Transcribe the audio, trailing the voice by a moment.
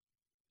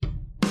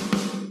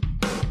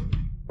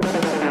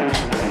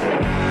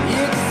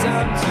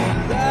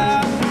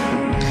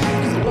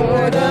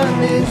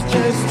is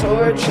just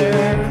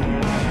torture.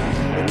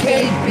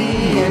 KB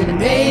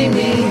and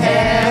Amy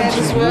have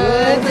just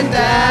what the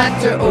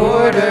doctor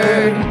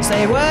ordered.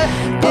 Say what?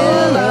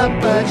 Pull up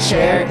a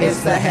chair,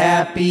 it's the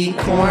happy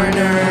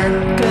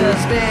corner.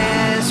 Cause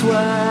that's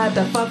what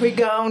the fuck we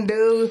gon'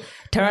 do.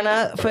 Turn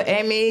up for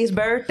Amy's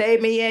birthday,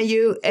 me and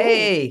you.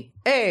 Hey,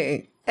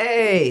 Hey,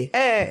 hey,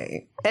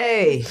 hey,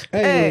 hey,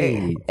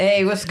 hey.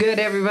 hey, what's good,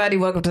 everybody?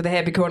 Welcome to the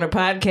Happy Corner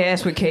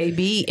podcast with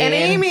KB And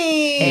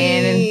Amy.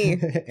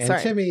 And And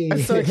Sorry, Timmy.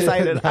 I'm so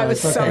excited. I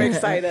was it's so okay.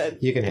 excited.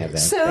 You can have that.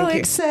 so Thank you.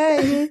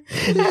 excited.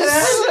 And I'm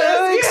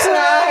so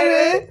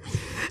excited.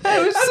 I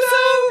was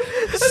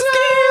so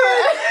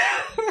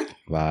scared.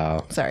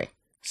 Wow. Sorry.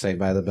 Saved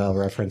by the Bell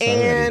reference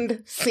already.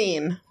 And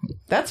scene.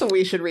 That's what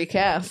we should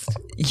recast.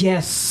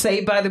 Yes,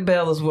 Saved by the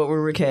Bell is what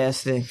we're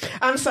recasting.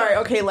 I'm sorry.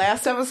 Okay,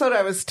 last episode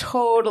I was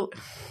total.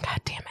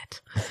 God damn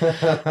it.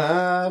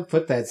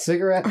 Put that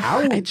cigarette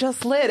out. I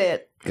just lit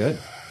it. Good.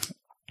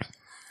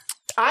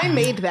 I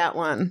made that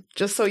one,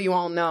 just so you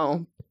all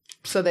know,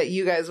 so that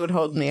you guys would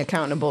hold me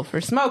accountable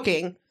for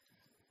smoking.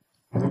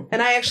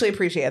 And I actually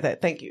appreciate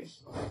that. Thank you.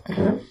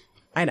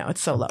 I know,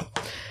 it's so low.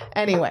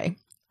 Anyway,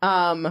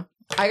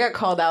 I got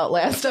called out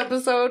last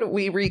episode.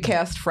 We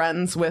recast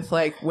Friends with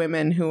like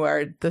women who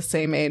are the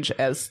same age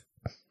as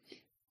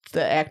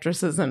the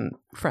actresses in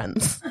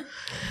Friends.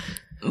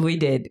 We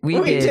did.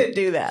 We did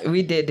do that.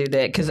 We did do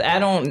that because I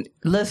don't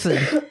listen.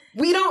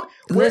 We don't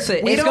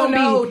Listen, We it's don't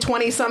gonna know be-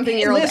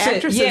 20-something-year-old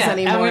actresses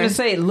anymore. I'm going to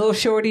say little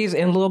shorties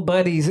and little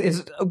buddies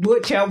is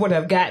what y'all would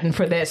have gotten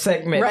for that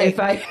segment. Right. If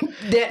I,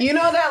 that, You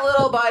know that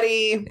little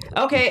buddy.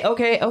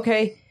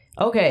 Okay.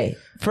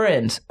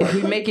 Friends, if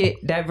we make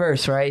it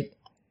diverse, right?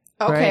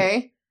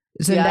 Okay.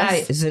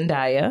 Yes.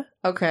 Zendaya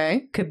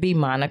Okay. could be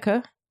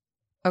Monica.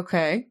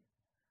 Okay.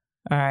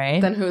 All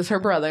right. Then who's her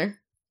brother?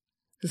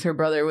 Because her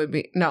brother would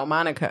be... No,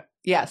 Monica.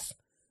 Yes.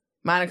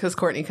 Monica's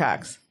Courtney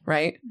Cox,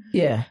 right?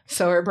 Yeah.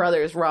 So her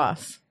brother is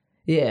Ross.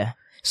 Yeah.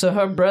 So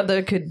her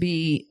brother could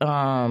be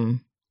you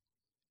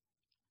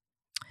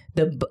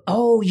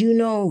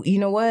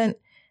know what?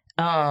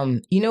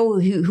 You know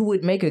who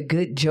would make a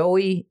good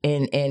Joey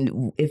and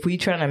if we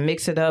trying to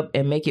mix it up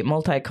and make it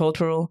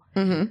multicultural?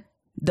 Mm-hmm.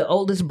 The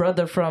oldest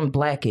brother from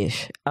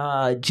Blackish,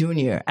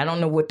 Junior. I don't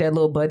know what that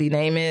little buddy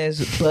name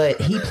is,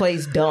 but he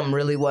plays dumb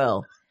really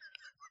well.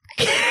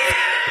 It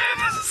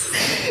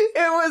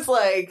was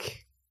like...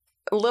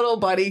 Little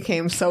buddy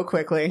came so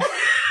quickly.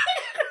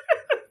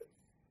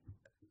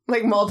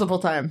 Like multiple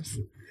times.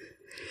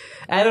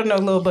 I don't know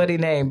little buddy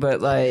name,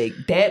 but like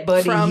that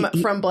buddy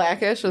From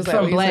Blackish? Was that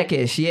from what you said?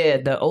 Blackish, yeah,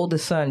 the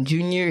oldest son,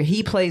 Junior,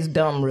 he plays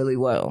dumb really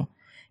well.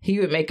 He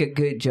would make a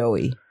good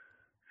Joey.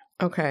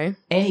 Okay.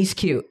 And he's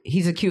cute.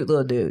 He's a cute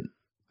little dude.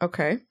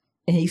 Okay.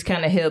 And he's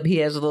kind of hip. He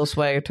has a little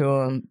swagger to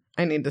him.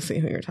 I need to see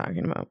who you're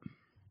talking about.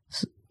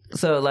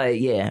 So, like,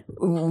 yeah.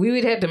 We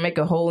would have to make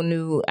a whole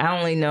new... I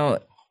only know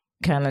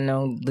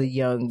the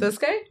young... This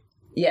guy?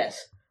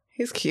 Yes.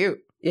 He's cute.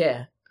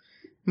 Yeah.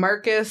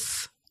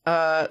 Marcus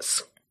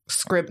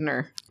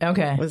Scribner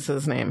Okay. was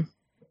his name.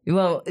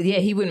 Well, yeah,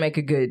 he would make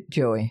a good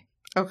Joey.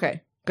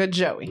 Okay. Good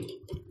Joey.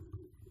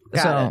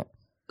 Got it.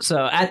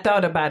 So I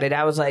thought about it.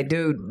 I was like,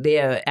 dude,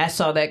 yeah, I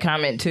saw that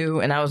comment too.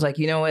 And I was like,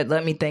 you know what?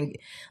 Let me think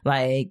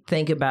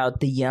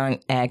about the young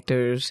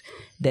actors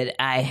that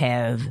I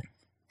have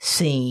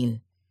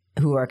seen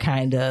who are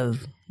kind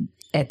of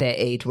at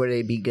that age where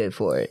they'd be good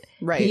for it.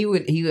 Right. He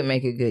would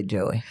make a good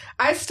Joey.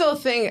 I still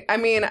think,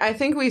 I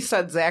think we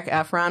said Zac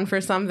Efron for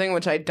something,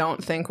 which I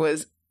don't think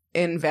was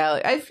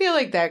invalid. I feel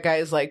like that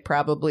guy's like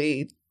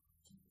probably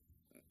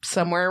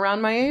somewhere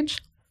around my age.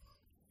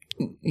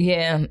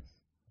 Yeah.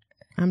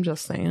 I'm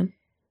just saying.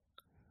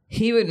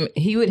 He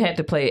would have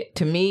to play,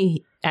 to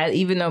me,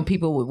 even though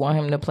people would want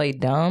him to play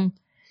dumb,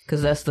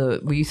 because that's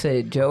we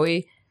said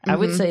Joey, I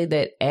would say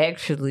that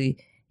actually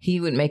he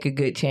would make a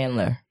good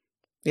Chandler.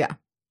 Yeah.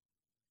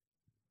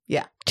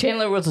 Yeah.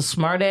 Chandler was a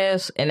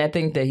smartass, and I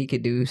think that he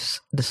could do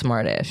the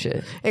smartass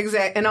shit.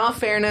 Exactly. In all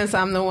fairness,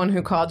 I'm the one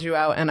who called you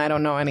out, and I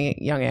don't know any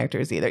young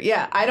actors either.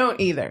 Yeah, I don't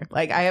either.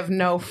 Like, I have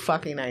no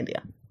fucking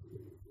idea.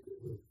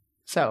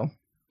 So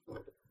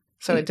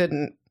it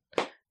didn't...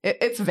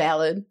 It's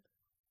valid.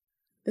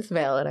 It's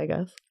valid, I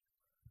guess.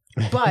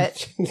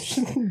 But...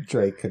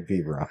 Drake could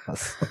be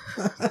Ross.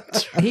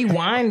 He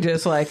whined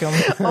just like him.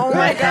 Oh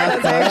my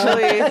God, that's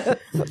actually...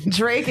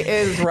 Drake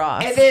is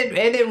Ross. And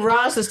then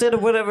Ross, instead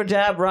of whatever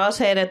job Ross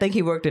had, I think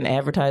he worked in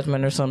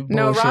advertisement or some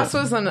No, bullshit. Ross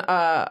was an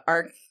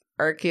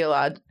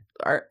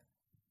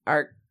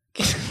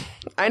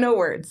I know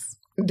words.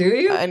 Do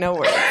you? I know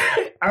words.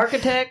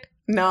 Architect?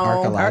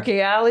 No.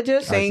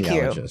 Archaeologist? Thank you.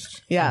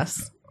 Archaeologist.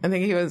 Yes. I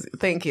think he was...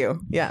 Thank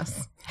you.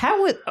 Yes.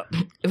 How would...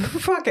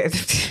 fuck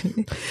it.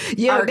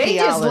 Yeah, they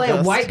just let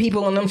Archaeologist. white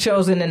people in them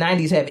shows in the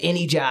 90s have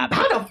any job.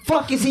 How the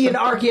fuck is he an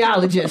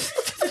archaeologist?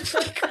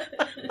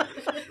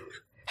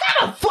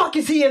 How the fuck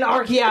is he an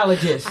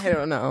archaeologist? I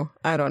don't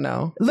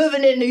know.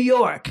 Living in New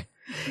York.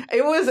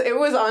 It was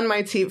on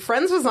my TV.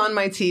 Friends was on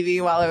my TV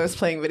while I was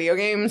playing video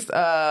games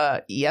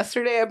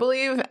yesterday, I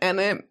believe, and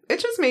it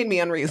just made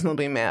me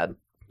unreasonably mad.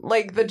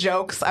 like the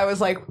jokes, I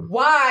was like,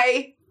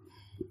 why?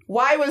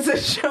 Why was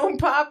this show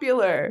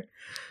popular?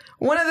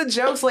 One of the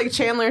jokes, like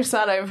Chandler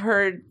said, I've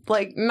heard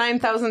like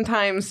 9,000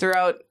 times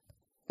throughout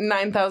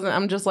 9,000.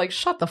 I'm just like,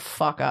 shut the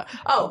fuck up.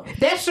 Oh,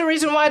 that's the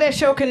reason why that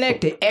show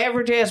connected.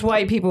 Average ass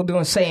white people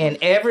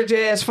saying average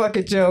ass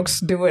fucking jokes,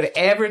 doing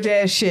average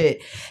ass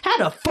shit. How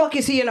the fuck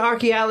is he an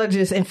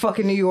archaeologist in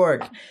fucking New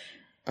York?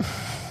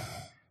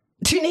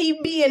 Shouldn't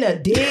he be in a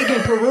dig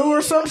in Peru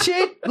or some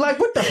shit? Like,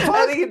 what the I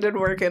fuck? think he did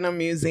work in a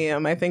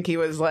museum. I think he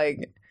was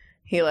like,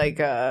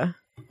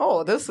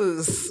 oh, this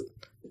is.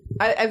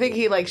 I think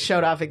he like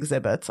showed off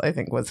exhibits. I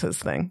think was his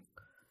thing.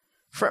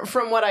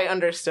 From what I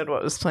understood,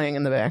 what was playing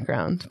in the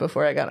background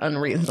before I got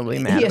unreasonably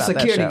mad. He a about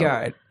security that show.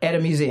 guard at a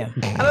museum.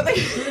 I don't think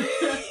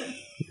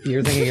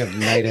You're thinking of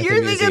Night at you're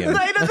the Museum. thinking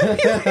Night at the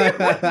Museum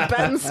with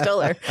Ben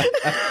Stiller.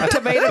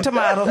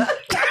 Tomato.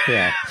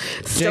 Yeah.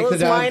 Still Jake is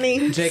the dog.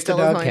 whiny. Jake Still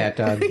the is dog, whiny. cat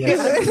dog.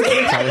 Yes.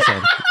 It's all the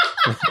same.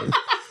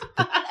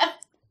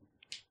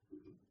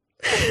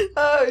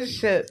 Oh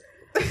shit.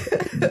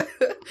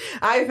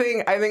 I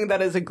think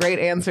that is a great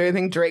answer. I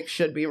think Drake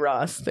should be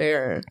Ross.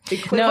 They're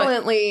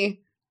equivalently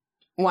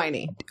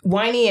whiny.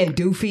 Whiny and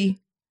doofy.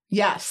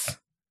 Yes.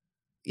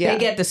 Yeah. They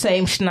get the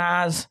same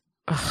schnoz.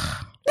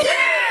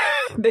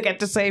 They got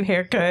the same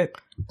haircut.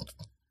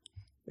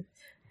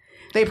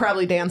 They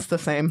probably dance the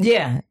same.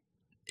 Yeah.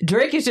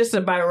 Drake is just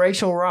a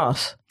biracial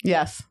Ross.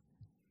 Yes.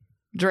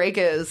 Drake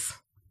is.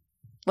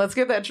 Let's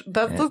get that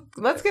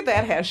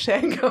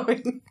hashtag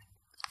going.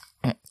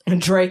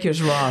 And Drake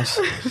is Ross.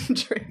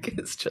 Drake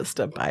is just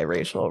a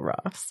biracial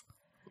Ross.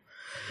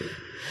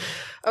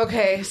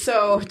 Okay,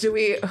 so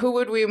who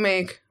would we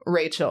make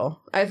Rachel?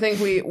 I think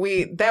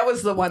we that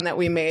was the one that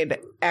we made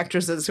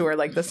actresses who are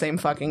like the same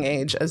fucking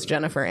age as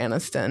Jennifer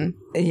Aniston.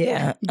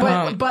 Yeah.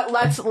 But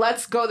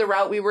let's go the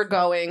route we were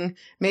going,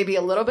 maybe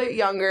a little bit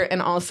younger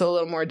and also a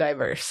little more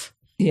diverse.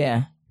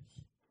 Yeah.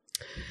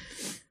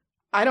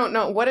 I don't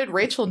know. What did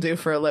Rachel do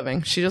for a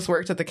living? She just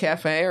worked at the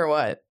cafe or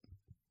what?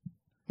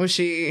 Was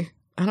she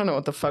I don't know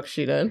what the fuck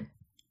she did.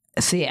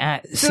 See,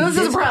 this is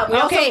the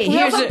problem.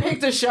 We also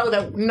picked a show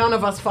that none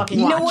of us fucking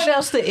You watched. know what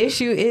else the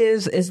issue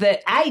is that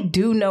I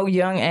do know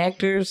young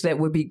actors that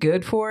would be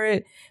good for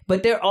it,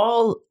 but they're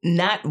all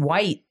not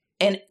white.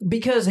 And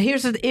because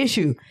here's the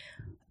issue.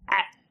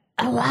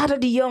 A lot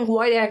of the young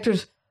white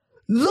actors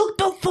look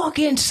the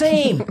fucking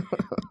same.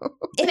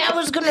 And I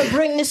was going to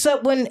bring this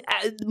up when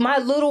my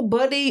little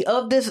buddy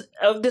of this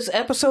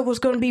episode was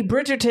going to be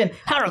Bridgerton.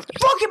 How the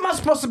fuck am I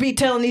supposed to be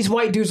telling these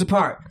white dudes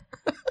apart?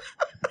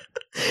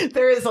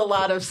 There is a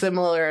lot of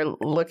similar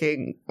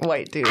looking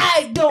white dudes.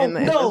 I don't in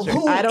the know industry.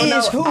 who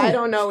is who. I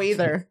don't know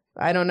either.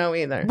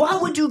 Why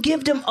would you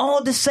give them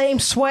all the same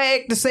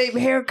swag, the same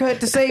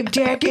haircut, the same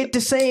jacket, the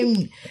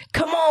same...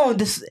 Come on.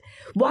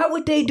 Why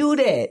would they do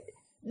that?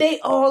 They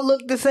all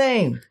look the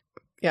same.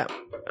 Yeah.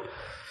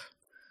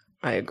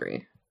 I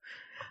agree.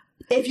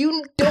 If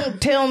you don't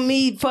tell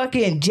me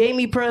fucking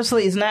Jamie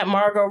Presley is not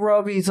Margot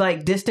Robbie's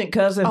like distant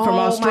cousin from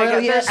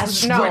Australia, I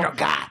swear to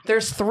God.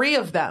 There's 3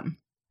 of them.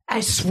 I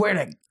swear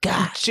to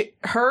God.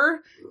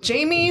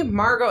 Jamie,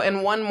 Margot,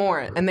 and one more,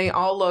 and they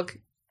all look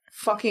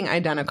fucking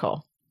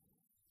identical.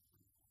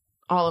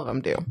 All of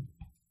them do.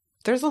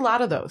 There's a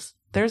lot of those.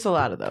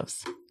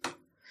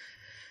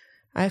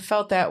 I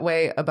felt that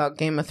way about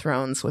Game of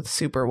Thrones with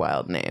super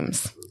wild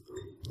names.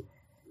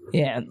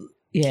 Yeah.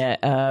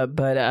 Yeah,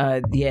 but I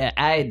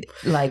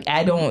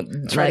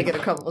don't Try to get a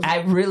couple of...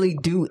 I really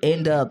do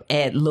end up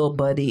at Lil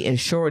Buddy and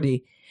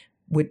Shorty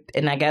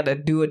and I gotta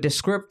do a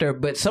descriptor,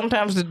 but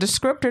sometimes the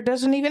descriptor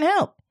doesn't even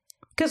help.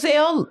 Cause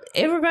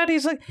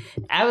everybody's like,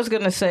 I was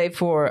gonna say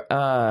for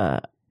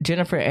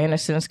Jennifer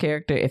Aniston's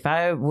character, if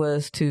I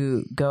was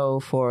to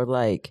go for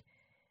like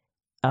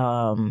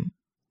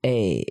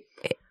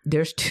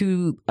there's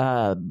 2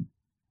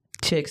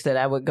 chicks that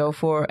I would go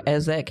for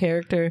as that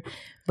character,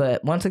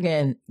 but once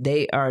again,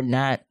 they are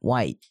not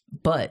white.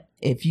 But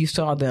if you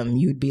saw them,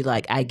 you'd be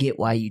like, I get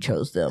why you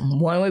chose them.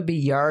 One would be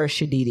Yara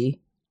Shadidi.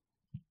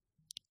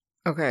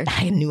 Okay.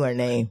 I knew her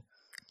name.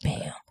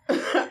 Bam.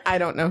 I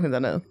don't know who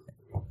that is.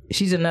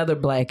 She's another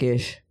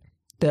Blackish,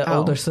 the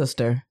older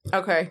sister.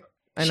 Okay.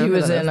 I know She who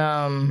was that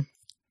in is.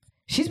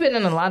 She's been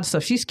in a lot of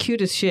stuff. She's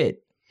cute as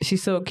shit.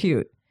 She's so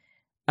cute.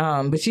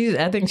 But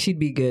I think she'd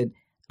be good.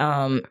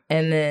 And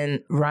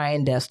then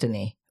Ryan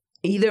Destiny.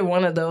 Either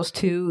one of those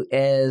 2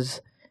 as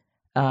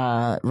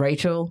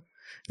Rachel.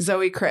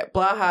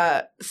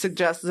 Blaha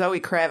suggests Zoe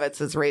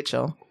Kravitz as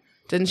Rachel.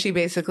 Didn't she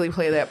basically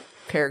play that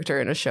character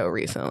in a show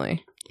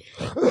recently?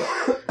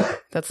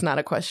 That's not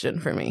a question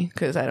for me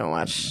because I don't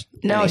watch.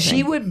 No, anything.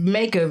 she would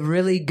make a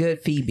really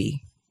good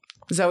Phoebe.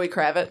 Zoe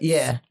Kravitz?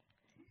 Yeah.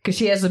 Because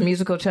she has the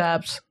musical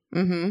chops.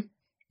 Mm-hmm.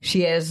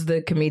 She has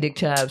the comedic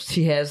chops.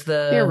 She has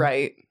the... You're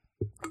right.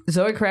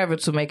 Zoe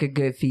Kravitz will make a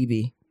good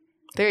Phoebe.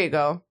 There you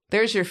go.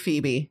 There's your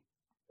Phoebe.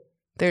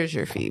 God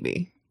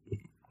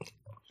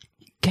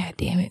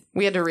damn it.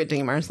 We had to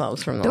redeem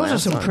ourselves from the Those are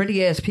last some one.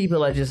 pretty ass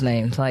people I just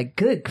named. Like,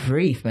 good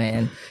grief,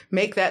 man.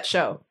 Make that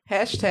show.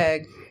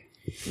 Hashtag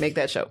make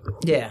that show.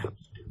 Yeah.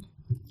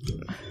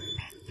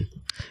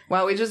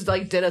 Wow, we just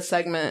like did a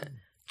segment.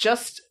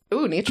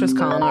 Ooh, Nitra's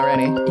calling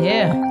already.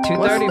 Yeah,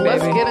 2:30, baby.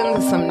 Let's get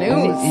into some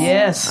news.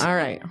 Yes. All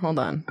right, hold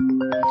on.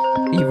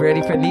 You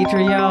ready for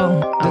Nitra,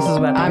 y'all? This is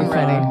about to I'm be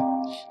ready.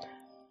 fun.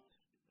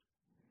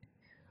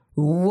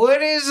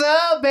 What is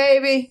up,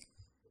 baby?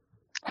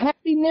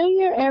 Happy New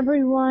Year,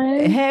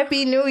 everyone.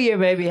 Happy New Year,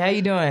 baby. How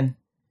you doing?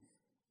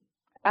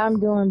 I'm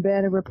doing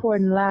better,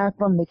 reporting live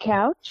from the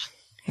couch.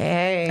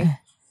 Hey.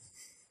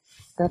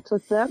 That's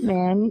what's up,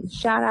 man.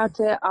 Shout out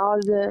to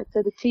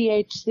the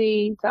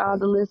THC, to all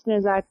the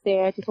listeners out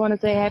there. Just want to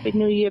say Happy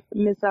New Year for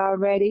Miss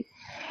Already.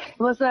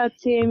 What's up,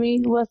 Timmy?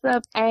 What's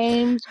up,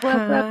 Ames? What's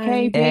up,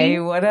 KB? Hey,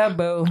 what up,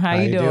 boo? How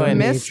you doing?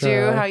 Missed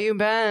you. How you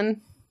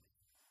been?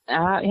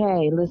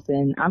 Hey,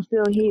 listen, I'm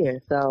still here,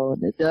 so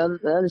the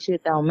other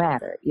shit don't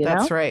matter, you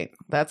know?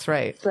 That's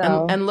right.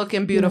 So, and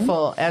looking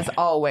beautiful as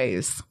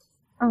always.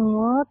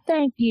 Oh,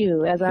 thank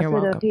you. As I You're sit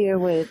welcome. up here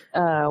with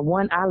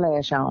one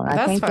eyelash on. I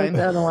That's can't fine. take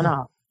the other one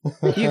off.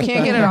 You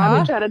can't get it I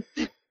off?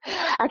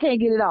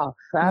 can't get it off.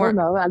 I don't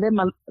know. I let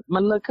my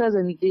little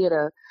cousin did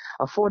a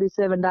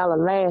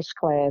 $47 lash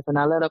class, and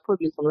I let her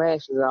put me some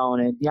lashes on,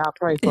 and y'all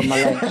pray for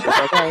my lashes,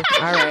 okay?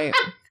 All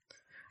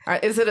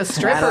right. Is it a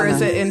strip or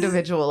is it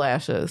individual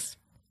lashes?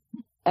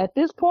 At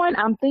this point,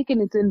 I'm thinking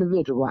it's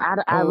individual.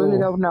 I really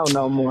don't know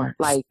no more.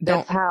 Like,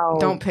 that's how...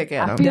 Don't pick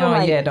at I them. feel Don't,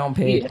 like- yeah, don't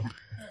pick. Yeah.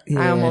 Yeah.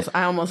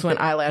 I almost went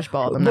eyelash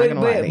bald. I'm not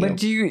gonna lie to you.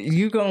 But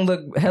you gonna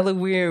look hella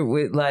weird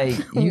with like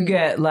you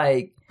got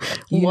like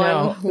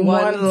One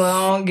one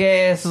long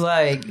ass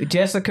like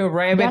Jessica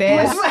Rabbit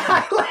That's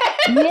ass.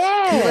 You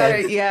Yeah,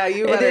 better, yeah,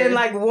 you And better. then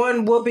like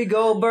one Whoopi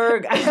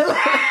Goldberg.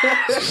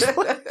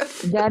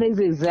 that is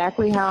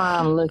exactly how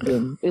I'm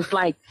looking. It's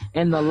like,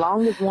 and the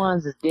longest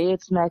ones is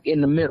dead smack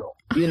in the middle.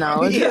 You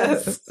know? It's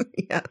yes,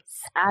 yes.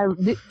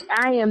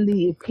 I am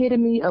the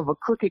epitome of a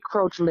crooked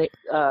roach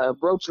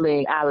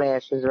leg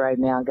eyelashes right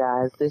now,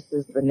 guys. This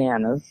is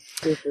bananas.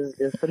 This is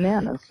just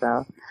bananas.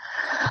 So,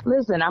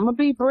 listen, I'm gonna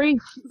be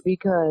brief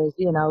because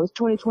it's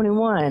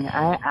 2021.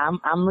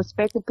 I'm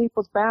respecting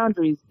people's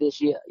boundaries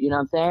this year. You know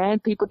what I'm saying?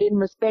 People didn't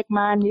respect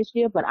mine this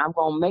year, but I'm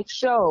gonna make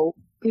sure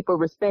people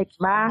respect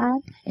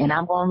mine, and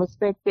I'm gonna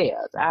respect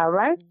theirs. All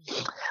right.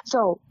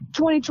 So,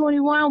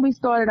 2021, we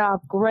started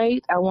off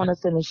great. I want to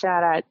send a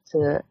shout out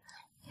to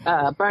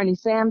Bernie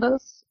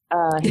Sanders.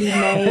 He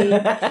made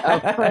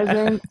a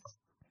presence.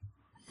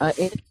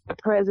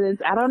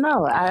 I don't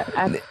know.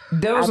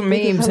 Those I think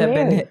memes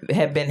it's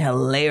have been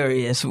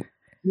hilarious.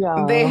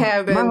 Yeah, They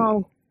have been. My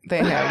home- They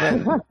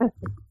haven't.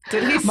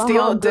 Did he My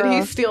steal? Did he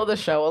homegirl- steal the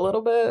show a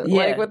little bit? Yeah.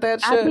 Like with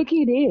that shit. I think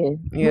he did.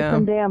 Yeah. With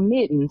some damn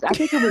mittens. I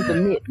think it was the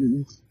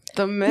mittens.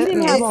 The He mittens.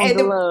 didn't have on And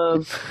the-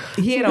 gloves.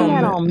 He had He on,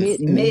 had on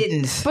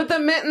mittens. But the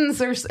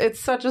mittens are. It's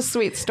such a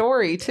sweet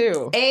story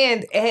too.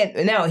 And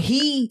now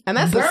he And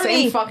that's the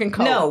same fucking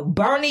coat. No,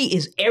 Bernie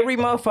is every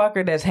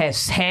motherfucker that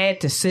has had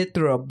to sit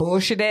through a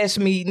bullshit ass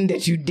meeting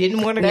that you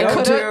didn't want to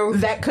go to.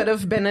 That could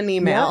have been an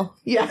email.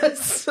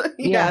 Yes.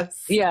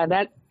 Yes. Yeah,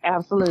 that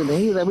absolutely.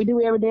 He's like, we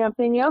do every damn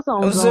thing else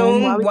on On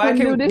Zoom. Zoom, Why we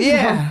couldn't do this?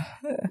 yeah.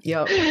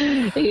 Yep.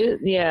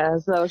 Yeah.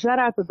 So shout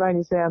out to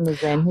Bernie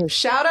Sanders and his.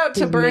 Shout out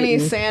to His Bernie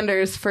mittens.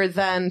 Sanders for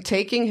then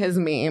taking his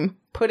meme,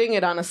 putting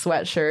it on a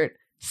sweatshirt,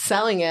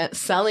 selling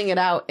it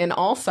out in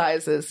all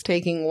sizes,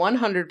 taking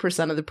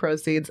 100% of the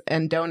proceeds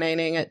and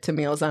donating it to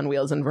Meals on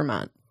Wheels in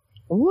Vermont.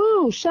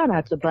 Woo! Shout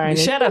out to Bernie.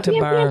 Shout out to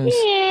Burns.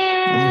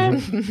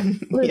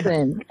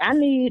 Listen, I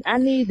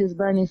need this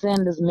Bernie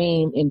Sanders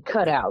meme in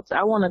cutouts.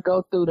 I want to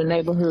go through the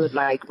neighborhood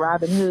like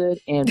Robin Hood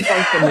and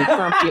post them in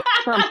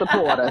Trump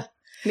supporters.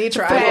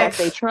 Nitra, They got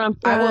they Trump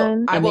I will-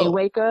 son, I and they will-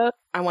 wake up.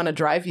 I want to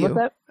drive you. What's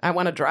up? I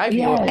want to drive you.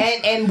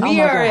 Yes. And Oh we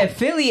my are God.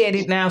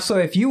 affiliated now, so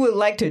if you would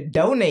like to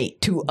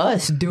donate to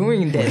us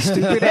doing that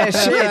stupid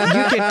ass shit,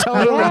 you can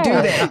totally do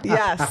that.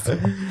 Yes.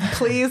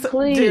 Please,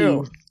 Please.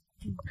 do.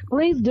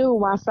 Please do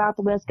while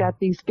Southwest got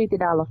these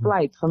 $50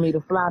 flights for me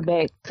to fly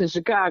back to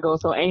Chicago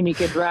so Amy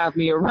can drive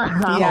me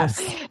around. Yes.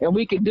 And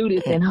we can do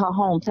this in her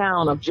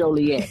hometown of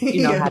Joliet.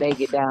 You know Yeah. how they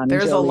get down in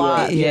There's a Joliet.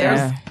 lot.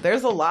 Yeah.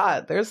 There's a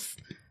lot. There's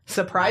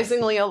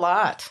surprisingly a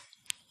lot.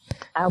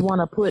 I want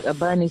to put a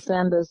Bernie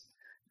Sanders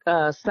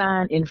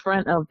sign in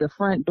front of the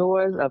front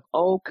doors of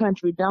Old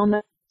Country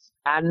Donuts.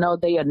 I know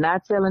they are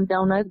not selling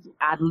donuts.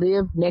 I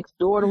live next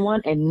door to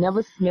one and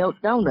never smelled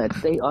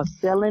donuts. They are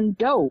selling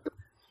dope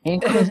and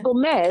crystal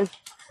meth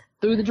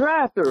through the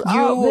drive-thru.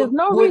 You There's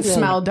no would reason.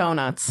 smell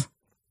donuts.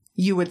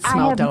 You would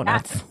smell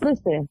donuts.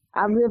 Listen,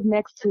 I lived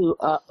next to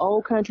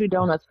Old Country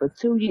Donuts for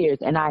 2 years,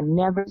 and I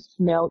never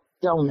smelled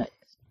donuts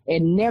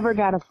and never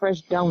got a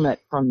fresh donut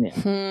from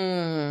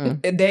them.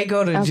 They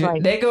go to I was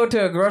like- they go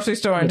to a grocery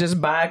store and just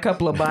buy a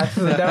couple of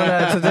boxes of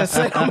donuts and just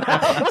set them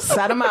out.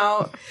 Set them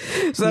out.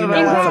 So You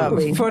know what's up.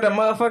 Exactly. for the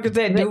motherfuckers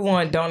that do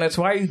want donuts,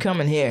 why are you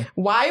coming here?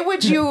 Why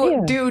would you Yeah.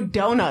 do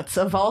donuts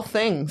of all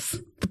things?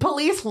 The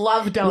police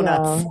love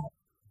donuts. Yeah.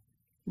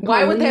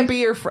 Why would that Police- be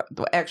your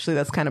Actually,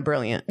 that's kind of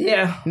brilliant.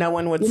 Yeah. No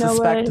one would You know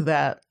suspect what?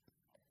 that.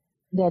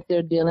 That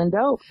they're dealing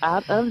dope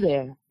out of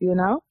there, you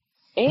know?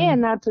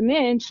 And not to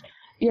mention,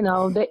 you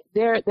know,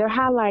 their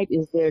highlight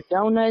is their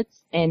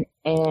donuts and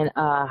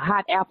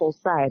hot apple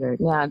cider.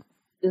 Now,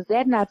 does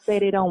that not say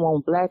they don't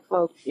want black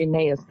folks in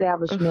their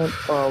establishment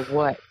or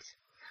what?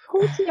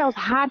 Who sells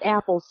hot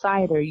apple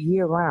cider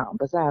year round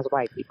besides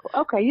white people?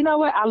 Okay, you know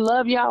what? I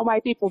love y'all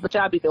white people, but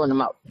y'all be doing the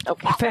most.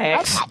 Okay.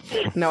 Facts.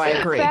 No, I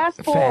agree.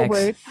 Fast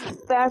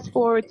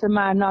forward to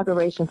my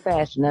inauguration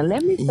fashion. Now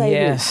let me say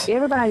this: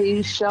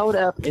 everybody showed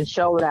up and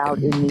showed out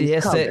in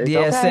these colors.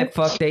 That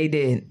fuck they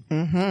did.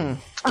 Mm-hmm.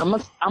 I'm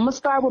gonna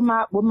start with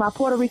my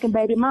Puerto Rican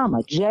baby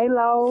mama.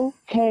 J-Lo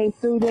came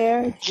through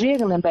there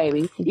jiggling,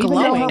 baby. Even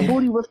though her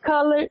booty was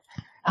covered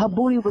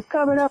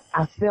up.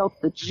 I felt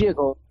the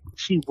jiggle.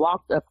 She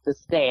walked up the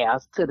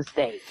stairs to the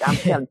stage. I'm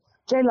telling you,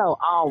 J-Lo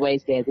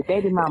always does it.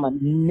 Baby mama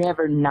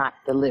never not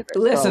delivered.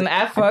 Listen, so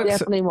I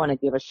definitely want to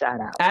give a shout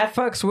out. I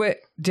fucks with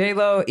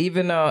J-Lo,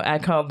 even though I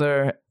called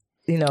her,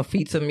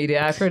 feats of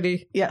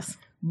mediocrity. Yes.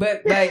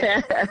 But but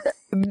I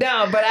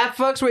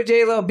fucks with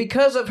J-Lo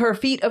because of her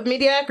feat of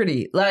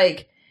mediocrity.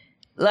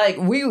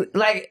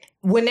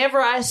 Whenever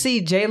I see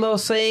J-Lo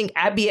sing,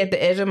 I be at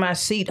the edge of my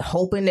seat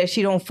hoping that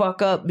she don't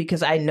fuck up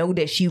because I know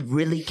that she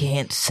really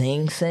can't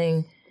sing.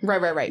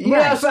 Right.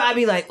 Yeah, so I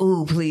be like,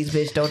 ooh, please,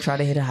 bitch, don't try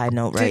to hit a high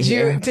note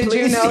here. Did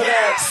you know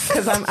that?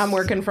 Because I'm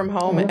working from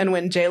home, and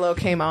when J-Lo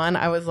came on,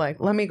 I was like,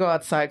 let me go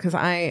outside because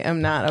I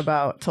am not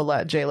about to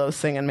let J-Lo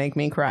sing and make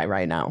me cry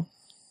right now.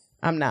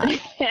 I'm not.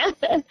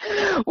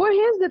 Well,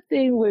 here's the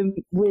thing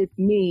with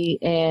me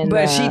and.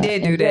 But she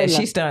did do that. J-Lo.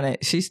 She stunned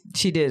it.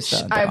 She did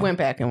stunt. I went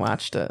back and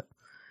watched it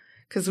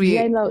because we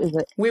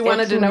we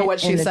wanted to know what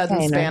she said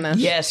in Spanish.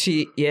 Yes,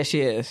 she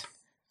is.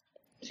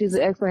 She's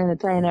an excellent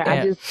entertainer. Yeah.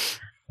 I just.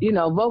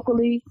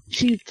 Vocally,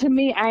 to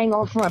me, I ain't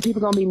gonna front.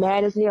 People gonna be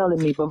mad as hell at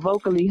me, but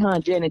vocally, her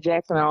and Janet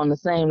Jackson are on the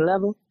same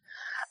level.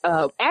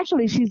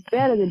 Actually, she's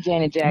better than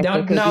Janet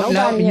Jackson.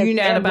 No, you're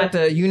not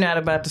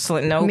about to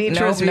slip. No,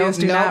 Nitra's views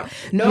do not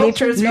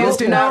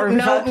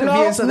reflect the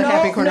views of the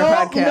Happy Corner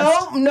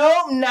podcast.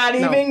 Not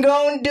even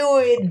gonna do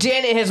it.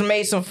 Janet has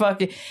made some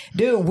fucking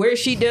where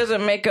she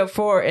doesn't make up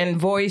for in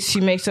voice, she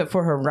makes up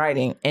for her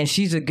writing, and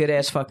she's a good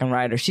ass fucking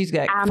writer. She's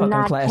got I'm fucking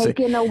not classic.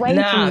 Taking away from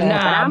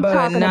that, but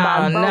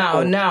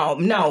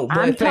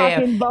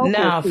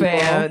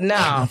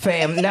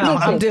fam, no.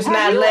 I'm just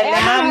not letting.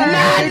 I'm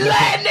not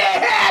letting it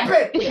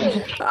happen.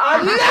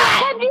 I'm not.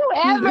 Have you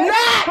ever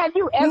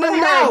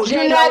heard J-Lo?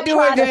 You're not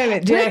doing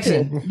Janet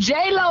Jackson. Listen,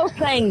 J-Lo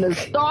sang the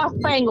Star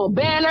Spangled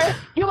Banner.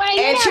 You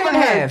ain't never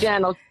heard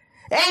Janet.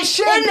 And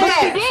shouldn't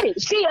have. She did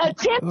it. She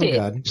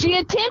attempted. She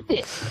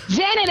attempted.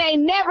 Janet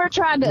ain't never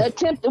tried to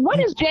attempt.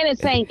 What is Janet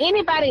saying?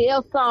 Anybody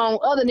else song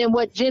other than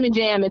what Jimmy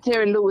Jam and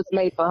Terry Lewis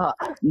made for her?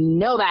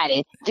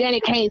 Nobody.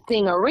 Janet can't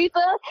sing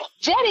Aretha.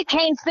 Janet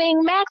can't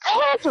sing Max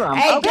Headroom.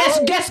 Hey,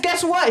 okay?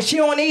 guess what? She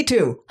don't need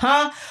to,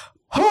 huh?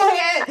 Who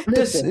had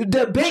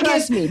the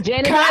biggest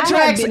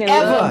contracts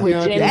ever?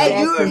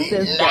 Hey, you're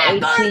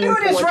not going to do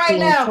this right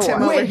now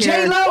with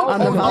J-Lo.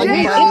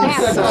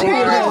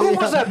 J-Lo, who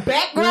was a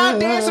background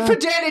dancer for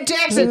Janet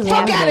Jackson.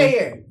 Fuck out of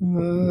here.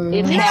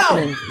 It's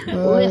happening.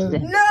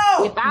 Listen.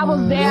 No. If I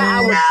was there,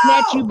 I would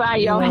snatch you by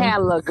your hair,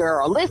 little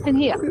girl. Listen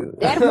here.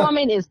 That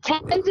woman is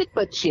talented,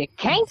 but she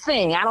can't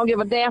sing. I don't give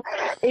a damn.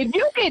 If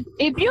you could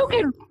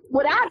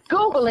without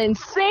Googling,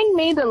 sing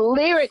me the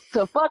lyrics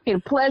to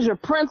fucking Pleasure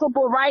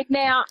Principle right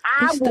now.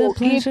 I will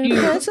give you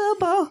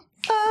Principle.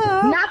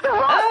 Not the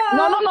hook.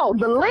 No.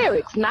 The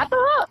lyrics, not the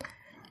hook.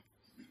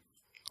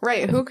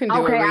 Right, who can do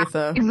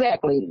Aretha?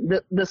 Exactly.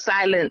 The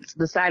silence.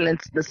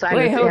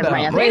 Wait, hold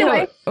on. No.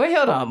 Wait,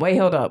 I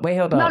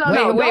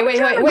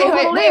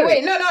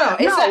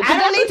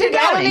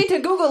don't need to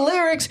Google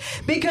lyrics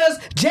because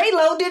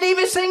J-Lo didn't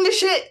even sing the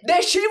shit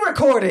that she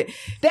recorded.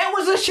 That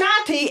was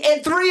Ashanti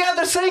and 3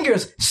 other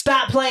singers.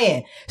 Stop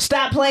playing.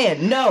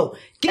 No.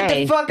 Get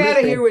the fuck out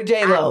of here with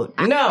J-Lo.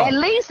 No. At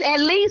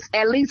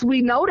least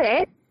we know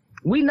that.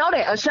 We know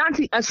that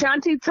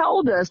Ashanti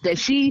told us that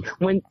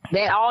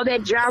all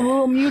that Ja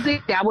Rule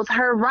music, that was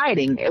her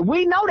writing.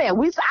 We know that.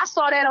 I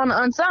saw that on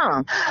the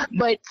Unsung.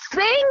 But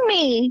sing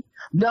me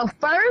the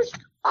first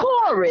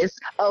chorus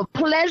of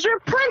Pleasure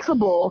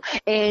Principle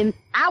and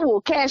I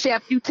will cash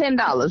out you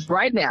 $10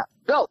 right now.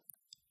 Go.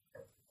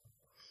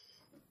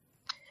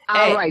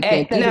 All right,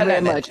 then. Thank you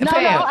very much. No,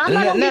 I'm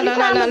not gonna give you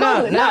time to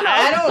Google it. No,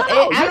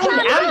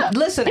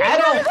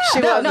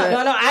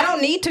 I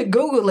don't need to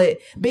Google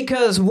it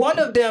because one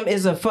of them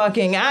is a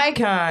fucking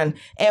icon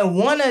and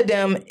one of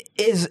them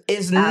is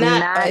not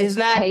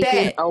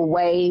that.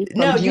 Away from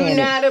no, Janet. You're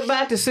not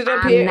about to sit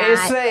up here and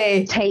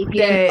say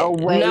that.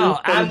 Away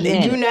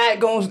you're not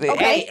going to.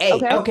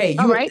 Okay.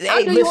 All right.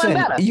 Hey, listen.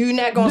 You're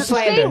not going to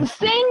slander.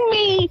 Sing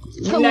me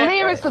some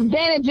lyrics of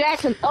Janet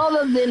Jackson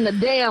other than the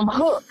damn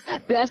hook.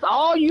 That's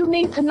all you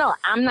need to know.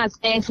 I'm not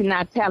saying she's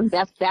not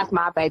talented. That's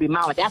my baby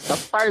mama. That's the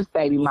first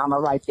baby mama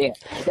right there.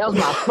 That was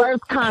my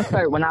first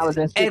concert when I was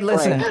in 6th Hey,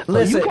 listen, grade. So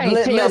listen, you can't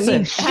tell listen.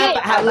 me shit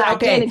about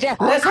Okay, Janet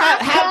Jackson. let's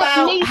how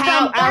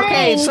about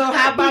okay. So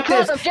how about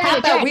because this? of Janet How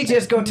about we Jackson.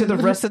 just go to the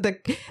rest of the?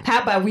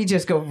 How about we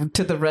just go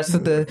to the rest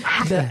of the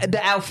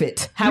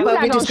outfit? How You about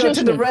not we just gonna go to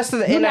shush the me. rest of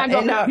the You not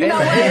gonna- you know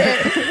what?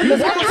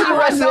 let's That's go to the how I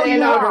rest of know the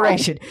you wrong.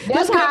 inauguration. That's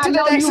Let's go how I to the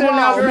know next you wrong,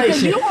 because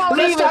inauguration. you won't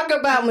Let's even- talk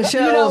about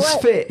Michelle's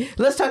what? fit.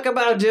 Let's talk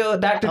about Dr. Joe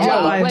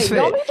Biden's Wait, fit.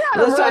 don't be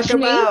trying to Let's rush talk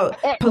me.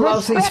 about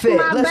Pelosi's Respect fit.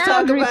 my Let's talk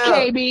boundaries, about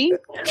KB.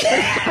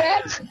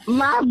 Respect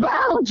my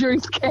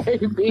boundaries,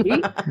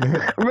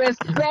 KB.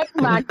 Respect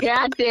my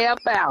goddamn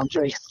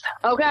boundaries.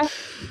 Okay?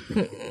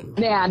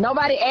 Now,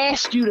 nobody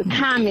asked you to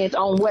comment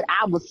on what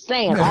I was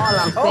saying. All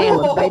I'm saying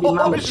was baby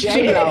mama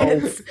J-Lo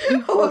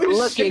was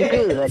looking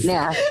good.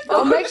 Now,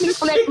 don't make me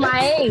flex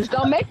my age.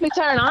 Don't make me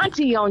turn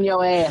auntie on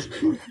your ass.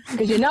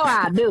 Because you know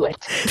I do it.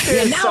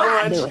 You know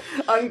I do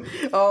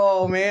it.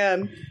 Oh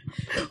man.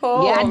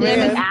 Oh Yeah, damn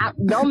man.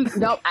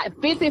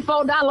 it.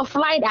 $54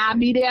 flight, I'll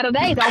be there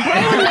today. Don't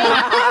play with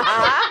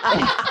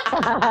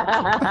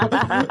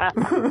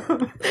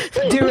me.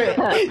 do it.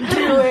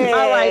 Do it.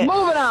 All right,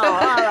 moving on.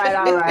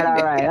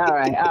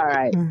 All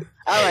right.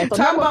 So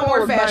Talk number about 4 more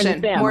was Bernie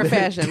fashion. Sanders. More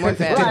fashion. More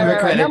fashion. Right.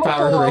 Democratic Number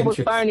Power 4 was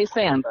Rangers. Bernie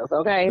Sanders.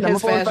 Okay. Number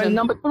His 4 was fashion.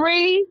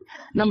 Bernie.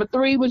 Number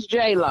three was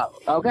J Lo.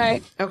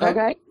 Okay.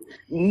 Okay.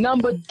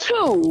 Number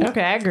 2.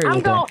 Okay, I agree I'm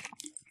with going. that.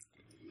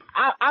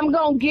 I'm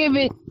gonna give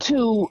it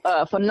to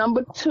for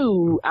number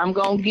 2. I'm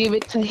gonna give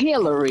it to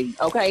Hillary,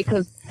 okay?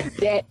 Because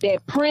that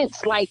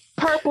Prince like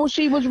purple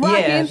she was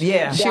rocking.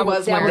 Yeah. She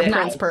was that wearing was Prince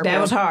nice. purple. That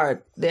was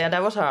hard. Yeah,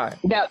 that was hard.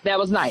 That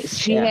was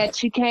nice. Yeah.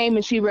 She came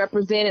and she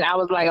represented. I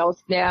was like, oh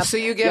snap! So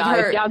you give y'all,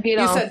 her. if y'all get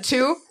you on. said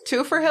two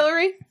for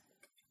Hillary.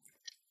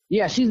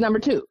 Yeah, she's number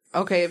 2.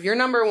 Okay, if your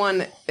number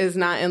 1 is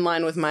not in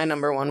line with my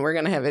number 1, we're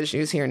gonna have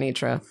issues here,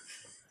 Nitra.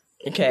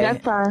 Okay.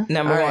 That's fine.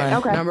 Number All right, one.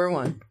 Okay. Number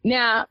 1.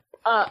 Now,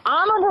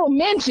 honorable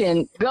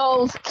mention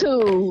goes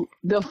to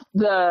the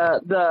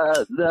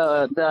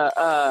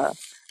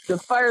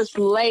first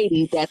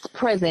lady that's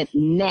present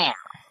now.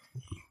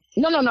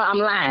 No, I'm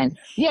lying.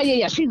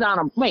 Yeah. She's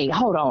honorable. Wait,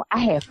 hold on. I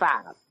had 5.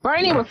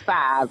 Bernie was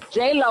 5.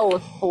 J-Lo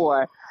was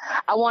 4.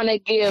 I want to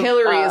give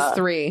Hillary is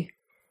 3.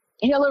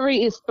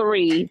 Hillary is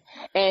 3,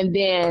 and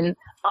then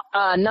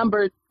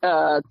number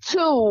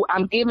 2,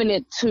 I'm giving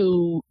it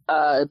to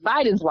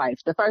Biden's wife,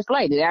 the first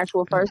lady, the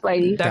actual first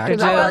lady. Dr.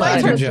 Because I Jill thought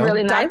she Biden. was Jill.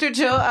 really nice. Dr.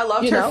 Jill, I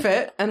loved You her know?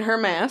 fit and her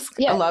mask.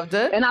 Yeah. I loved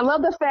it. And I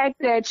love the fact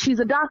that she's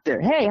a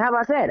doctor. Hey, how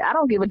about that? I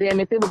don't give a damn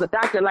if it was a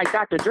doctor like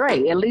Dr.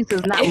 Dre. At least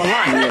it's not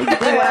Melania. You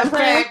see what I'm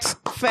saying?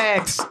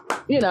 Facts.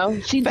 You know,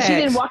 she Facts.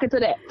 didn't walk into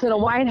the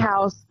White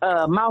House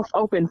mouth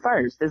open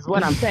first. Is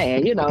what I'm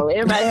saying. You know,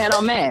 everybody had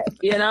on masks.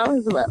 You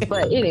know,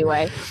 but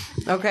anyway.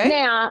 Okay.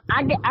 Now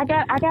I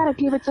gotta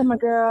give it to my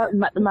girl,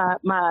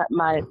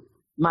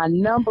 my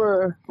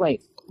number.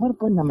 Wait, what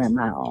number am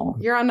I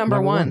on? You're on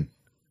number 1.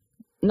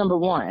 Number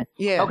 1.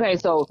 Yeah. Okay,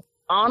 so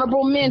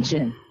honorable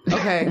mention.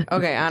 Okay.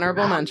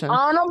 Honorable mention.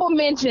 Honorable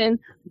mention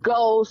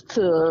goes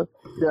to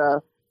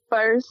the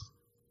first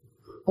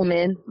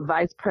woman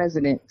vice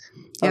president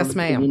Yes, of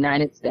ma'am. the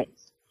United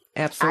States.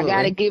 Absolutely. I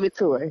gotta give it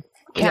to her.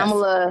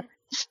 Kamala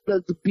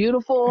looks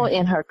beautiful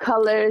in her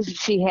colors.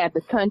 She had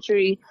the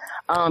country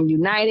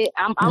united.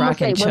 I'm gonna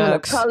say Rocking women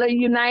Chucks. of color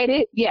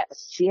united.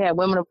 Yes, she had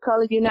women of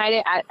color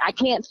united. I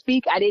can't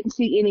speak. I didn't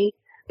see any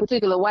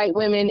particular white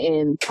women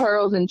in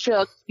pearls and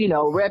chucks, you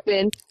know,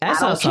 repping. I I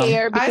saw don't some.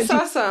 care. I because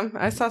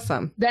saw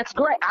some. that's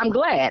great. I'm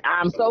glad.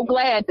 I'm so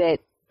glad that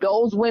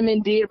those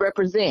women did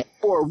represent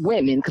for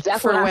women, because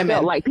that's For what I women.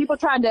 felt like. People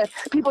tried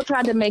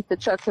to make the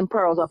chucks and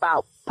pearls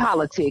about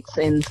politics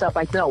and stuff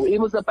like that. No, it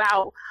was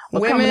about a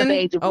coming of Women,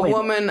 age of a women.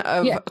 woman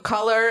of Yeah.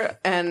 color,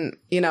 and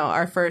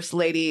our first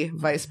lady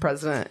vice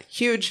president.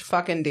 Huge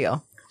fucking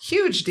deal.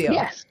 Huge deal.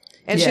 Yes.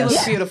 And she Yes. looked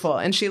Yes. beautiful.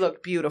 And she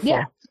looked beautiful.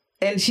 Yeah.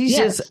 And she's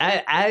Yes. just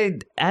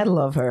I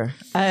love her.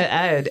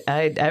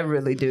 I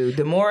really do.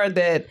 The more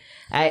that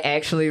I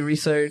actually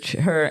research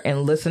her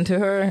and listen to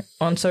her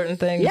on certain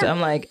things, Yeah.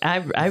 I'm like,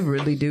 I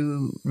really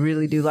do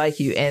like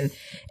you. And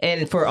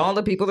for all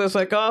the people that's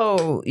like,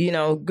 oh,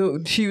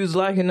 she was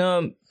locking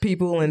up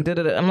people and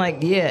da-da-da. I'm like,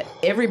 yeah,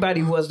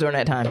 everybody was during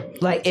that time.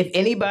 Like, if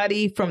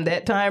anybody from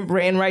that time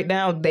ran right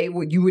now,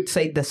 you would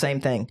say the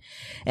same thing.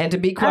 And to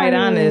be quite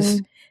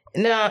honest,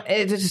 no,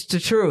 it's just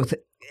the truth.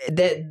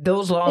 That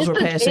those laws were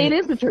passing. It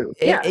is the truth.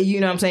 Yeah.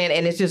 You know what I'm saying?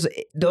 And it's just,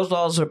 those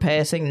laws are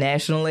passing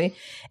nationally.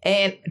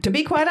 And to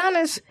be quite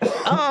honest,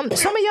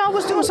 some of y'all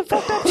was doing some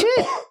fucked up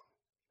shit.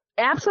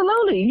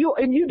 Absolutely.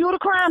 If you do the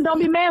crime, don't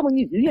be mad when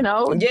you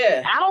know.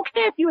 Yeah. I don't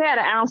care if you had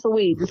an ounce of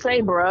weed. Just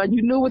say, bro,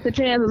 you knew what the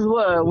chances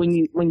were when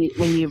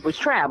you was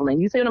traveling.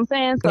 You see what I'm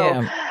saying? So,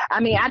 Yeah. I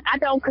mean, I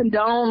don't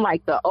condone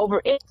like the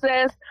over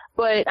excess,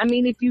 but I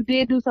mean, if you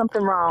did do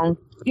something wrong,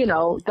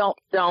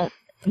 don't.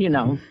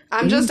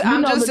 I'm just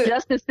the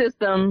justice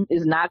system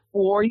is not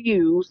for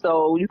you,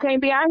 so you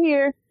can't be out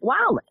here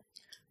wilding.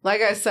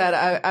 Like I said,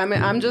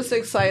 I'm just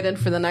excited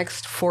for the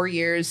next 4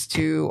 years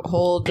to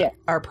hold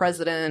our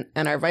president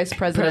and our vice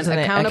president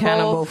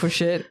accountable for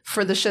shit.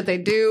 for the shit they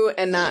do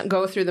and not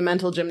go through the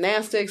mental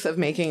gymnastics of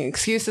making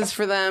excuses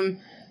for them.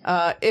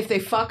 If they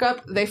fuck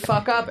up, they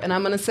fuck up, and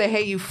I'm gonna say,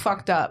 hey, you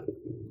fucked up.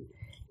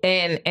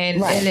 And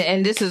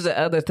this is the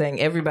other thing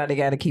everybody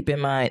got to keep in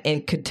mind.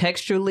 And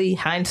contextually,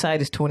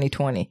 hindsight is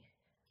 2020.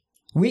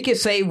 We can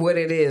say what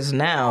it is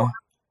now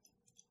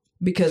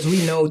because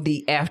we know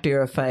the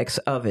after effects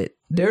of it.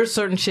 There's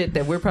certain shit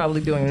that we're probably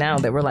doing now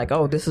that we're like,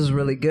 oh, this is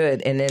really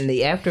good. And then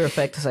the after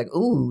effect is like,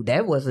 ooh,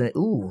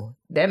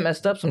 that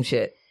messed up some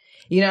shit.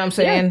 You know what I'm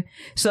saying?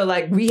 Yeah. So,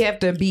 like, we have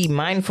to be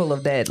mindful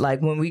of that.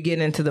 Like, when we get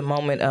into the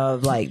moment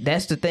of, like,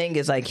 that's the thing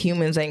is, like,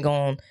 humans ain't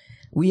going to...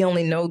 We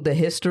only know the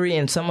history,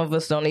 and some of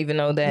us don't even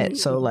know that.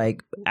 So,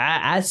 like,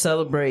 I'm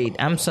celebrating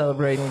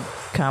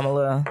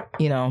Kamala,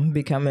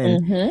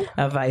 becoming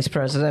a vice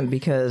president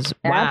because,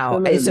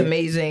 wow, it's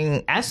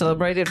amazing. I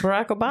celebrated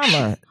Barack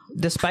Obama,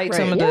 despite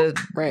some of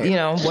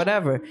the,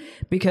 whatever.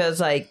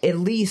 Because, like, at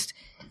least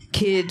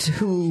kids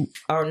who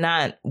are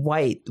not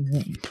white,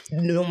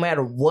 no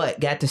matter what,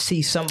 got to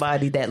see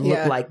somebody that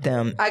looked like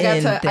them. I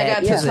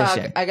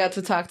got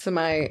to talk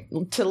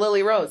to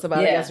Lily Rose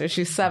about it yesterday.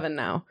 She's 7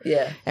 now.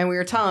 Yeah. And we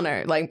were telling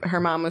her, like,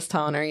 her mom was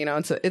telling her,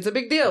 it's a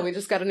big deal. We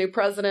just got a new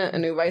president, a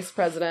new vice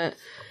president,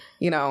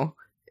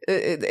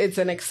 it's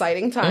an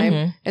exciting time.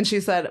 Mm-hmm. And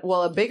she said,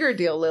 well, a bigger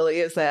deal, Lily,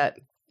 is that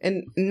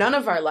in none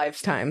of our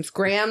lifetimes,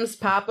 Grams,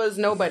 Papas,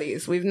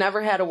 nobody's, we've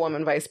never had a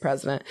woman vice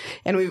president.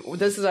 And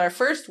this is our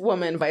first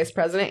woman vice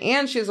president,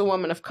 and she's a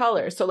woman of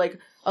color. So, like,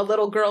 a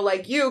little girl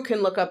like you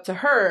can look up to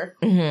her.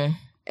 Mm-hmm.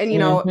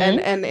 And,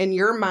 and in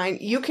your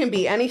mind, you can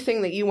be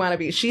anything that you want to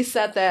be. She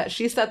set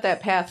that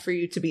path for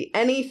you to be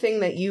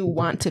anything that you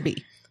want to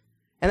be.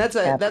 And that's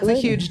a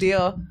huge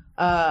deal.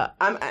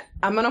 I'm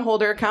going to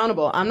hold her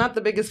accountable. I'm not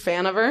the biggest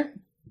fan of her.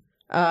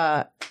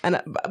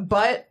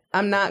 But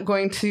I'm not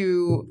going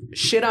to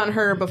shit on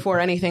her before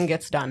anything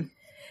gets done.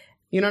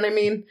 You know what I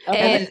mean?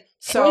 And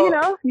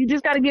so, you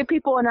just got to give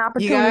people an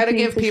opportunity. You got to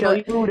give people.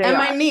 And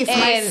my niece,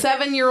 my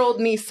 7-year-old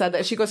niece said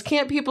that. She goes,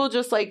 can't people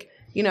just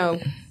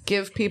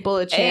give people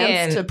a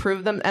chance to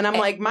prove them? And I'm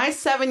like, my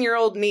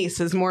 7-year-old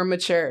niece is more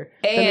mature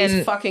than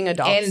these fucking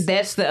adults. And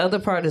that's the other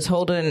part, is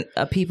holding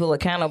people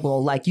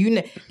accountable. Like,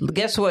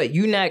 guess what?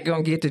 You're not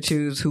going to get to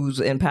choose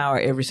who's in power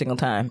every single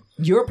time.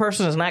 Your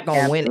person is not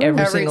going to win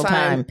every single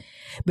time.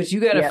 But you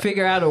got to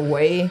figure out a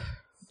way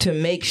to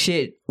make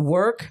shit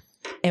work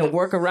and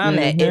work around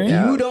that. If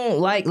you don't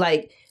like,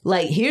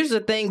 here's the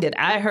thing that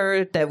I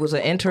heard that was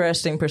an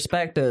interesting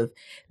perspective.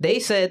 They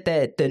said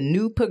that the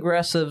new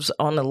progressives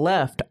on the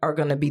left are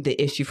going to be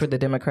the issue for the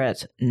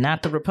Democrats,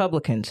 not the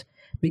Republicans.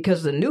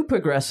 Because the new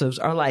progressives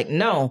are like,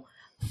 no,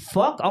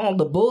 fuck all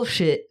the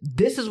bullshit.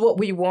 This is what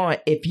we want.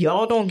 If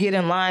y'all don't get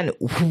in line,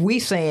 we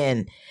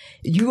saying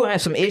you going to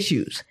have some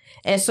issues.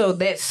 And so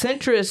that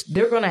centrist,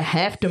 they're going to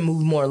have to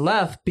move more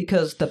left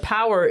because the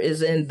power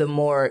is in the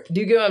more,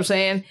 do you get what I'm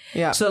saying?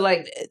 Yeah. So,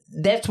 like,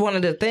 that's one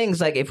of the things,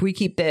 like, if we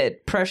keep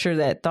that pressure,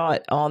 that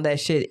thought, all that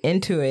shit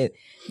into it,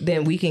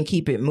 then we can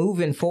keep it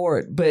moving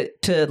forward.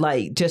 But to,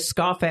 like, just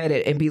scoff at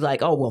it and be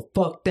like, oh, well,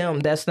 fuck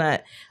them, that's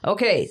not,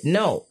 okay,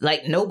 no.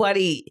 Like,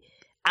 nobody,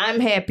 I'm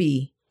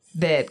happy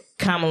that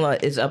Kamala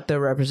is up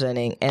there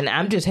representing, and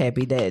I'm just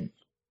happy that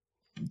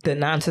the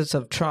nonsense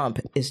of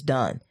Trump is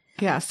done.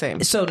 Yeah,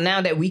 same. So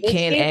now that we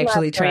can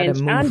actually try to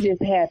move. I'm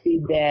just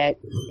happy that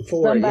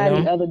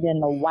somebody other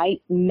than the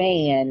white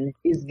man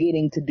is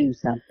getting to do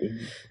something.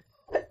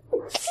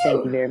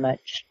 Thank you very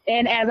much.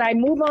 And as I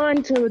move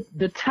on to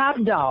the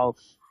top dog,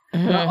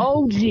 the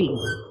OG,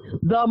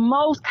 the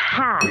most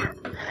high,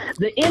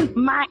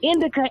 my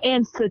indica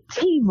and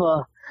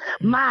sativa,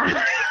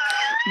 my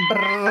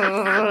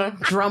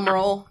drum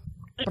roll.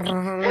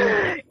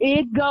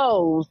 It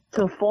goes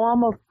to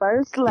former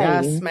First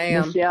Lady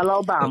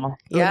Michelle Obama.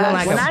 Yeah,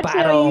 like a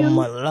bottle of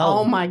Merlot.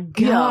 Oh my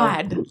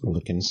God,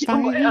 looking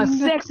a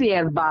sexy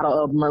ass bottle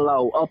of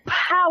Merlot, a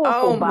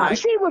powerful bottle.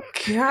 She was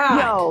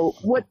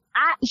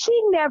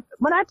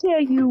when I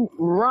tell you,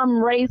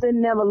 rum raisin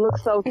never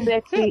looked so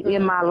sexy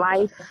in my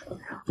life.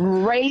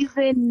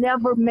 Raisin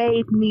never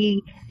made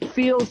me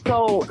feel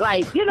so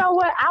like, you know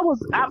what?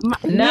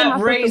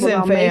 Not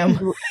raisin,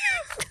 fam.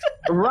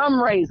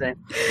 Rum raisin.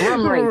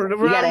 Rum raisin.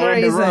 Rum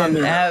raisin.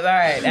 All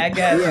right, I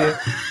got you.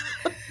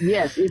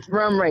 Yes, it's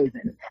rum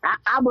raisin.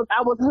 I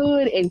was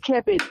hood and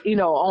kept it,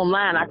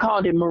 online. I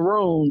called it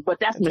maroon, but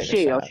that's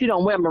Michelle. She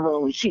don't wear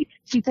maroon. She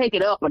take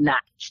it up a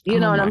notch. You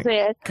know what I'm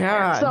saying?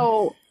 God.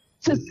 So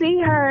to see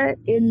her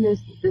in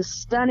this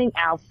stunning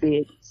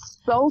outfit,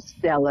 so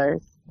stellar,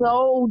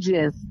 so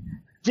just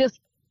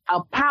a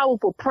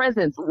powerful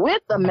presence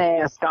with the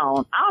mask on.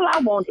 All I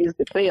want is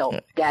the belt.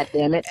 God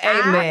damn it!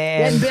 Hey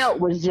man, that belt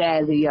was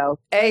jazzy, yo.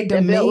 Hey,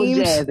 the belt was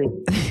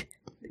jazzy.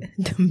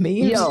 The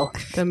memes, yo,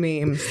 the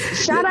memes.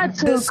 Shout out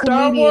to the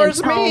Star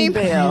Wars meme.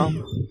 Bell.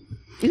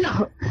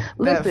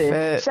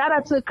 Listen, shout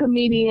out to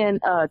comedian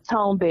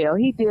Tone Bell.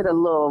 He did a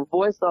little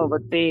voiceover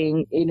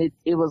thing, and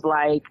it was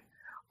like,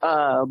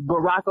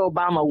 Barack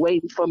Obama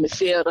waiting for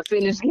Michelle to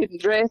finish getting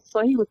dressed.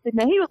 So he was sitting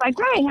there. He was like,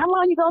 "Dang, how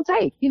long you gonna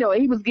take?" You know,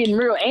 he was getting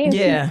real antsy.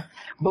 Yeah.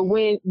 But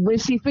when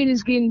she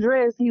finished getting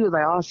dressed, he was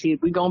like, "Oh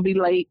shit, we gonna be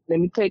late. Let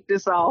me take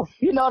this off."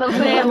 You know what I'm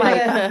saying?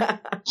 Like,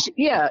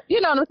 yeah,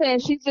 you know what I'm saying?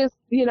 She just,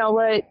 you know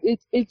what?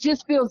 It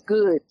just feels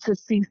good to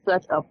see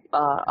such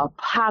a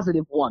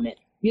positive woman.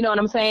 You know what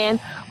I'm saying?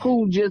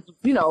 Who just,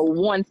 you know,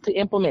 wants to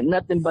implement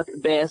nothing but the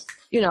best.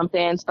 You know what I'm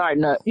saying?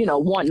 Starting to, you know,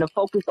 wanting to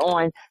focus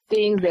on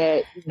things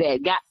that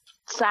got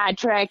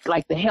sidetracked,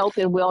 like the health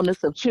and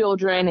wellness of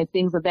children and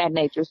things of that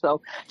nature.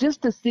 So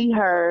just to see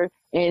her,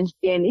 and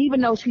even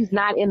though she's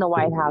not in the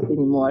White House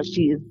anymore,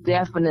 she is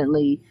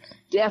definitely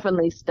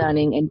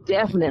stunning and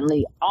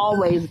definitely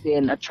always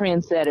been a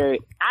trendsetter.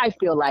 I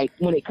feel like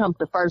when it comes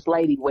to first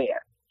lady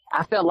wear.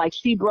 I felt like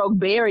she broke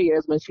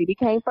barriers when she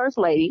became first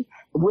lady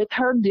with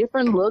her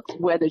different looks,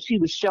 whether she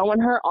was showing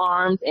her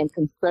arms and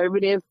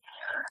conservative,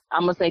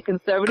 I'm going to say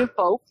conservative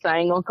folks. I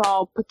ain't going to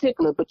call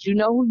particular, but you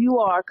know who you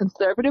are.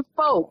 Conservative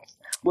folks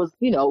was,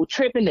 you know,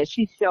 tripping that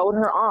she showed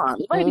her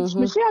arms. Lady,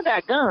 Michelle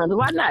got guns.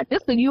 Why not?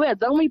 This the U.S.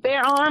 Don't we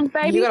bear arms,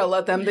 baby? You got to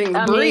let them things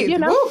I breathe. mean, you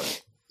know. Woo.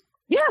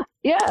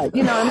 Yeah,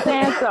 you know what I'm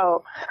saying?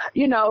 So,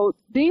 you know,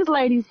 these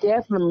ladies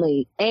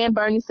definitely, and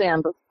Bernie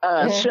Sanders,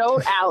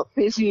 showed out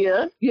this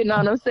year. You know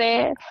what I'm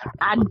saying?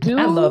 I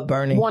love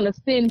Bernie. want to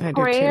send I do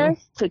prayers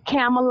to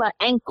Kamala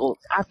ankles.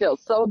 I felt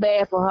so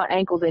bad for her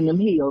ankles and them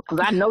heels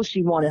because I know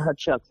she wanted her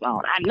Chucks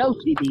on. I know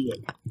she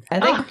did. I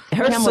think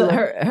Kamala.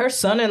 her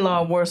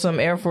son-in-law wore some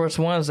Air Force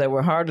Ones that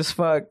were hard as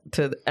fuck.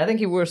 I think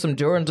he wore some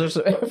Jordans or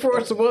some Air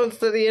Force Ones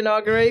to the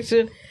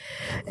inauguration.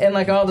 And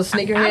like all the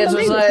sneakerheads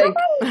was like,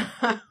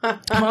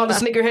 all the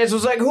sneakerheads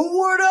was like, who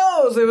wore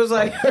those? It was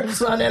like her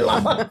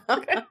son-in-law.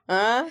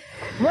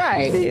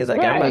 Right. He's like,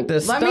 I'm about to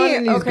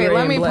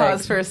Let me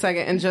pause for a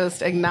second and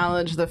just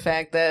acknowledge the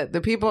fact that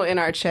the people in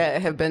our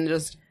chat have been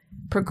just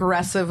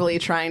progressively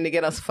trying to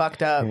get us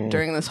fucked up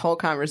during this whole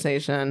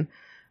conversation.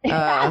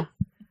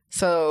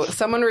 So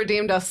someone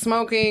redeemed us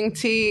smoking.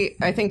 T,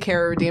 I think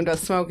Kara redeemed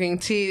us smoking.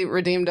 T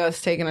redeemed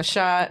us taking a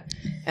shot.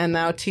 And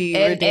now T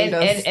redeemed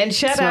us. And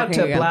shout out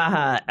to again.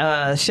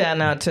 Blaha. Shout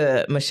out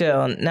to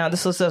Michelle. Now,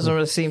 this list doesn't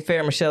really seem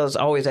fair. Michelle is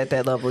always at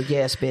that level.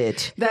 Yes,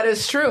 bitch. That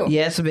is true.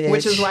 Yes, bitch.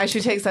 Which is why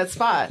she takes that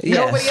spot. Yes.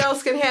 Nobody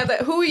else can have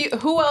that.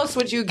 Who else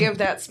would you give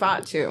that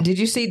spot to? Did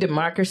you see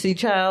Democracy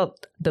Child?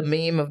 The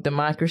meme of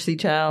Democracy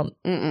Child?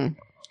 No.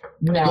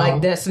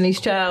 Like Destiny's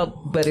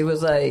Child, but it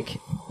was like...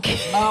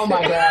 Oh,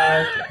 my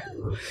God.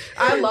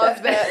 I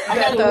love that.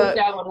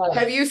 that one up.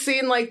 Have you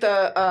seen like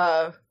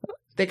the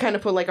they kind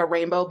of put like a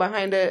rainbow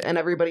behind it and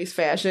everybody's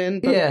fashion,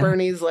 but Yeah.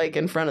 Bernie's like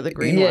in front of the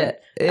green one.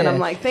 And I'm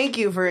like, thank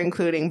you for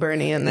including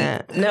Bernie in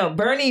that. No,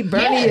 Bernie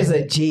is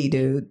a G,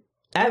 dude.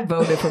 I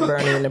voted for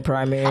Bernie in the I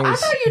primaries.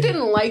 thought you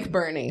didn't like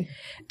Bernie.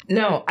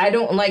 No, I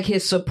don't like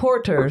his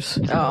supporters.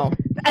 Oh.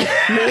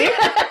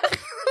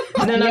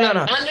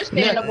 No.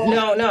 Understandable.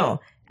 No.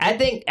 I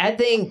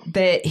think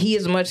that he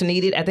is much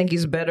needed. I think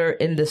he's better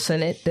in the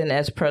Senate than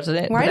as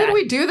president. Why But did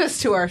we do this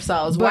to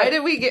ourselves? But- Why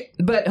did we get...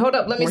 But hold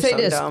up, let me We're say so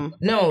this. dumb.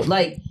 No,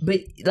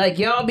 but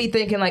y'all be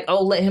thinking like,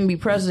 oh, let him be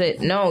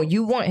president. No,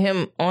 you want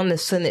him on the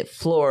Senate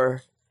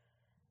floor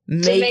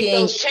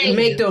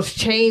make those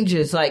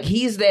changes. Like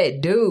he's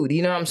that dude.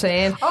 You know what I'm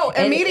saying? Oh,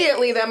 And-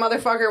 immediately that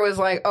motherfucker was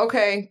like,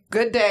 okay,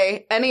 good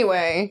day.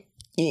 Anyway,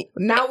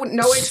 now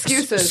no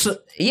excuses.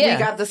 Yeah.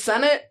 We got the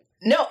Senate.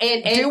 No,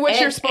 and Do what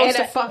you're supposed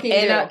to fucking do.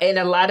 And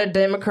a lot of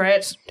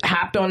Democrats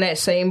hopped on that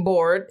same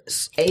board.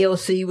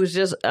 AOC was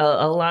just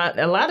a lot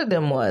of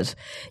them was.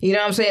 You know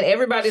what I'm saying?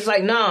 Everybody's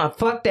like, nah,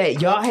 fuck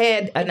that. Y'all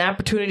had an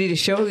opportunity to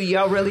show who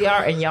y'all really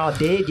are, and y'all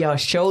did. Y'all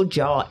showed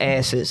y'all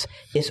asses.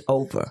 It's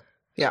over.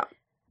 Yeah.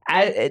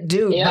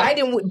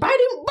 Biden went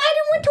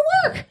to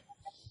work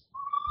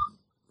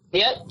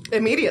Yep.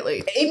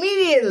 Immediately.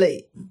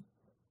 You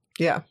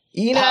Yeah.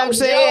 know what I'm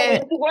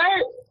saying?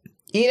 Word.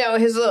 You know,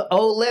 his little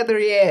old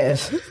leathery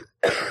ass.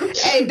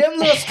 Hey, them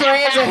little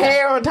strands of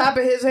hair on top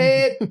of his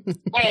head.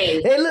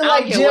 Hey, They look I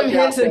like don't care Jim what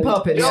y'all Henson think.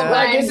 puppets. Joe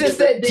Like Biden it's just is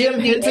that a Jim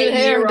Henson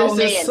hair 58-year-old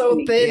that's just so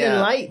man. thin Yeah.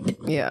 and light.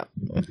 Yeah.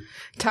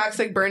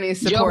 Toxic Bernie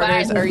Joe supporters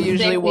Biden are is a usually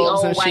sexy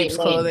wolves in old white sheep's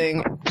man.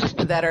 clothing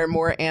that are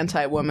more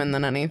anti-woman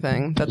than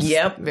anything. That's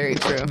very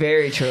true.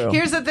 Very true.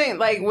 Here's the thing,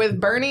 like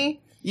with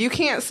Bernie, you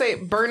can't say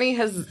Bernie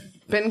has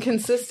been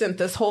consistent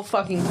this whole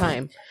fucking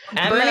time.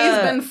 Bernie's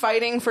been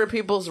fighting for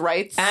people's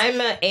rights. I'm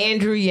an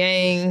Andrew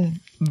Yang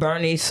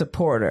Bernie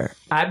supporter.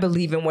 I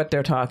believe in what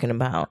they're talking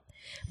about.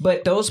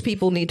 But those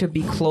people need to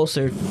be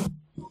closer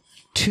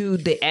to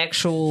the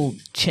actual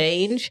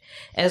change.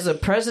 As a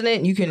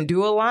president, you can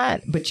do a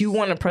lot, but you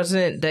want a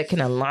president that can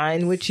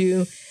align with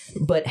you,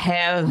 but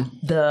have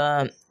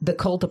the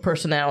cult of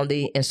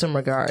personality in some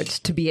regards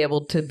to be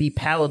able to be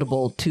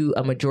palatable to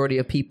a majority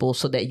of people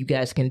so that you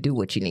guys can do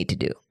what you need to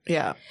do.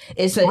 Yeah.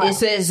 It's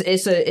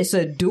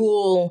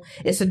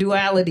a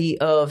duality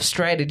of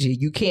strategy.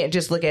 You can't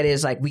just look at it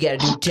as like we got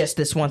to do just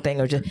this one thing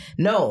or just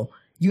no.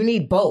 You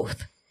need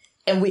both.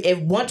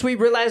 and once we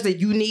realize that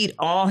you need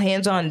all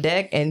hands on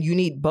deck and you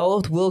need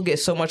both, we'll get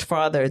so much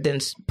farther than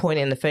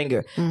pointing the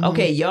finger.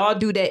 Okay, y'all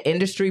do that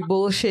industry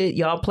bullshit.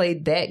 Y'all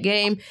played that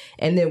game,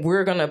 and then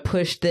we're gonna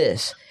push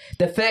this.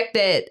 The fact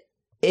that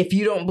if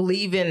you don't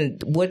believe in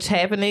what's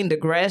happening, the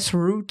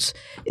grassroots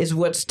is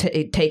what's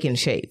taking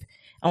shape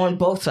on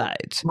both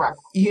sides. Right.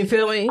 You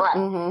feel me?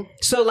 Right.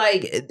 So,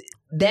 like,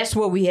 that's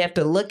what we have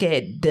to look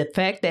at. The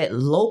fact that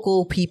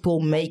local people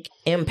make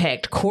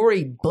impact.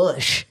 Cori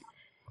Bush,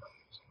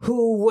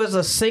 who was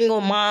a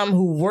single mom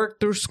who worked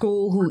through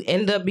school, who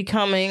ended up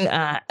becoming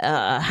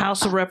a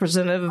House of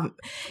Representative,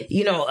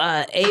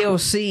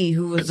 AOC,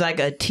 who was like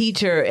a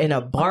teacher and a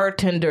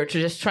bartender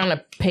just trying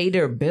to pay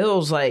their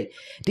bills. Like,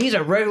 these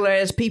are regular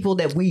ass people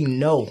that we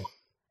know.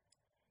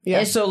 Yeah.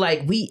 And so,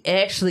 like, we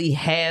actually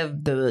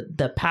have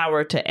the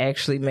power to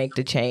actually make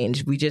the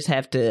change. We just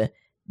have to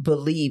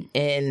believe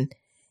in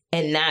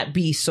and not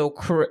be so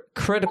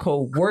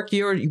critical. Work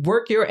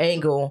your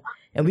angle.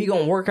 And we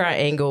gonna work our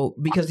angle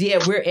because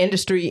we're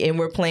industry and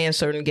we're playing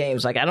certain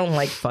games. Like, I don't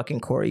like fucking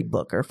Cory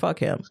Booker. Fuck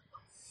him.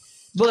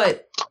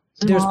 But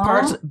there's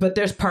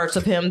parts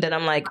of him that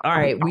I'm like, all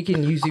right, we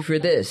can use you for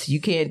this.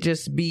 You can't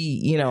just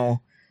be,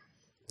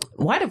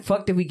 why the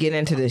fuck did we get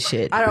into this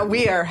shit?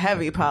 We are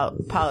heavy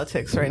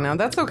politics right now.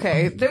 That's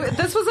okay.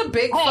 This was a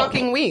big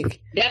fucking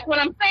week. That's what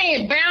I'm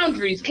saying.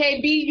 Boundaries.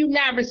 KB, you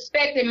not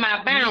respecting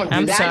my boundaries.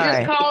 I'm sorry.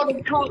 I just called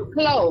them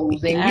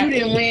clothes, and you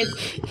didn't went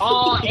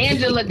all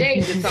Angela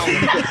Davis on me.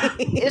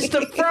 It's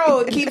the fro.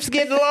 It keeps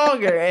getting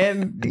longer,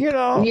 and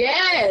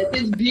Yes,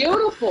 it's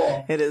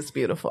beautiful. It is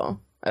beautiful.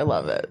 I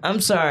love it.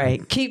 I'm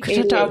sorry. Keep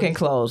talking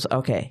clothes.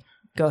 Okay,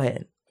 go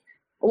ahead.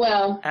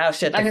 Well, I'll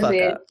shut the like fuck I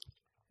said, up.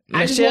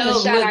 I just want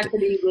to shout out to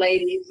these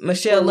ladies.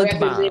 Michelle for looked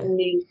representing bomb.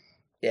 me.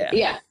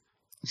 Yeah.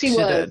 She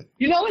was. Did.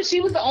 You know what? She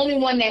was the only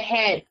one that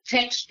had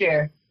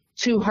texture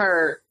to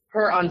her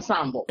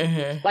ensemble.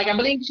 Mm-hmm. Like, I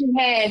believe she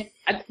had.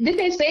 Did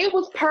they say it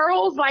was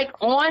pearls like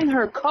on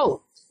her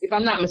coat? If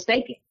I'm not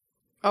mistaken.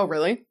 Oh,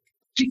 really?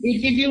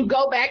 If you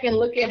go back and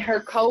look at her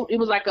coat, it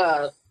was like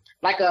a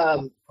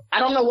I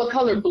don't know what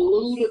color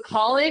blue to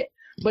call it.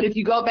 But if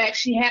you go back,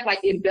 she had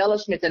like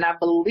embellishments, and I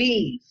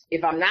believe,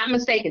 if I'm not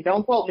mistaken,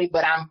 don't quote me,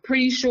 but I'm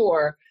pretty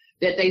sure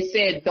that they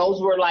said those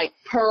were like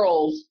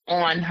pearls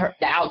on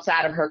the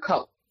outside of her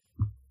coat.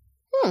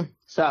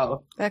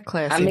 So that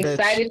classy I'm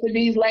excited for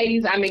these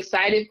ladies. I'm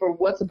excited for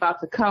what's about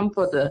to come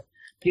for the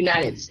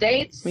United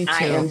States. Me too.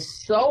 I am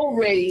so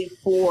ready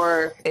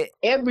for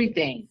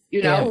everything.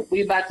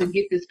 We're about to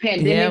get this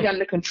pandemic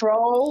under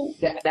control.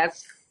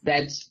 That's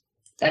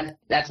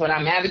what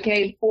I'm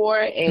advocating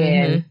for,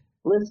 and.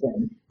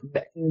 Listen,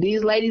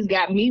 these ladies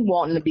got me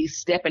wanting to be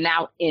stepping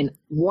out in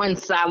one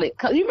solid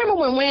color. You remember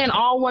when wearing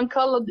all one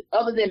color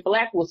other than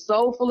black was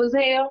soulful as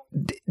hell?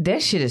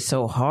 That shit is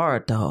so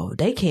hard, though.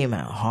 They came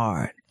out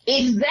hard.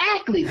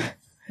 Exactly.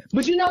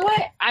 But you know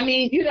what? I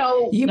mean, you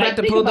about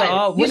to pull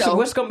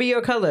what's going to be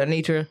your color,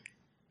 Nitra?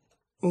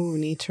 Ooh,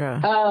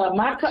 Nitra.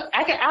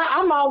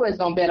 I'm always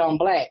going to bet on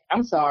black.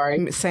 I'm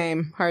sorry.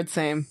 Same. Hard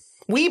same.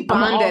 We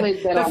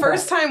bonded. The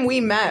first time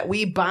we met,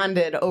 we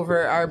bonded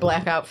over our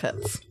black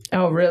outfits.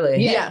 Oh,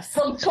 really? Yes.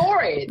 From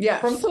Torrid. Yes.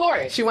 From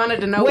Torrid. She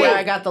wanted to know where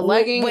I got the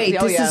leggings.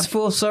 This is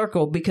full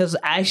circle because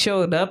I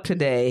showed up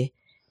today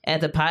at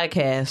the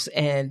podcast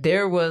and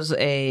there was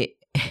a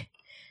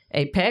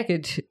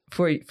package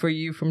for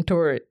you from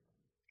Torrid.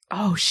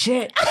 Oh,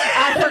 shit.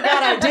 I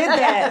forgot I did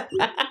that.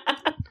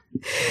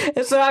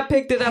 And so I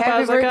picked it up. I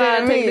was like,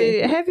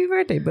 happy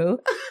birthday, boo.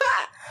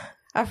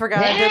 I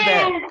forgot I did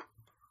that.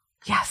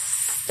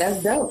 Yes.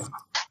 That's dope.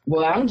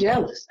 Well, I'm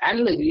jealous.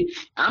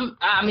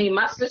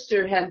 My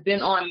sister has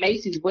been on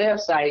Macy's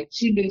website.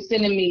 She's been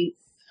sending me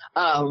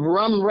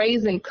rum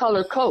raisin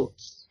color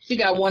coats. She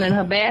got one in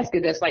her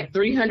basket that's like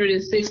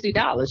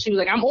 $360. She was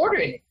like, I'm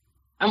ordering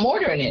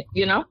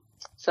it,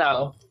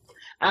 So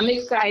I'm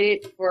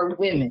excited for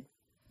women.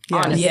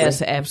 Honestly.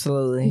 Yes,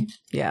 absolutely.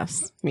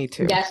 Yes, me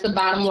too. That's the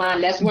bottom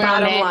line. That's where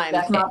I'm at.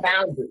 That's my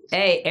boundaries.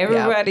 Hey,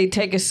 everybody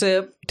take a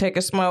sip, take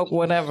a smoke,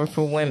 whatever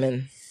for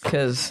women.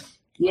 Because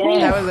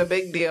that was a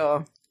big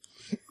deal.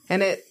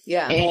 And that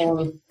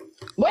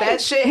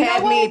shit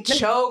had me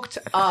choked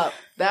up.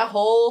 That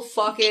whole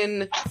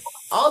fucking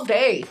all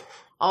day,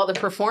 all the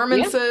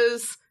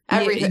performances,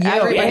 everything.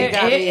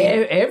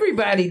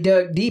 Everybody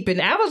dug deep,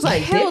 and I was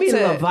like, Demi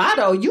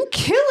Lovato, you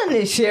killing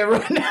this shit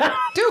right now,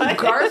 dude.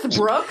 Garth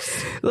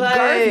Brooks,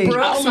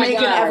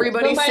 making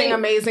everybody sing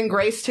 "Amazing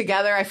Grace"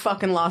 together. I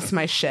fucking lost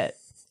my shit.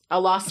 I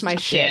lost my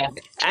shit. Yeah.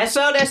 I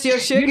saw that's your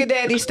sugar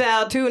daddy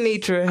style too,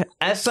 Nitra.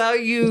 I saw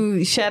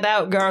you shout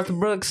out Garth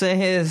Brooks and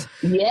his.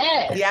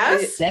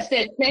 Yes. That's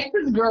that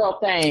Texas girl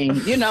thing.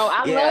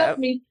 I love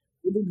me.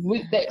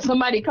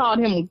 Somebody called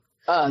him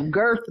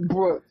Girth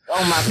Brooks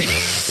on my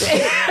face.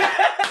 I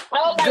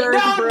was like,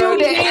 don't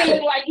do that. He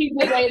looked like he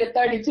just ate a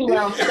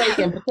 32-ounce steak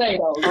and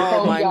potatoes.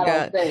 Oh my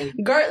God.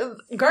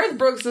 Garth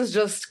Brooks is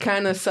just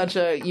kind of such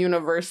a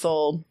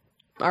universal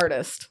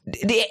artist.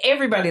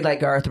 Everybody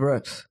like Garth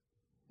Brooks.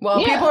 Well,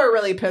 Yeah. people are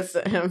really pissed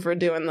at him for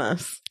doing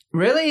this.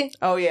 Really?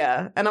 Oh,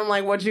 yeah. And I'm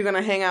like, what, you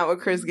gonna hang out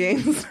with Chris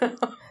Gaines?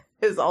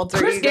 His alter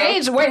Chris ego?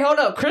 Gaines, wait, hold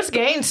up. Chris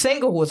Gaines'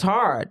 single was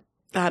hard.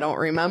 I don't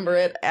remember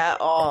it at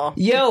all.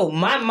 Yo,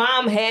 my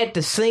mom had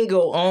the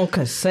single on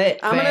cassette.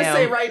 I'm gonna fam.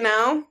 say right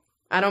now,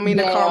 I don't mean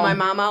to Yeah. call my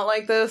mom out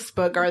like this,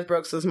 but Garth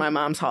Brooks is my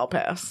mom's hall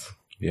pass.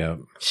 Yeah.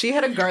 She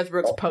had a Garth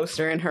Brooks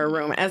poster in her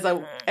room as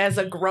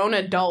a grown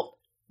adult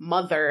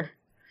mother.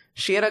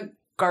 She had a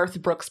Garth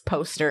Brooks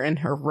poster in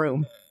her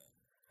room.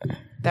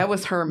 That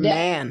was her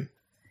man.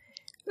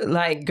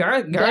 Like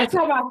Garth. That's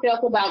how I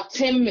felt about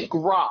Tim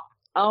McGraw.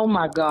 Oh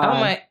my God. Oh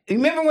my!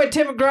 Remember when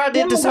Tim McGraw did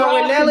Tim the song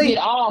with McGraw could Nelly? get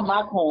all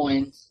my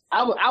coins.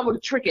 I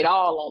would trick it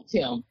all on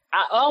Tim.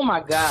 Oh my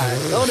God.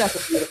 Oh, that's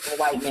a beautiful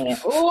white man.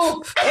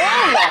 Oh,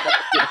 that's a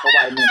beautiful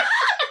white man.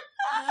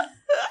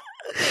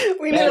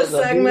 We need That a is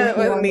a segment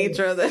with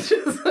beautiful Nitra that's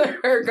just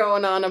her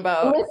going on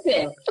about.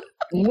 Listen,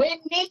 when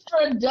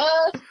Nitra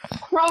does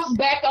cross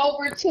back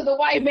over to the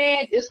white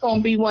man, it's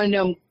gonna be one of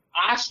them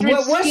ostrich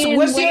skin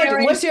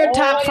What's your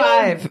top oil.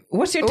 five?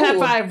 What's your top Ooh.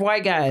 5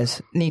 white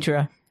guys,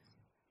 Nitra?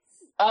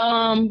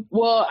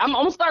 Well, I'm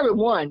gonna start with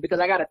one because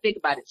I got to think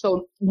about it.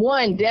 So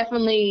one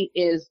definitely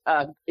is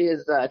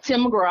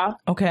Tim McGraw,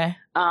 Okay.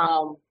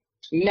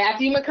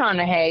 Matthew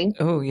McConaughey.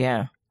 Oh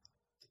yeah.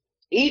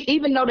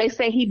 Even though they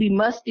say he be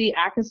musty,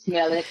 I can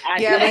smell it.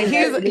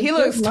 Yeah, but he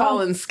looks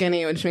tall and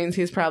skinny, which means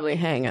he's probably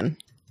hanging.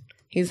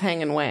 He's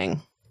hanging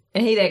wang.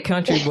 And he that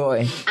country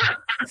boy,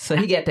 so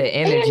he got that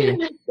energy.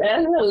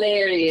 That's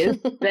hilarious.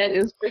 That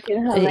is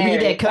freaking He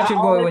hilarious. that country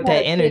I boy always with that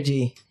had to-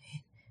 energy.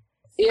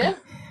 Yeah.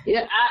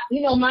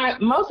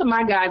 Most of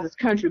my guys is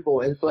country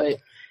boys, but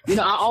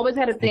I always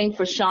had a thing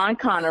for Sean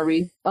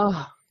Connery.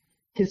 Oh,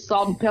 his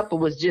salt and pepper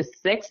was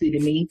just sexy to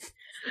me.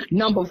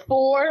 Number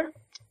 4,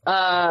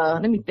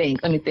 let me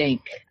think.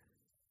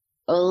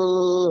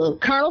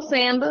 Colonel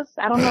Sanders.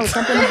 I don't know,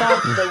 something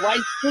about the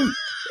white suit.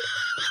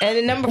 And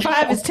then number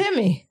 5 is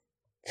Timmy.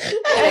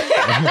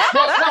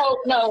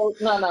 No.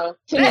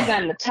 Timmy's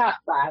not in the top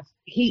 5.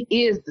 He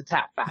is the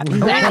top 5.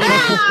 He's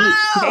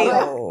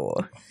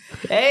actually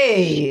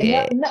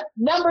Hey.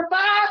 Number 5,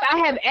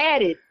 I have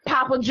added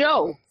Papa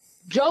Joe.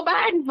 Joe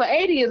Biden for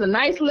 80 is a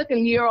nice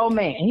looking year-old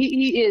man.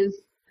 He is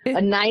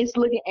a nice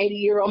looking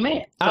 80-year-old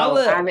man. So All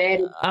the- I've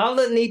added. All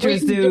the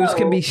Nitra's Freaking dudes Joe.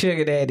 can be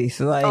sugar daddies.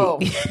 Like, Oh,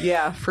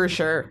 yeah, for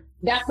sure.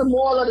 That's the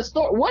moral of the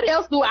story. What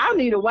else do I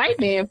need a white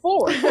man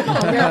for? Come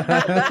on, girl.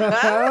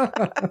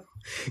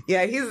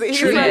 Yeah, he's not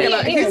True. gonna He lay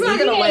ain't it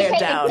taking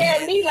down.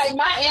 care of me like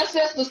my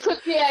ancestors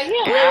took care of him.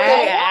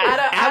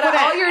 Out of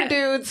all your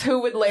dudes, who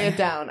would lay it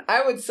down?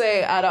 I would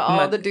say out of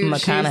all the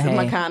dudes,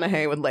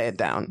 McConaughey would lay it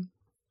down.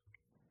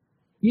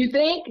 You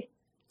think?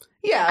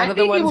 Yeah, I out of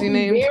the think he ones would you be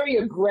named. very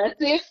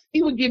aggressive.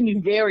 He would give me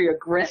very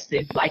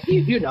aggressive, like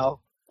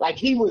like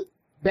he would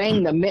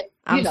bang the.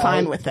 I'm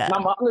fine with that. My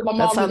mom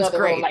That sounds in the other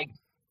great. room, like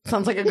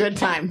Sounds like a good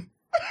time.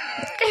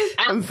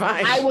 I'm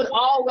fine. I would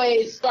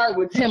always start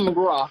with Tim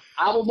McGraw.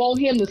 I would want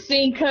him to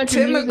sing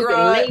country Tim music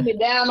McGraw. and lay me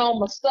down on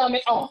my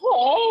stomach.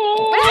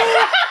 Oh,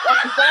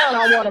 that's the sound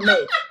I want to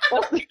make.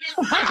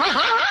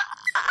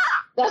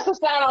 That's the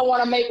sound I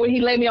want to make when he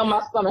lay me on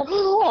my stomach.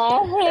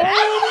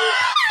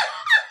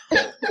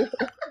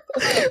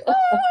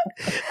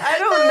 I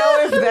don't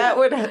know if that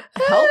would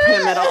help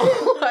him at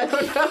all. I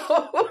don't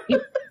know.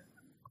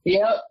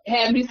 Yep,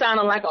 had me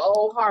sounding like an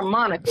old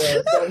harmonica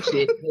or some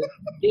shit.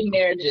 Just in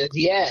there, just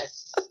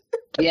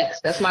yes,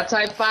 that's my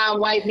type 5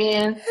 white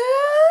man.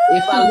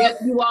 If I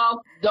left you off,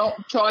 don't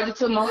charge it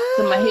to my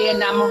head,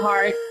 not my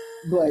heart.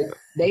 But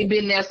they've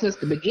been there since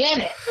the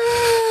beginning.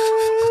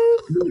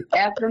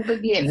 After the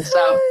beginning.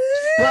 So,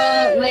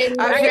 well, ladies,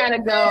 I gotta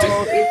go.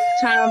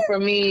 It's time for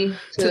me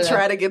To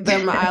try to get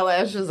them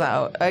eyelashes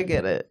out. I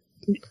get it.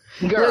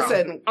 Girl.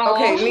 Listen,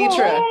 okay,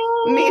 Nitra,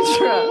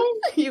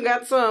 you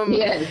got some.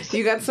 Yes.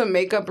 You got some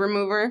makeup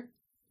remover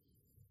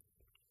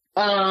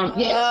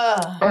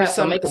Yes. or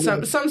some makeup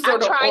some remover. sort I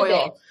of tried oil.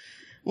 that.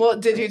 Well,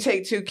 did you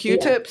take 2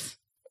 Q-tips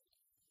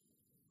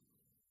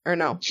or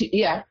no?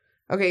 Yeah.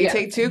 Okay, you Yeah.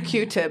 take 2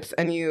 Q-tips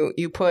and you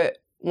put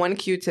 1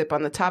 Q-tip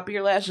on the top of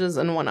your lashes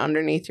and 1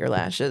 underneath your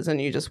lashes, and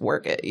you just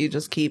work it. You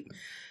just keep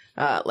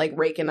like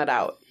raking it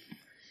out,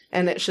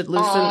 and it should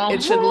loosen.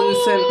 It should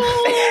loosen.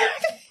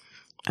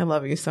 I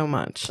love you so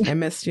much. I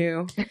missed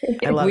you.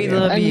 I love We you.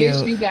 love I you.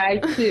 miss you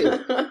guys too.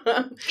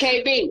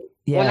 KB,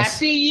 when I Yes.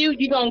 see you,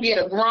 you're going to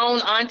get a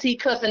grown auntie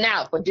cussing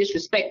out for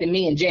disrespecting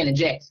me and Janet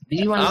Jackson. Do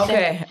you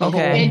understand?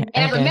 Okay. And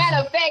as a okay. matter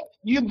of fact,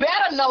 you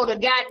better know the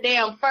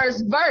goddamn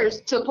first verse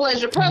to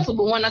Pleasure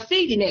Principle when I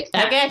see you next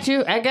time. I got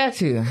you. I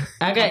got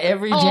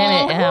every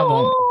Janet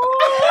album.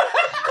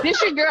 This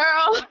your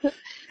girl.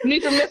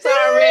 Nitra Miss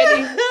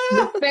already.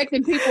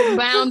 Respecting people's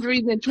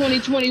boundaries in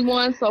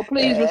 2021, so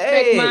please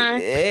respect mine.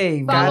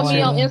 Hey, Follow got me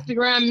you. on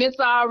Instagram, Miss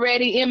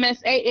Already,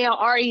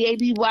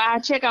 MSALREADY.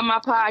 Check out my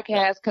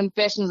podcast,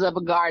 Confessions of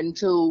a Garden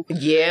Tool. I'm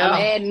Yeah.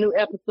 adding new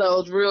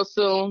episodes real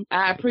soon.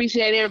 I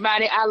appreciate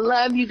everybody. I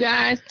love you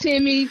guys.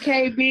 Timmy,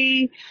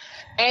 KB,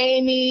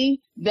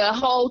 Amy, the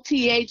whole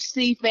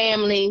THC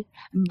family.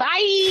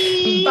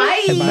 Bye.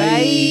 Bye.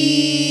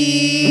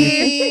 Bye.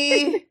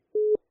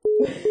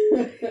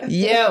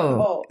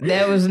 Yo,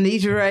 that was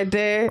Nitra right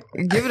there.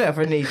 Give it up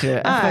for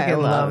Nitra. I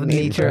fucking love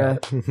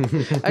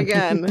Nitra.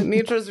 Again,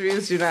 Nitra's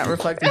views do not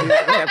reflect the views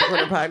of the Happy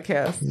Corner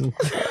podcast.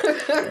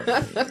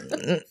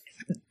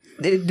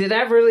 Did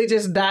I really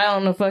just die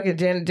on the fucking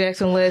Janet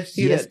Jackson list?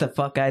 Yes, the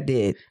fuck I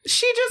did.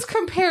 She just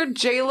compared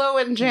J-Lo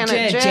and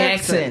Janet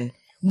Jackson.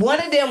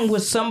 One of them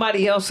was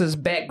somebody else's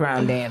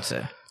background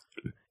dancer.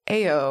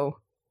 Ayo.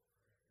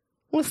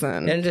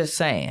 Listen. I'm just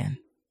saying.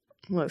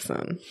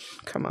 Listen.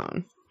 Come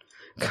on.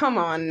 Come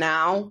on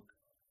now.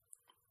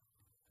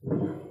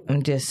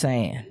 I'm just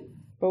saying.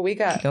 But we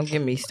got... Don't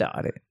get me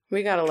started.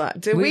 We got a lot.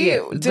 Did we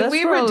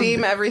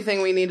redeem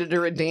everything we needed to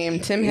redeem?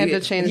 Tim had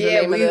to change the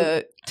name of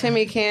the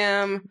Timmy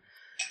Cam.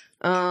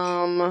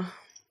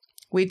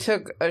 We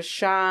took a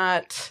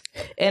shot.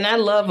 And I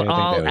love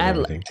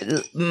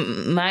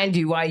mind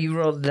you, while you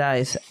roll the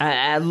dice,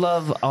 I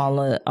love all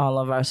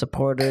of our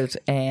supporters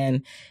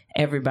and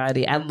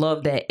everybody. I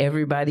love that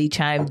everybody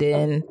chimed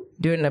in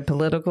during the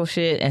political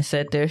shit and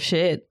said their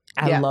shit.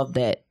 I love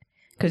that.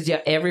 Because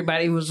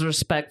everybody was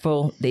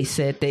respectful. They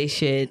said they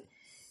shit.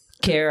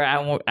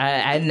 Kara,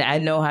 I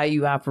know how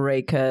you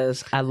operate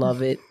because I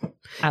love it.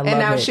 And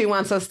now she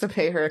wants us to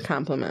pay her a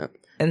compliment.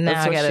 And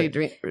now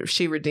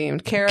she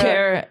redeemed.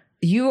 Kara,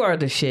 you are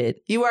the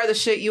shit. You are the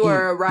shit. You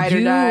are a ride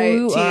or die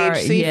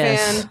THC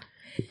fan.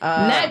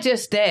 Not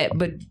just that,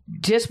 but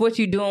just what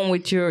you're doing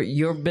with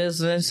your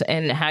business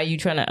and how you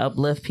trying to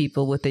uplift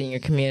people within your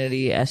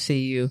community. I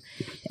see you,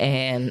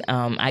 and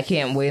I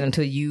can't wait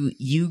until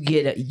you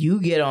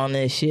get on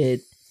this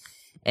shit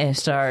and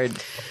start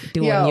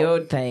doing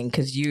your thing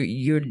because you're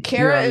amazing.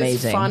 Kara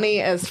is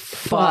funny as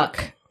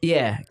fuck.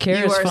 Yeah,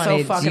 Kara's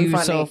funny.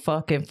 You're so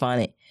fucking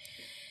funny.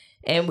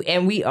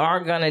 And we are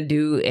gonna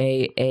do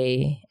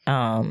a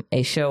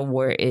show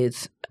where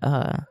it's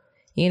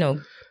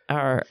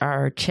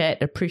our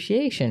chat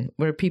appreciation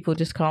where people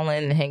just call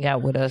in and hang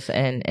out with us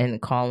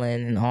and call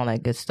in and all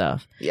that good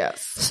stuff.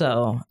 Yes.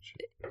 So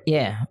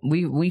yeah,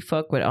 we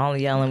fuck with all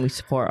of y'all and we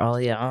support all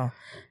of y'all.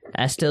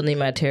 I still need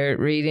my tarot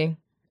reading.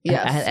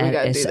 Yes, we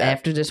gotta do that.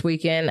 After this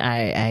weekend,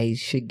 I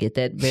should get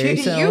that very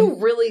soon. You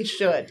really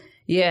should.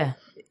 Yeah.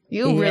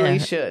 You really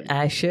should.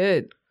 I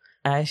should.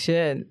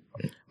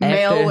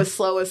 Mail was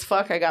slow as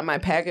fuck. I got my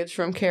package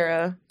from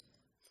Kara.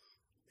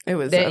 It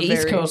was that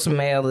East Coast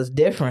mail is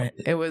different.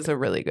 It was a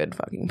really good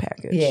fucking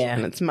package. Yeah,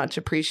 and it's much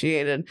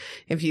appreciated.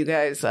 If you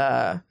guys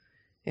are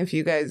on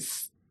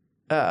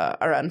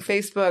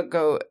Facebook,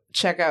 go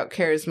check out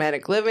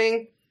Charismatic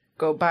Living.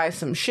 Go buy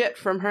some shit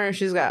from her.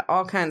 She's got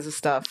all kinds of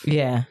stuff.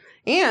 Yeah.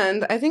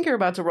 And I think you're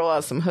about to roll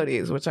out some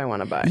hoodies, which I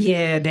want to buy.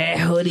 Yeah, that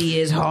hoodie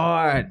is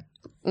hard.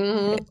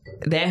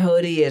 Mm-hmm. That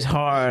hoodie is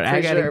hard.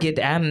 I gotta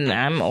get.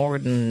 I'm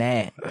ordering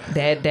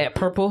that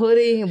purple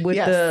hoodie with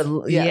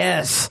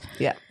yes.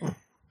 Yeah.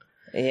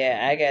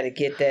 I gotta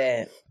get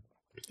that.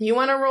 You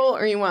want to roll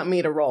or you want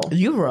me to roll?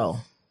 You roll.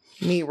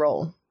 Me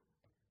roll.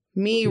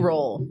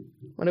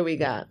 What do we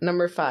got?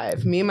 Number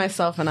 5. Me,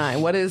 myself, and I.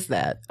 What is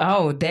that?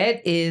 Oh,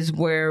 that is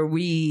where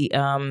we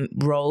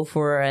roll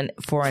for an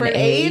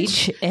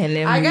age, and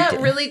then I got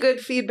really good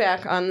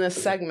feedback on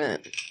this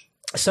segment.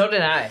 So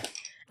did I.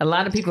 A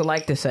lot of people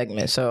like this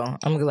segment, so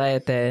I'm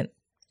glad that,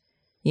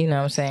 you know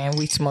what I'm saying,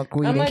 we smoked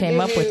weed and came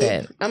up with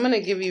that. I'm going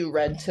to give you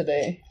red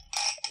today.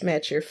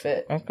 Match your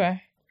fit.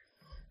 Okay.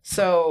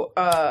 So,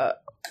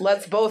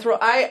 let's both roll.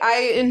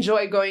 I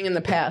enjoy going in the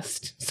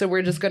past, so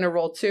we're just going to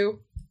roll 2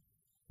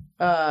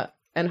 and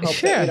hope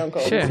that we don't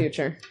go in the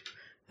future.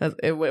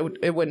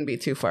 It wouldn't be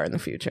too far in the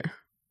future.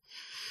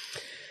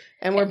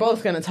 And we're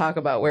both going to talk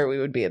about where we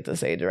would be at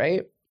this age,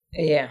 right?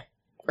 Yeah.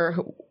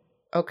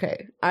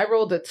 Okay. I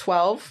rolled a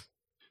 12.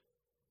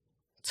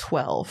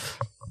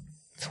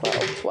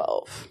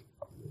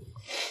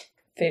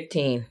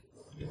 15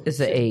 is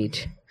the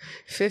age.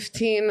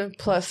 15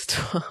 plus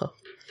 12.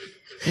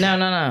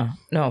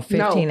 No,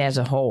 15 as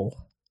a whole.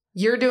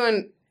 You're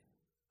doing...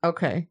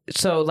 Okay.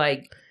 So,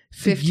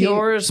 15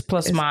 yours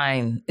plus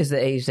mine is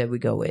the age that we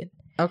go with.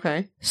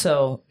 Okay.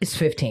 So, it's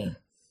 15.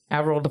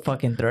 I rolled a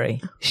fucking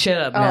 3. Shut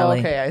up, Nelly.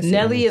 Okay, I see.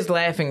 Nelly is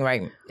laughing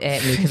right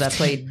at me because I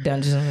played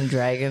Dungeons and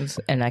Dragons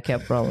and I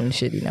kept rolling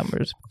shitty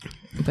numbers.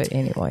 But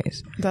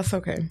anyways. That's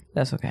okay.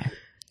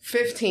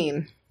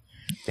 15.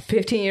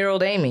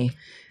 15-year-old Amy.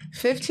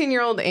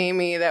 15-year-old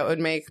Amy, that would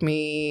make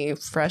me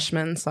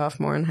freshman,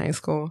 sophomore in high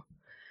school.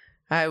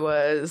 I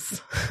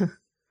was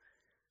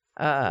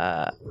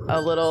a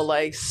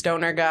little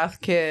stoner goth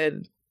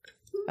kid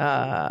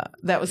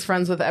that was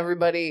friends with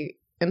everybody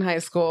in high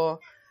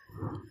school.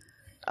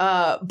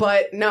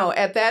 But no,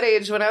 at that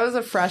age, when I was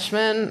a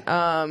freshman,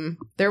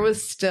 there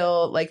was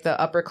still the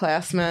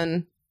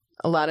upperclassmen.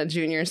 A lot of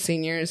juniors,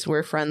 seniors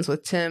were friends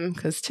with Tim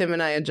because Tim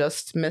and I had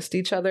just missed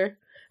each other.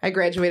 I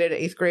graduated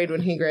 8th grade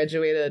when he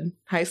graduated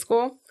high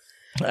school.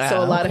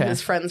 So a lot of his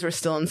friends were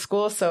still in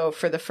school. So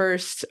for the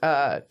first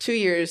 2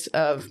 years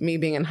of me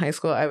being in high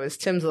school, I was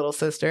Tim's little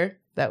sister.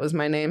 That was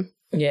my name.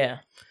 Yeah.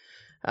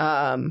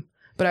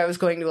 But I was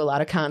going to a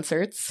lot of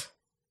concerts.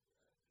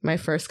 My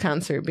first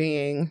concert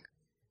being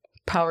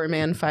Power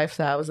Man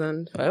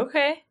 5000.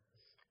 Okay.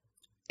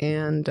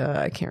 and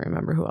I can't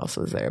remember who else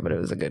was there, but it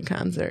was a good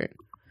concert.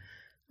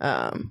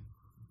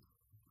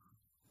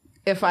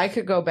 If I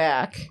could go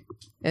back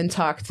and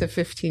talk to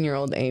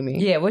 15-year-old Amy.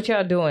 Yeah, what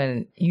y'all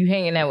doing? You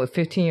hanging out with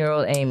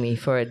 15-year-old Amy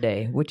for a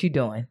day. What you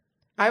doing?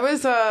 I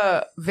was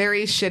a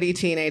very shitty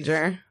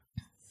teenager,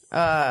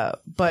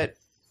 but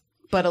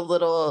a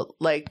little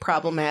like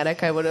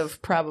problematic. I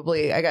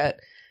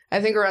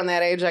think around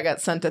that age I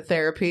got sent to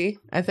therapy.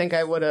 I think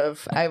I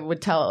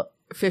would tell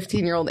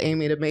 15-year-old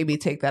Amy to maybe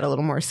take that a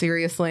little more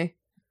seriously,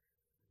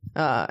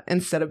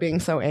 instead of being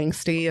so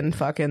angsty and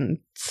fucking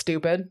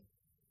stupid.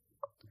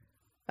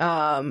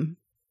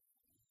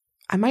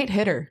 I might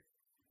hit her.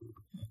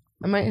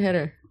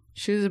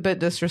 She was a bit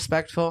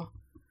disrespectful.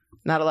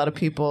 Not a lot of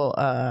people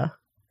in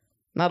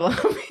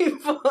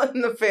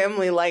the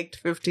family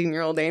liked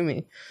 15-year-old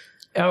Amy.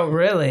 Oh,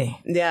 really?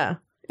 Yeah.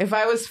 If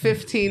I was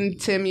 15,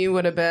 Tim, you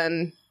would have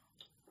been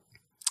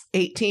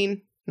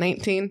 18,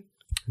 19.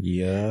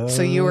 Yeah.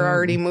 So you were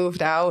already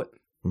moved out.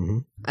 Mm-hmm.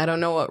 I don't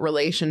know what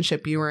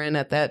relationship you were in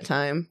at that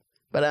time,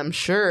 but I'm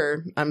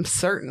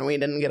certain we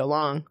didn't get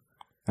along.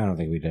 I don't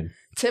think we did.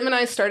 Tim and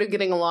I started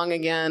getting along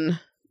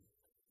again.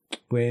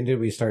 When did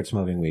we start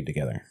smoking weed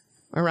together?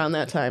 Around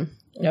that time.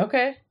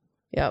 Okay.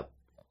 Yep.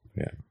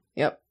 Yeah.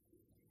 Yep.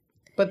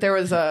 But there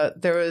was a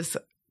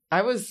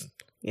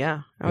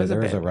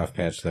rough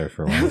patch there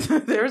for a while.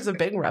 there was a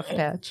big rough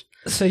patch.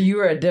 So you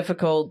were a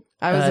difficult...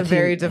 I was a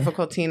very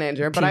difficult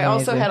teenager, but I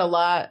also had a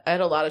lot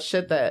of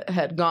shit that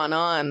had gone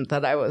on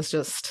that I was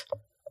just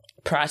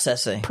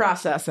processing.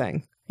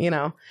 You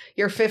know,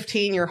 you're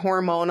 15, you're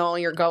hormonal,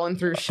 you're going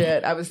through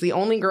shit. I was the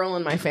only girl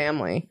in my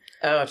family.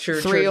 Oh, true.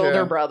 Three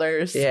older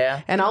brothers.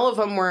 Yeah. And all of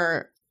them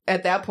were,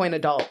 at that point,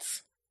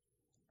 adults.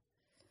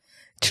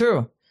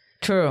 True.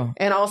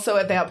 And also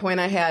at that point,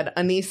 I had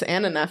a niece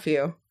and a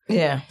nephew.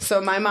 Yeah. So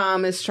my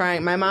mom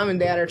and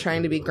dad are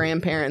trying to be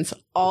grandparents,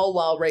 all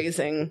while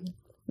raising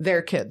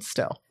their kids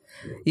still.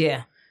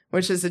 Yeah.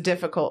 Which is a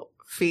difficult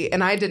feat.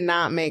 And I did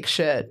not make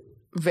shit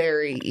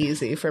very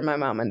easy for my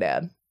mom and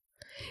dad.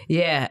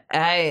 Yeah,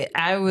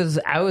 I was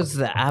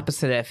the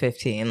opposite at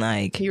 15.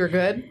 Like, you were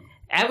good?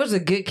 I was a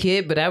good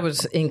kid, but I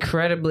was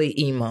incredibly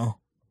emo.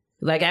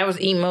 Like, I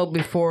was emo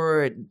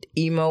before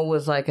emo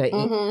was like a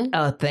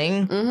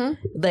thing. Mm-hmm.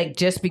 Like,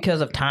 just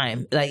because of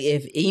time. Like,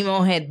 if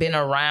emo had been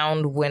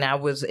around when I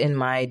was in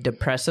my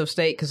depressive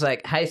state, because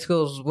like high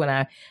school's when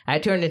I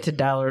turned into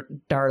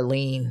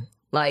Darlene.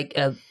 Like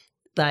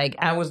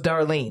I was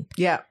Darlene.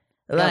 Yeah.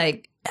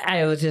 Like,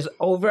 I was just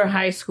over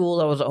high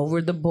school. I was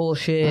over the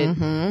bullshit.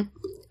 Mm-hmm.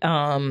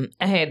 I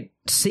had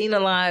seen a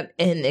lot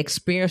and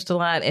experienced a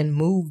lot and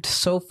moved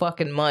so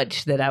fucking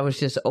much that I was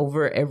just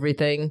over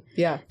everything.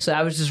 Yeah. So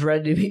I was just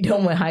ready to be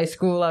done with high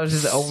school. I was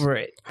just over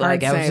it.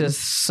 Like, I was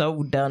just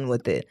so done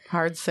with it.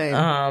 Hard same.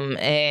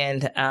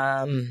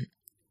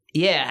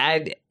 Yeah,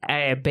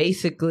 I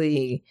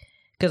basically,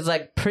 because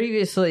like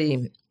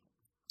previously,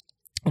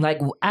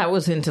 like I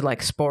was into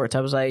like sports.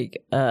 I was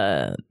like,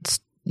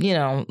 you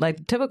know, like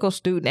the typical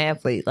student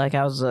athlete. Like,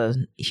 I was a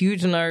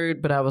huge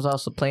nerd, but I was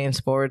also playing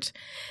sports.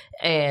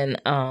 And,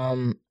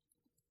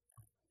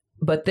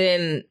 but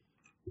then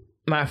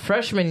my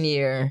freshman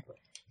year,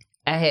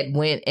 I had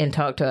went and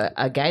talked to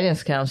a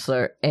guidance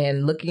counselor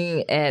and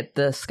looking at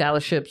the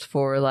scholarships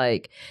for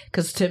like,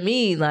 because to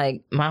me,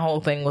 like, my whole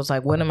thing was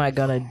like, what am I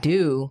going to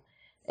do?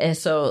 And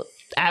so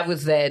I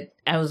was that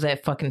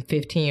fucking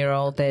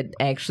 15-year-old that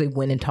actually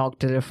went and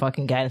talked to their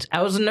fucking guidance.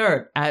 I was a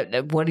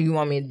nerd. What do you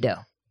want me to do?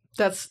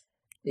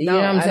 You know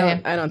what I'm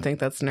saying? I don't think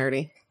that's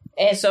nerdy.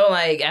 And so,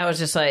 like, I was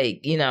just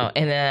like, you know,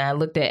 and then I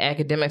looked at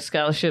academic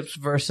scholarships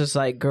versus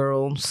like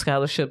girl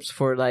scholarships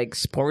for like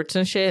sports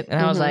and shit. And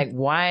I was like,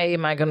 why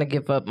am I going to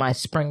give up my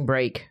spring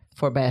break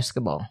for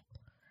basketball?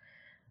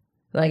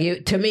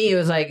 Like, to me, it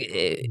was like,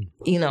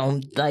 you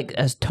know, like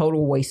a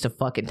total waste of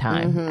fucking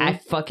time. I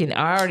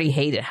already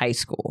hated high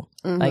school.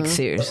 Like,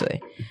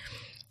 seriously.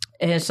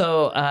 And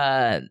so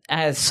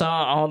I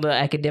saw all the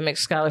academic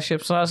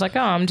scholarships. So I was like, oh,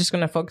 I'm just going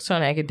to focus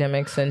on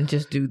academics and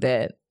just do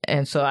that.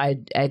 And so I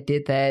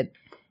did that.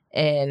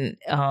 And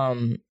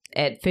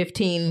at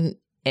 15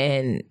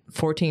 and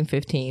 14,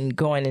 15,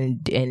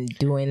 going and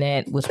doing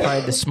that was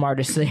probably the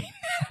smartest thing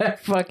I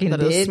fucking did.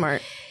 That is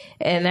smart.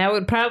 And I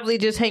would probably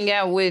just hang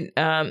out with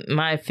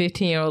my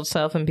 15-year-old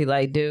self and be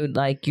like, dude,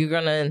 like, you're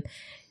going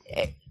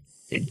to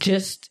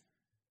just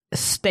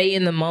stay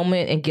in the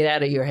moment and get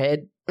out of your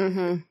head.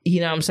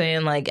 You know what I'm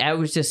saying? Like, I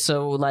was just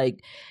so,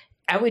 like,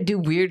 I would do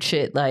weird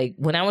shit. Like,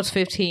 when I was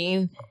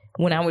 15,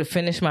 when I would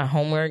finish my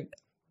homework,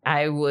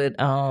 I would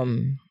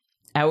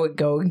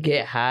go and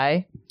get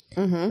high,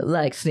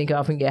 like sneak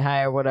off and get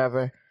high or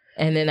whatever.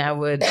 And then I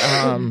would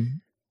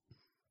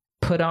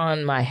put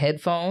on my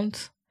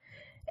headphones.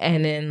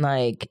 And then,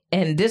 like,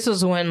 and this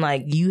was when,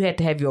 like, you had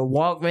to have your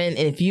Walkman. And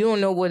if you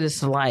don't know what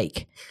it's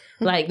like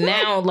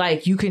now,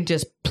 like, you can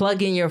just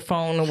plug in your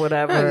phone or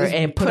whatever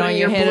and put on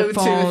your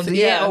headphones,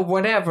 or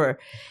whatever,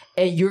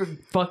 and you're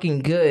fucking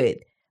good.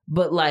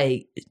 But,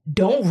 like,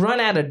 don't run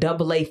out of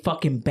AA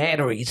fucking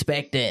batteries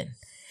back then.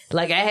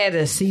 like I had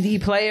a CD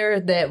player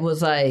that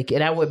was like,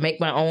 and I would make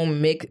my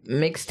own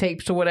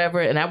mixtapes or whatever,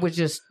 and I would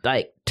just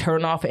like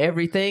turn off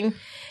everything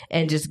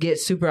and just get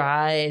super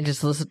high and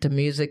just listen to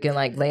music and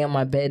like lay on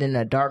my bed in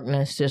the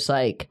darkness, just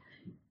like.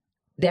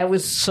 That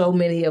was so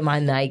many of my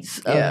nights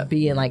of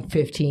being like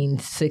 15,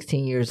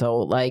 16 years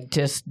old. Like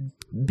just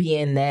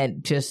being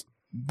that just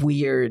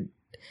weird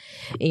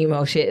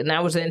emo shit. And I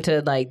was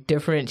into like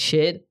different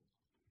shit.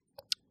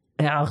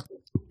 Now,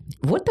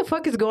 what the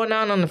fuck is going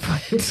on the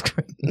fucking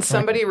screen?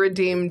 Somebody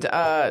redeemed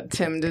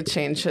Tim to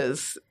change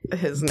his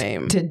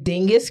name. To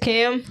Dingus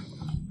Cam?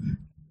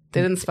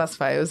 They didn't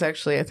specify. It was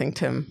actually, I think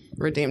Tim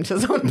redeemed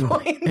his own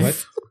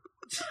points.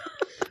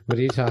 What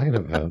are you talking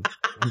about?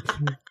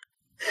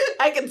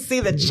 I can see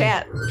the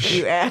chat,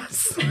 you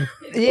ass.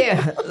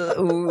 Yeah,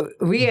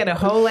 we had a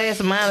whole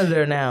ass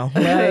monitor now.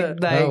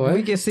 Like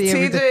we can see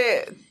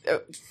everything.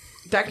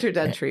 TJ, Dr.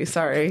 Deadtree,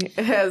 sorry,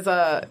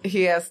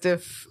 he asked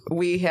if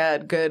we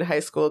had good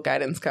high school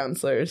guidance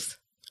counselors.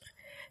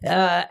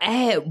 I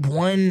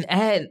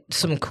had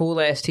some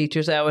cool ass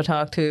teachers I would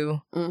talk to.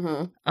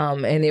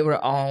 And they were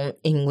all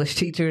English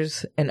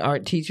teachers and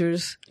art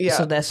teachers. Yeah.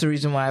 So that's the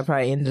reason why I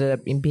probably ended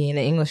up being an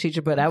English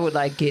teacher. But I would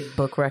like get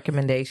book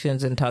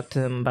recommendations and talk to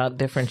them about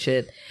different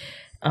shit.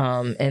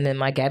 And then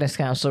my guidance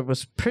counselor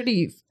was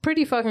pretty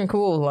fucking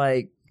cool.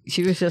 Like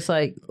she was just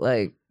like,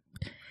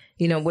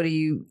 you know, what do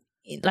you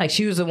like?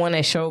 She was the one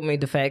that showed me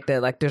the fact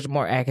that like there's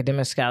more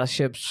academic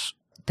scholarships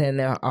than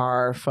there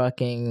are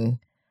fucking.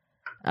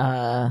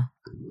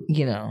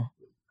 You know,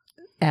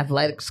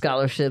 athletic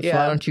scholarships.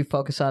 Why don't you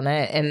focus on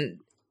that? And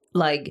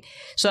like,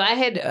 so I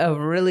had a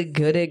really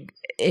good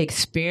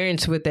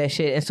experience with that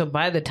shit. And so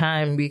by the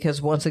time,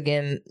 because once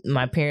again,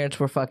 my parents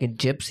were fucking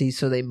gypsies,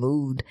 so they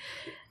moved.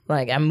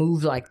 Like I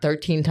moved like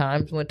 13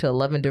 times, went to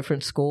 11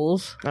 different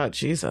schools. Oh,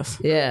 Jesus.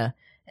 Yeah.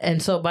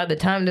 And so by the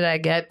time that I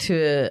got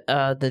to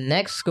the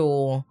next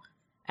school,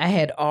 I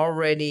had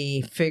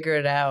already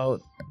figured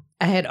out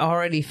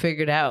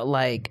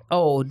like,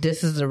 oh,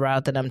 this is the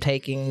route that I'm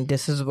taking.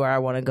 This is where I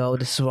want to go.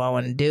 This is what I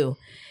want to do.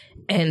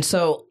 And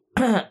so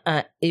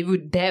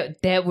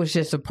that was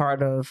just a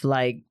part of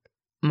like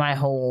my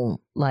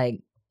whole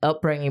like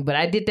upbringing. But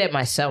I did that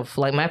myself.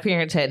 Like my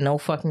parents had no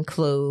fucking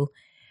clue.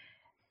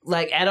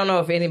 Like I don't know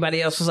if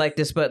anybody else was like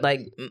this, but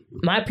like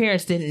my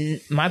parents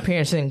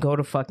didn't go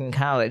to fucking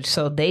college,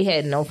 so they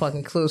had no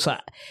fucking clue. So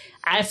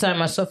I signed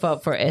myself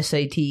up for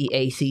SAT,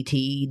 ACT,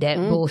 that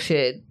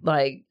bullshit.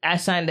 Like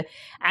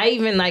I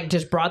even like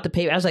just brought the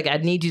paper. I was like, I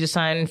need you to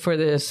sign for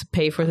this,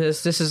 pay for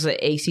this. This is an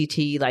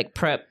ACT like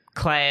prep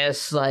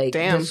class. Like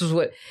this is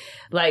what,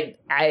 like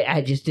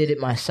I just did it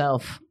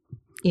myself.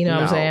 You know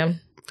what I'm saying?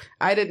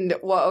 I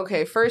didn't. Well,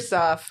 okay. First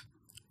off,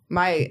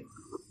 my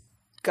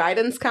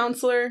guidance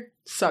counselor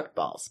sucked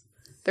balls.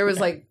 There was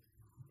like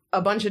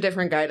a bunch of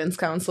different guidance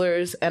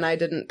counselors, and I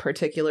didn't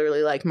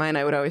particularly like mine.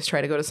 I would always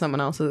try to go to someone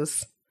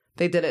else's.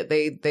 They did it.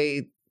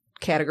 They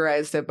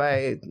categorized it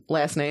by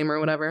last name or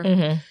whatever.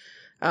 And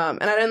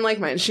I didn't like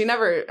mine. She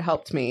never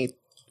helped me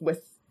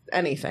with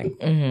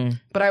anything.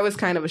 But I was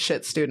kind of a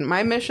shit student.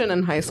 My mission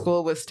in high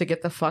school was to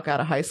get the fuck out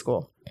of high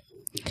school.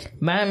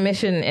 My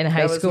mission in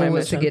high school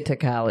was to get to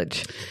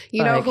college.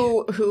 You know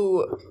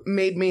who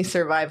made me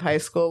survive high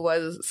school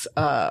was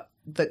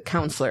the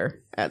counselor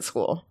at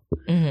school.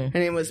 Her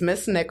name was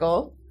Miss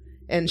Nickel,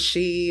 and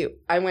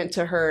I went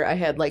to her. I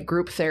had like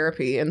group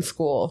therapy in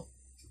school.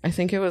 I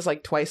think it was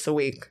like twice a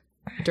week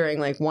during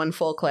like one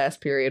full class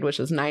period, which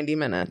was 90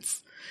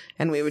 minutes.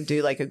 And we would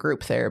do like a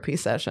group therapy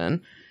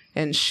session.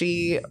 And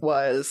she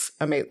was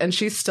amazing. And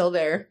she's still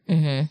there.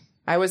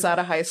 I was out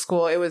of high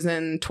school. It was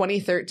in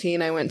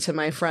 2013. I went to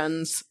my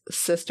friend's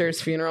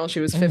sister's funeral. She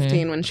was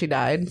 15 when she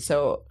died.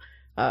 So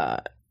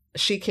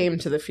she came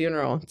to the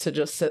funeral to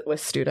just sit with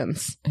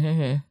students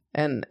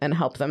and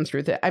help them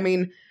through that. I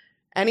mean,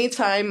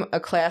 anytime a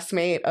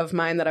classmate of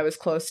mine that I was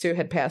close to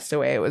had passed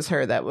away, it was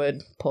her that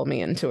would pull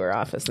me into her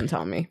office and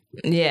tell me.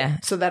 Yeah.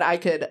 So that I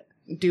could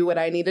do what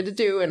I needed to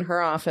do in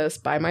her office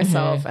by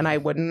myself, and I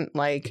wouldn't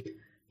like,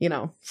 you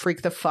know,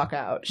 freak the fuck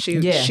out.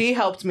 She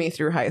helped me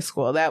through high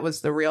school. That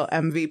was the real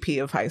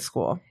MVP of high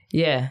school.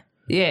 Yeah.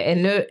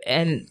 Yeah,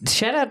 and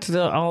shout out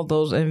to all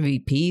those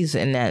MVPs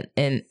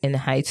in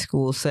high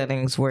school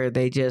settings where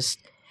they just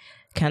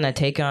kind of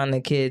take on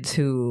the kids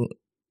who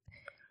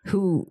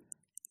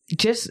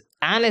just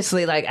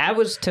honestly, like I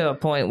was to a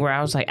point where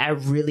I was like, I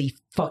really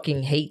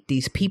fucking hate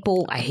these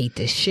people. I hate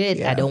this shit.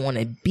 Yeah. I don't want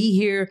to be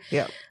here.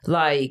 Yeah.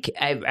 Like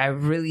I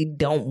really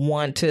don't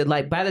want to.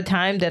 Like by the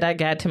time that I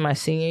got to my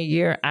senior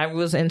year, I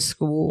was in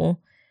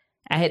school.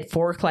 I had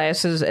 4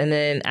 classes, and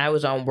then I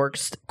was on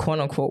quote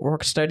unquote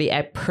work study.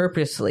 I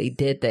purposely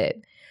did that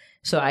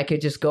so I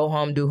could just go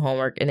home, do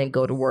homework, and then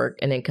go to work,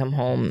 and then come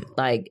home.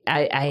 Like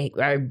I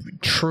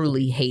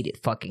truly hated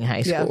fucking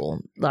high school.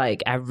 Yeah.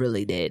 Like I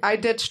really did. I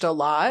ditched a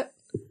lot,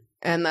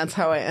 and that's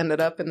how I ended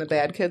up in the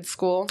bad kids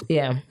school.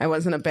 Yeah, I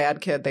wasn't a bad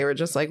kid. They were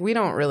just like, we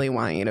don't really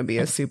want you to be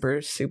a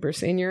super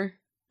senior,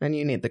 and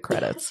you need the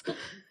credits.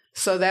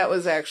 So that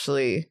was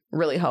actually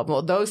really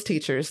helpful. Those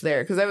teachers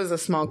there, because that was a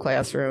small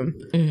classroom,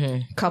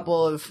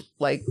 couple of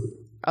like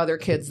other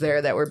kids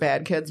there that were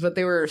bad kids, but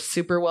they were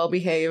super well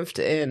behaved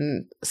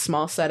in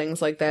small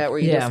settings like that where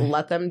you just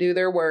let them do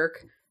their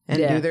work and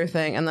do their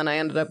thing. And then I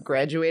ended up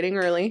graduating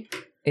early.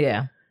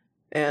 Yeah.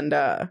 And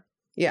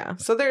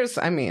so there's,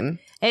 I mean,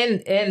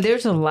 and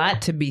there's a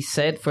lot to be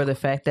said for the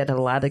fact that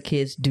a lot of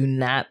kids do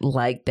not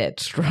like that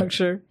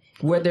structure,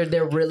 whether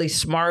they're really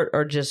smart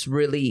or just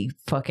really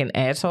fucking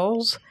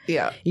assholes.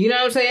 Yeah. You know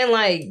what I'm saying?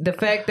 Like, the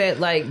fact that,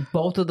 like,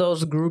 both of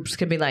those groups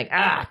can be like,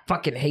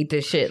 fucking hate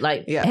this shit.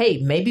 Like, hey,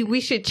 maybe we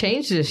should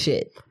change this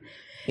shit.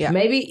 Yeah.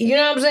 Maybe, you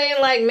know what I'm saying?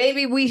 Like,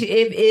 maybe we,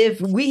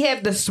 if we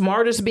have the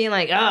smartest being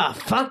like,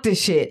 fuck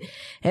this shit.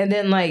 And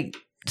then, like,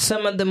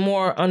 some of the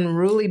more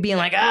unruly being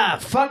like,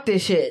 fuck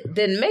this shit.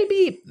 Then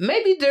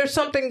maybe there's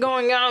something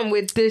going on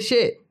with this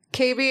shit.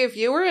 KB, if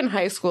you were in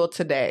high school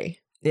today.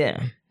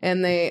 Yeah.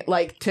 And they,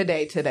 like,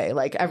 today,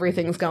 like,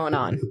 everything's going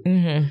on.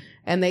 Mm-hmm.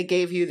 And they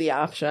gave you the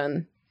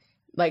option,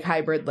 like,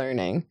 hybrid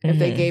learning. If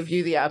they gave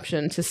you the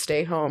option to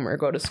stay home or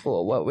go to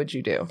school, what would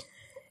you do?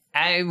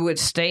 I would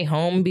stay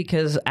home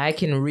because I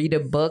can read a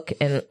book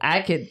and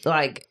I could,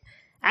 like,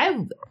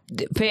 I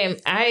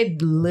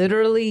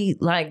literally,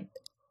 like,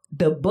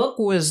 the book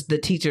was the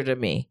teacher to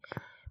me.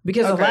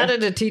 Because a lot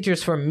of the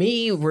teachers for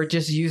me were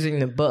just using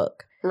the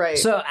book. Right.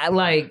 So,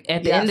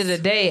 at the end of the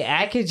day,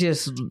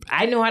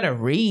 I know how to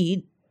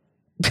read.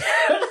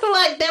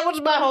 Like, that was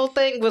my whole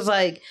thing, was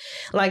like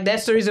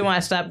that's the reason why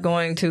I stopped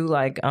going to,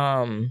 like,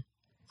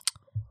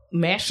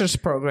 master's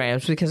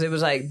programs, because it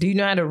was like, do you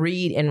know how to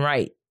read and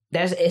write?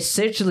 That's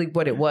essentially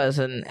what it was.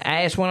 And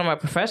I asked one of my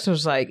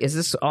professors, like, is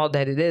this all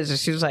that it is? And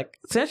she was like,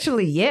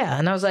 essentially, yeah.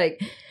 And I was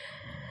like,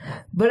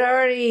 but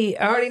I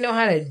already know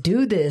how to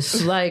do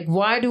this. Like,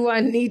 why do I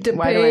need to pay?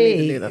 Why do I need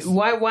to do this?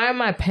 Why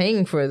am I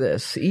paying for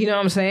this? You know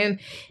what I'm saying?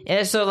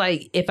 And so,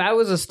 like, if I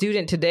was a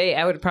student today,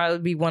 I would probably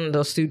be one of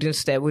those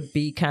students that would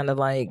be kind of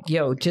like,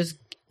 yo,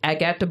 I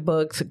got the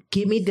books.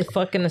 Give me the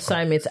fucking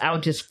assignments.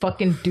 I'll just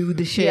fucking do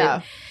the shit.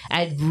 Yeah.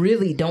 I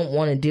really don't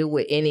want to deal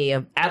with any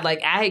of.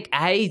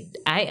 I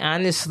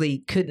honestly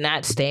could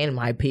not stand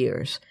my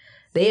peers.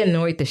 They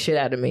annoyed the shit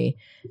out of me.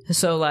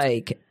 So,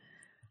 like,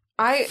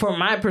 from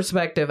my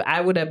perspective,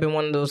 I would have been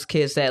one of those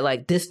kids that,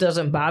 like, this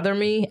doesn't bother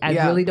me.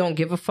 I really don't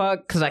give a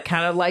fuck, because I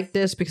kind of like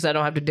this because I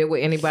don't have to deal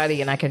with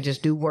anybody and I can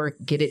just do work,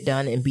 get it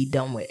done, and be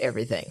done with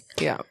everything.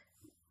 Yeah.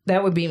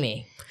 That would be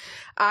me.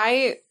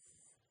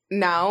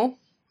 Now,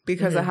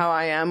 because of how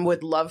I am,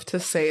 would love to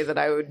say that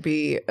I would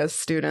be a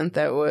student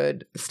that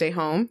would stay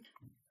home.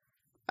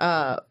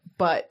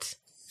 But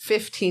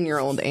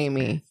 15-year-old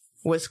Amy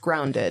was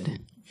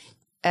grounded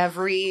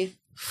every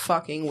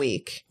fucking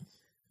week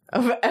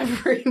of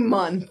every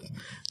month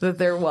that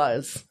there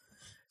was.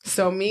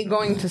 So me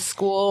going to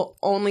school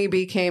only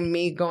became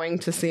me going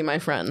to see my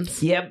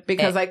friends. Yep.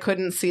 Because I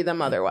couldn't see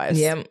them otherwise.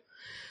 Yep.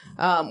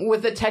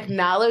 With the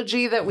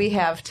technology that we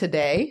have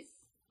today,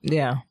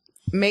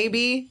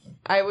 maybe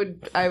I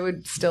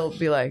would still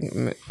be like,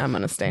 I'm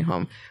gonna stay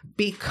home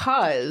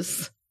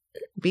because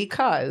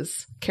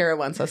Kara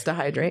wants us to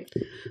hydrate.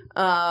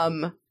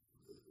 I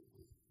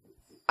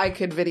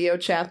could video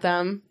chat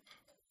them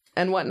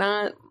and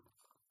whatnot.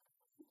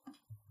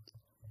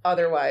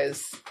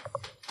 Otherwise,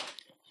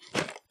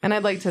 and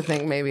I'd like to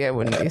think maybe I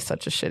wouldn't be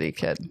such a shitty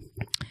kid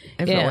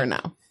if it were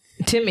now.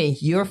 Timmy,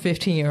 your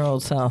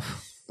 15-year-old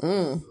self.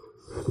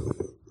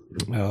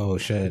 Oh,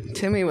 shit.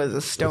 Timmy was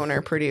a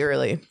stoner pretty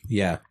early.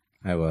 Yeah,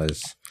 I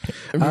was.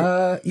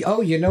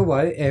 You know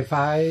what? If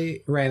I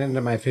ran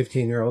into my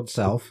 15-year-old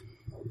self,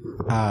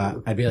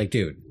 I'd be like,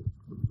 dude,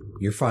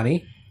 you're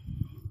funny.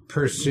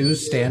 Pursue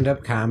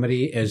stand-up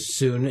comedy as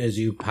soon as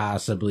you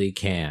possibly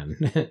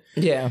can.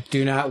 Yeah.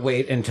 Do not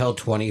wait until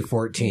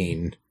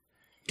 2014.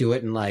 Do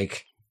it in,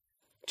 like,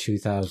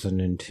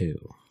 2002.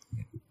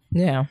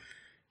 Yeah.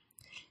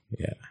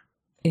 Yeah.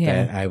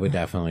 Yeah. I would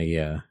definitely,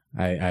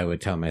 I would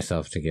tell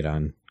myself to get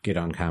on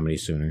comedy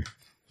sooner.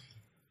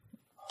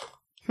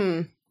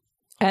 I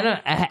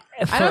don't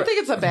think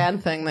it's a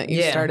bad thing that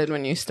you started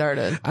when you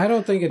started. I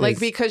don't think it is.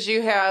 Because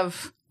you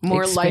have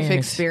more life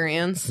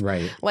experience.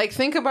 Right. Like,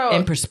 think about...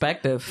 in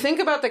perspective. Think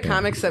about the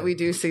comics that we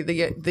do see,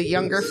 the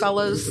younger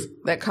fellas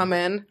that come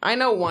in. I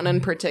know one in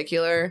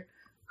particular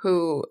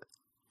who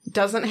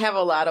doesn't have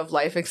a lot of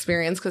life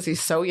experience because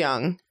he's so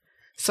young.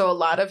 So a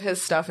lot of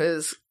his stuff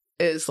is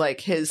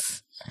like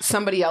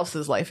somebody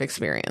else's life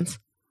experience.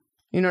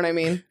 You know what I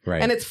mean?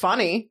 Right. And it's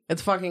funny.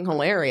 It's fucking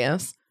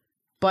hilarious.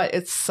 But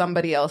it's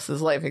somebody else's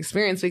life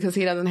experience because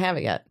he doesn't have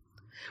it yet.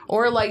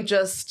 Or like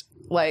just...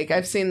 Like,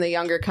 I've seen the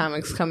younger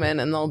comics come in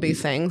and they'll be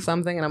saying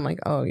something and I'm like,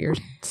 oh, you're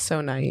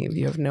so naive.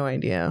 You have no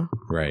idea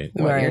what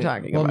you're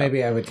talking about. Well,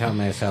 maybe I would tell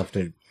myself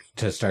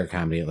to start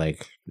comedy at,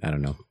 like, I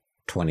don't know,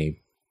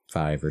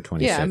 25 or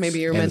 26. Yeah, maybe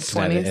your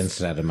mid-20s.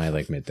 Instead of my,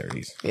 like,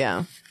 mid-30s.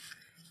 Yeah.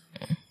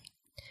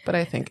 But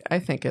I think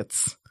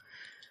it's...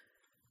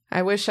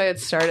 I wish I had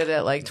started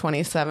at, like,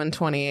 27,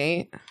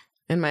 28.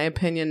 In my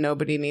opinion,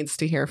 nobody needs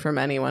to hear from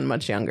anyone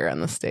much younger on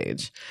the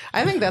stage.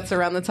 I think that's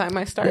around the time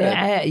I started.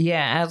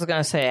 I was going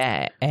to say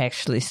I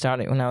actually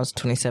started when I was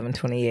 27,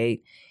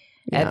 28.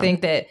 Yeah. I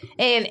think that,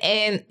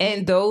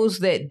 and those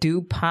that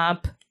do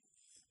pop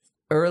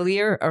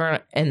earlier are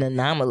an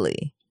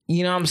anomaly.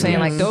 You know what I'm saying?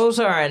 Like those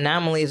are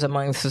anomalies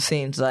amongst the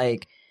scenes,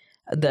 like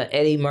the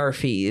Eddie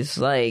Murphys,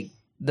 like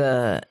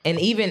and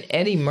even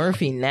Eddie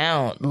Murphy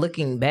now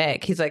looking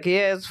back, he's like,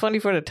 yeah, it's funny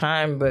for the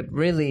time, but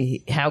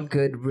really, how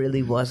good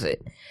really was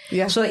it?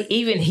 Yeah. So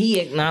even he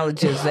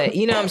acknowledges that,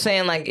 you know what I'm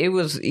saying? Like it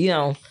was, you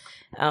know,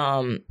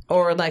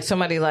 or like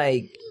somebody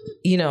like,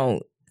 you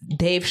know,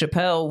 Dave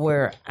Chappelle,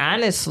 where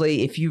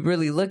honestly, if you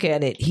really look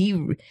at it,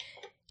 he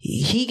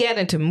got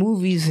into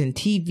movies and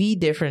TV,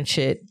 different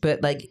shit,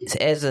 but like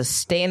as a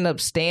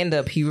stand-up,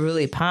 he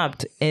really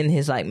popped in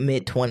his like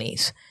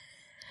mid-20s.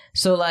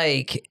 So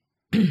like,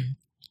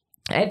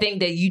 I think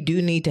that you do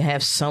need to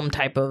have some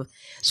type of,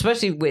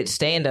 especially with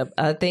stand-up,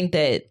 I think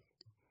that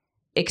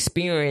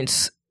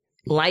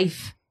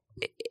life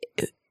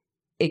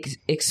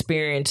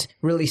experience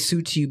really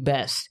suits you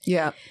best.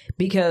 Yeah.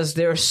 Because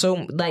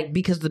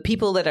because the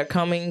people that are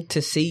coming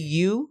to see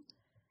you,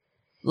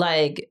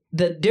 like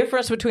the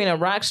difference between a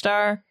rock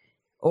star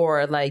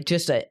or like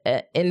just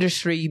a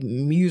industry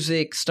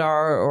music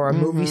star or a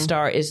movie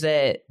star is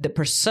that the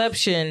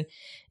perception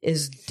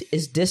is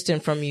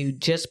distant from you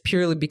just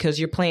purely because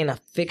you're playing a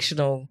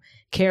fictional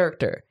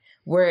character.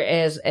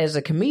 Whereas as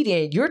a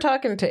comedian, you're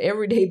talking to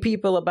everyday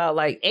people about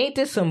like, ain't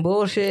this some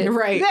bullshit?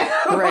 Right.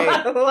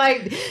 Right.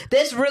 Like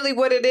that's really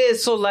what it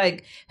is. So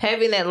like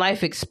having that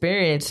life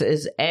experience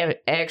is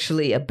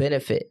actually a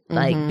benefit.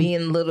 Like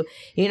being little,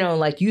 you know,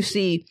 like you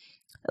see,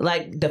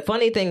 like the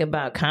funny thing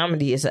about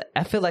comedy is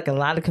I feel like a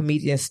lot of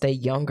comedians stay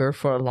younger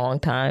for a long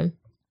time.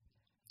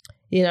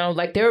 You know,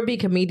 like there will be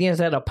comedians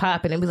that'll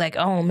pop and they'll be like,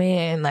 oh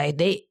man, like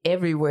they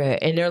everywhere.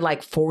 And they're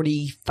like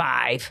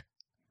 45.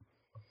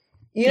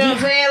 You know what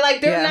I'm saying? Like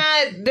they're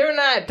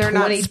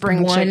not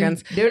spring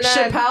chickens. They're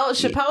not.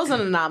 Chappelle's an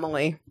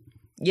anomaly.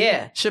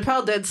 Yeah.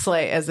 Chappelle did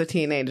slay as a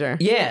teenager.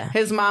 Yeah.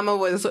 His mama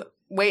was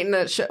waiting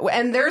to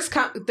and there's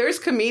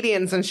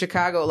comedians in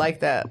Chicago like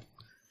that.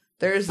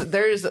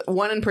 There's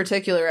one in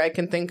particular I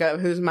can think of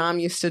whose mom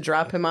used to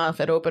drop him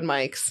off at open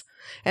mics.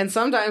 And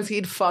sometimes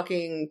he'd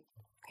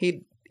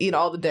eat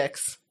all the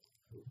dicks.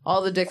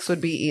 All the dicks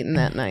would be eaten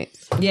that night.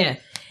 Yeah.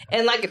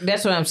 And like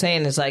that's what I'm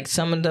saying is like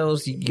some of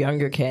those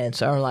younger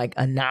cats are like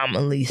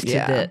anomalies to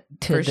that.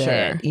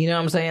 Sure. You know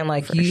what I'm saying?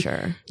 Like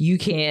you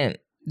can't.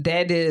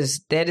 That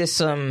is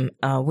some.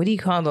 What do you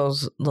call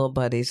those little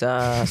buddies?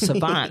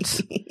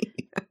 Savants.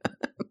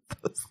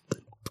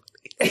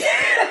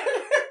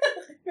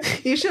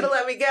 You should have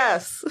let me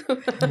guess.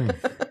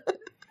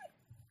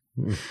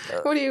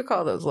 What do you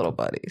call those little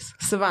buddies?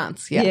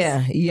 Savants. Yes.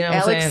 Yeah. You know what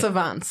I'm Alex saying?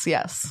 Savants.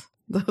 Yes.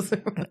 Those are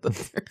called.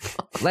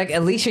 Like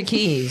Alicia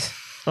Keys.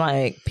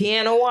 Like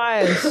piano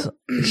wise,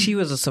 she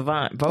was a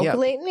savant.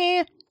 Vocally,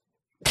 yep.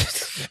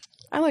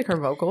 I like her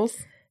vocals.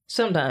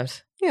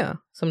 Sometimes. Yeah.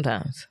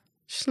 Sometimes.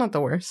 She's not the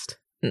worst.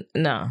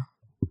 No.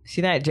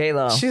 She's not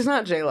J-Lo. She's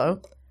not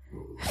J-Lo.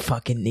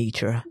 Fucking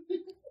Nitra.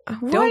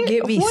 Don't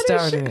get me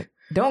started.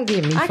 Don't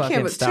get me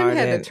fucking started. Tim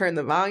had to turn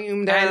the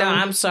volume down. I know.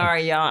 I'm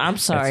sorry, y'all. I'm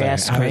sorry I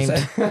screamed.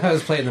 I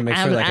was playing the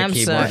mixer like a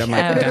keyboard. Sorry. I'm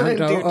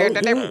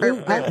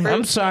like,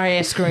 I'm sorry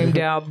I screamed,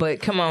 y'all,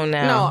 but come on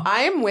now. No,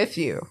 I am with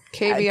you.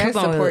 KB, I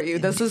support you.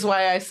 This is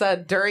why I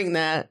said during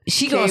that.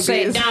 She gonna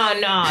say,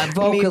 no,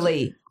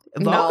 vocally.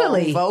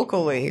 Vocally. No,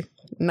 vocally.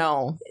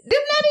 No.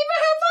 Them not even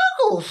her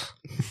vocals.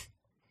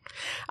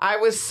 I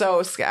was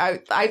so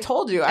scared. I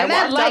told you. And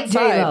I like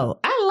outside. J-Lo.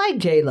 I like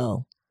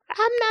J-Lo.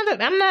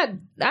 I'm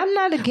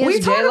not against we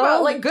talk J-Lo.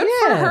 about like good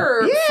for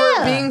her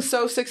for being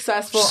so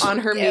successful on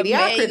her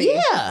mediocrity.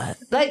 Yeah,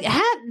 like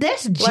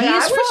that's G like,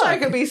 as I wish fuck. I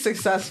could be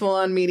successful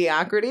on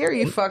mediocrity. Are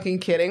you fucking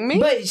kidding me?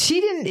 But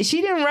she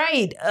didn't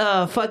write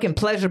fucking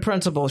Pleasure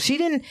Principle. She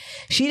didn't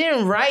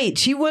write.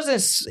 She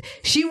wasn't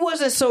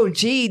so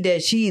G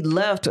that she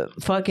left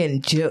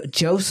fucking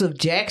Joseph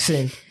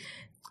Jackson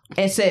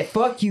and said,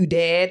 "Fuck you,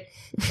 Dad."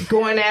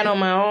 Going out on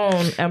my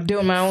own. I'm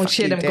doing my own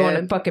shit. I'm going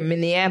to fucking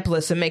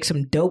Minneapolis and make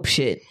some dope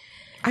shit.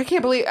 I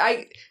can't believe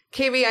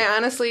KB, I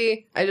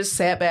honestly just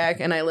sat back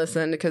and I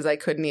listened because I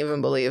couldn't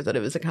even believe that it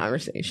was a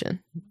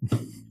conversation.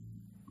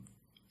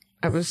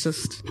 I was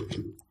just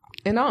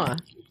in awe.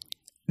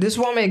 This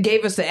woman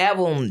gave us the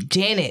album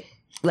Janet.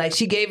 Like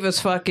she gave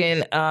us fucking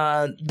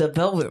The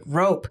Velvet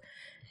Rope.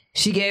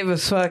 She gave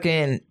us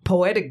fucking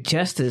Poetic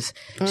Justice.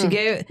 She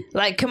gave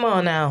come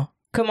on now.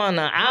 I'm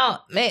angry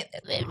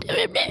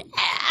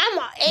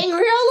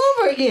all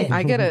over again.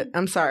 I get it.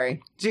 I'm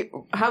sorry.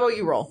 How about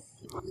you roll?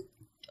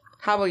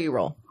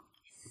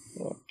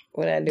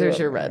 What I do? There's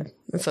your red.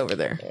 It's over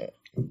there.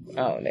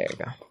 Oh, there you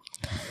go.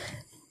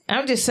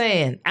 I'm just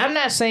saying. I'm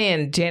not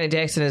saying Janet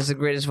Jackson is the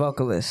greatest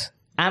vocalist.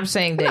 I'm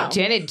saying that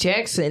Janet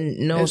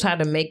Jackson knows how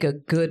to make a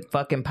good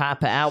fucking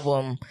pop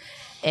album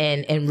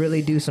and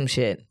really do some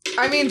shit.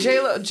 I mean,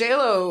 J-Lo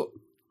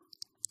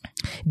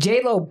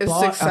is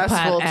bought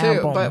successful a pop too,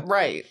 album, but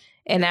right.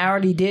 And I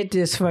already did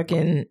this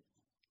fucking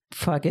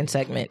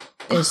segment.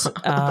 It's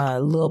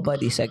Little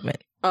Buddy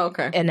segment. Oh,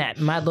 okay. And that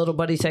my Little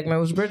Buddy segment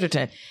was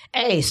Bridgerton.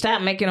 Hey,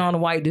 stop making all the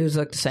white dudes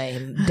look the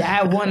same.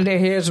 Dye one of their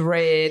hairs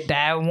red,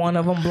 dye one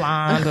of them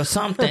blonde or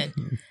something.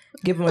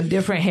 give them a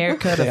different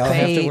haircut They or all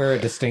have to fade. wear a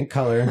distinct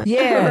color.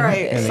 Yeah,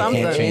 Right. And they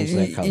Something. can't change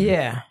that color.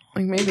 Yeah,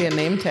 Like maybe a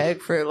name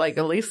tag for like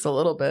at least a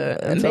little bit.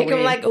 and make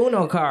them like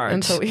Uno cards.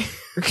 until we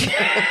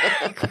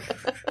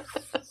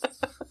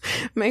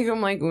make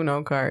them like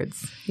Uno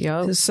cards.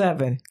 Yup.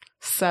 7.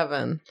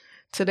 7.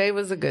 Today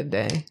was a good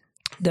day.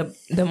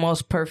 The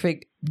most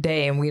perfect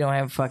day, and we don't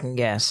have a fucking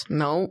guess.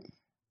 Nope.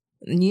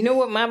 You know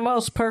what my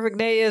most perfect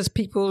day is?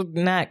 People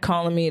not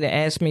calling me to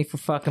ask me for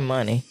fucking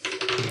money.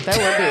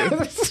 That would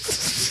be.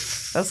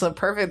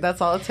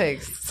 That's all it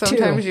takes.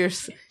 Sometimes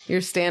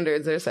your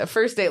standards are set.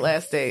 First date,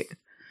 last date.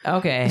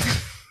 Okay.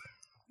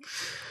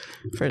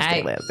 First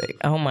date, last date.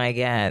 Oh my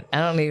god. I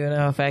don't even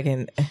know if I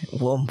can.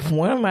 Well,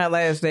 one of my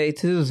last day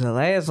too is the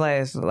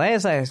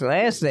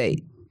last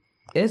date.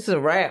 It's a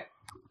wrap.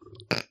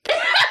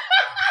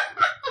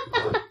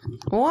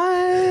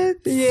 What?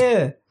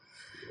 Yeah.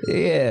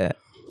 Yeah.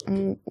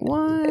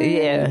 What?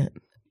 Yeah.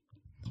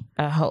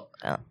 I hope.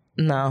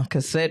 No,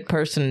 because said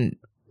person,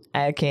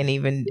 I can't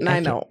even.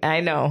 I know.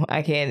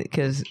 I can't,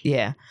 because,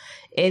 yeah.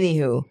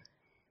 Anywho,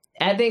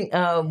 I think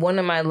one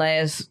of my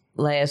last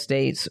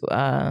dates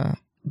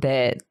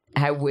that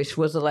I wish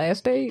was the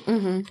last date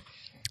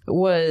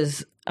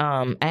was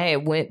I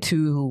had went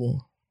to.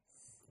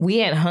 We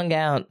had hung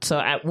out.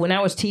 So when I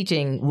was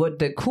teaching, what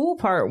the cool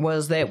part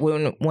was that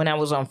when I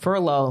was on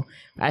furlough,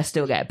 I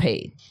still got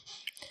paid.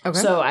 Okay.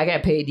 So I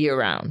got paid year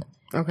round.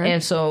 Okay.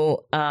 And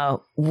so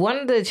one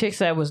of the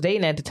chicks I was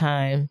dating at the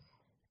time,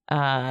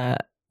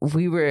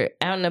 we were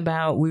out and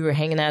about. We were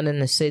hanging out in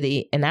the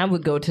city, and I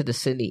would go to the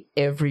city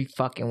every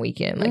fucking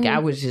weekend. Like I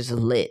was just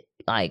lit.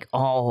 Like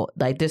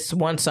this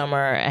one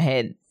summer, I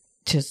had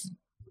just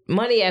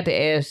money at the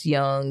ass,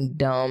 young,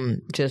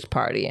 dumb, just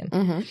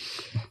partying.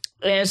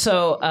 And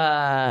so,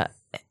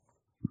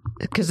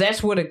 because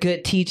that's what a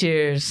good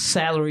teacher's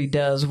salary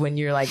does when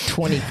you're like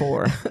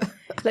 24.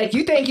 Like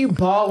you think you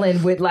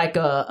balling with like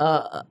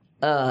a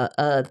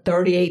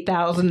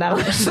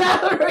 $38,000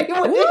 salary?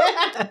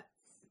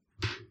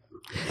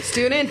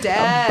 Student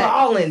debt.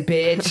 Balling,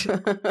 bitch.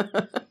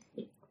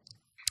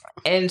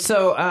 And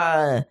so,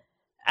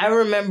 I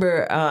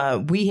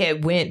remember we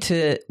had went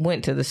to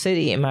the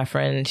city, and my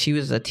friend, she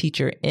was a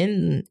teacher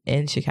in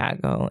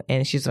Chicago,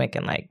 and she's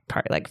making like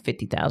probably like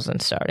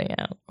 $50,000 starting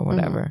out or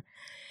whatever.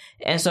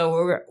 And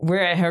so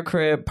we're at her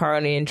crib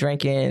partying,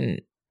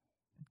 drinking,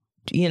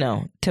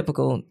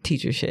 typical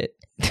teacher shit.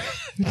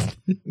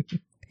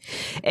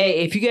 Hey,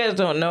 if you guys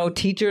don't know,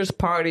 teachers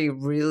party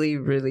really,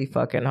 really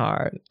fucking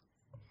hard.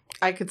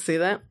 I could see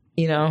that.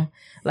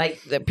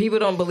 Like the people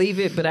don't believe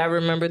it, but I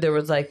remember there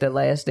was like the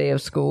last day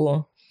of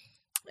school.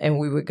 And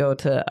we would go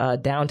to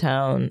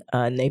downtown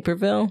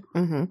Naperville.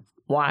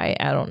 Why?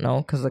 I don't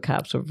know, because the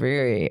cops were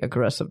very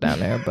aggressive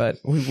down there, but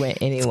we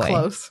went anyway. It's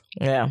close.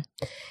 Yeah.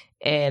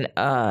 And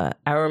I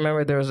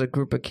remember there was a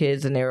group of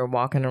kids, and they were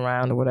walking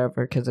around or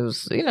whatever, because it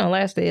was,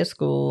 last day of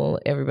school.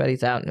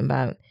 Everybody's out and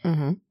about.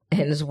 And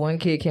this one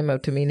kid came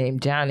up to me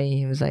named Johnny.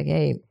 He was like,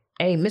 hey,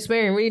 Miss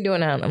Marion, what are you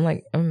doing out? I'm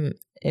like, I'm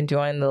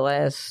enjoying the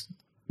last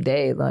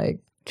day, like,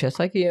 just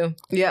like you.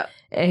 Yeah.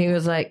 And he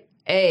was like,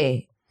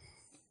 hey,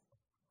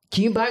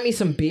 can you buy me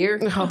some beer?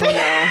 Oh,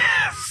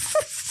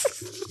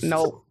 no.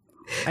 Nope.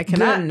 I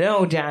cannot.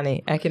 No,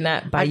 Johnny. I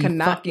cannot buy you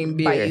fucking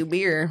beer. Buy you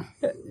beer.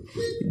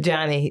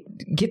 Johnny,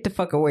 get the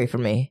fuck away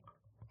from me.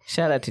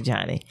 Shout out to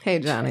Johnny. Hey,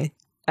 Johnny.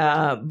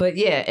 But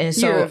yeah, and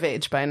so... You're of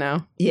age by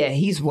now. Yeah,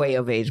 he's way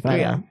of age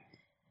by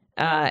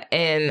now.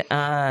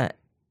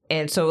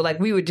 And so, like,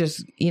 we would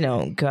just,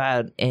 go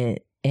out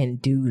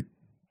and do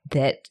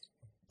that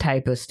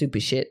type of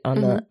stupid shit on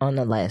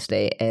the last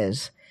day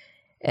as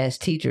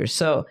teachers.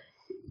 So...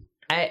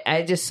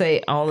 I just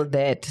say all of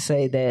that to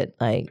say that,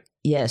 like,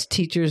 yes,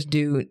 teachers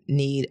do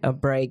need a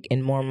break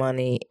and more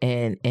money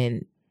and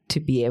to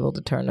be able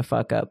to turn the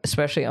fuck up,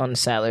 especially on the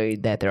salary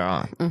that they're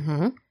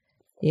on.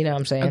 You know what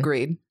I'm saying?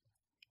 Agreed.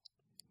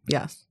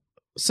 Yes.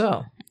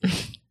 So,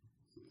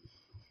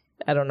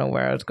 I don't know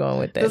where I was going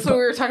with that. That's what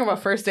we were talking about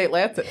first date,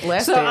 last date.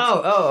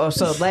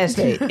 So last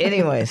date.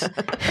 Anyways.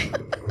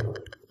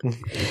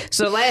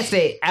 So last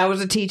date, I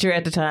was a teacher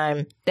at the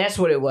time. That's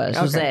what it was.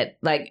 Okay. Was that,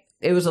 like,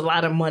 it was a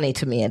lot of money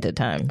to me at the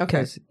time.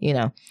 Okay.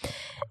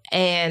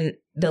 And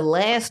the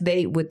last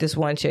date with this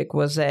one chick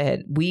was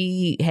that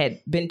we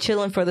had been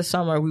chilling for the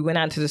summer. We went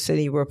out to the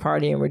city. We're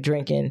partying. We're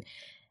drinking.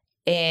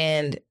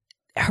 And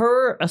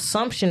her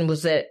assumption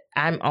was that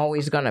I'm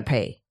always going to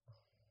pay.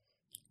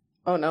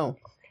 Oh, no.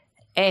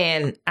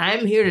 And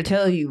I'm here to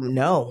tell you,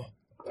 no.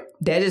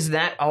 That is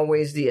not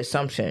always the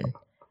assumption.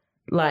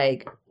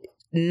 Like,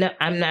 no,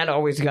 I'm not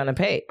always going to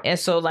pay. And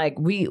so, like,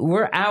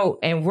 we're out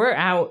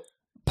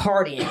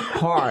partying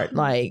hard,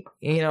 like,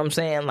 you know what I'm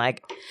saying?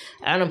 Like,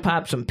 I done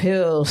popped some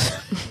pills.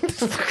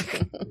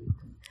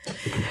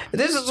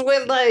 This is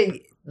when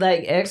like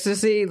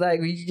ecstasy,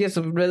 like you get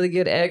some really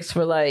good X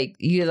for like,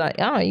 you're like,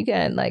 oh, you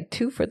got like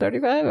 2 for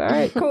 $35. All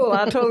right, cool.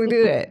 I'll totally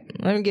do that.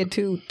 Let me get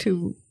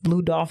two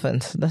blue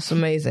dolphins. That's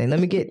amazing. Let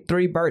me get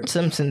 3 Bart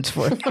Simpsons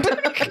for.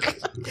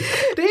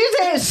 These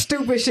are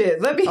stupid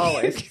shit. Let me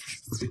always.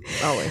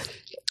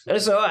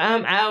 So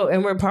I'm out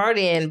and we're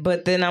partying,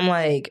 but then I'm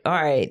like, all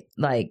right,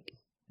 like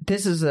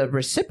this is a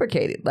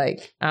reciprocated.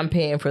 Like I'm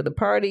paying for the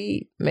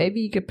party.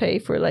 Maybe you could pay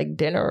for like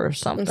dinner or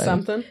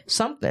something.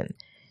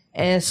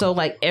 And so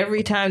like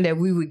every time that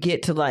we would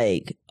get to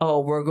like,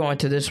 oh, we're going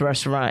to this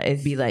restaurant,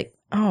 it'd be like,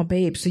 oh,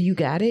 babe, so you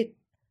got it?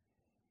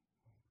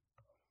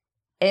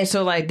 And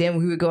so like then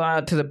we would go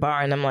out to the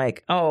bar and I'm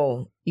like,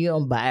 oh, you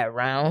don't buy a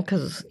round?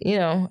 Because, you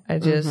know, I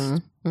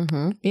just,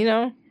 you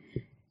know?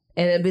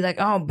 And it'd be like,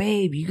 oh,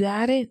 babe, you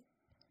got it?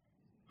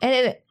 And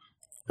then,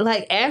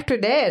 like, after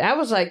that, I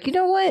was like, you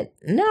know what?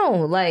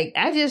 No, like,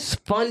 I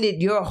just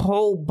funded your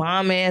whole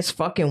bomb-ass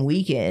fucking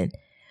weekend.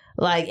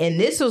 Like, and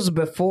this was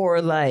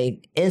before,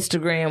 like,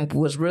 Instagram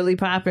was really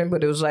popping,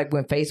 but it was, like,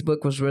 when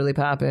Facebook was really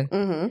popping.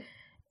 Mm-hmm.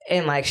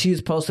 And, like, she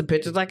was posting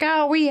pictures like,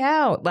 oh, we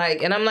out.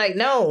 Like, and I'm like,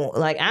 no,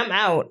 like, I'm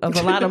out of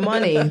a lot of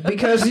money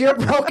because you're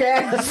broke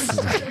ass.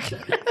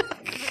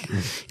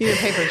 You didn't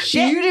pay for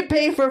shit. You didn't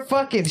pay for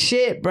fucking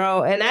shit,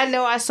 bro. And I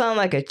know I sound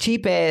like a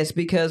cheap ass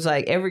because,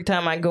 like, every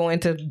time I go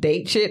into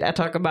date shit, I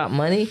talk about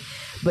money.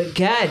 But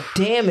god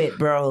damn it,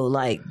 bro.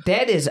 Like,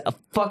 that is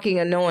fucking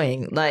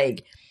annoying.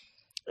 Like,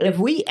 if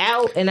we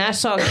out and I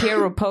saw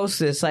Kara post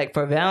this, like,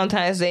 for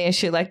Valentine's Day and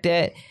shit like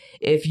that,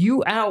 if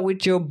you out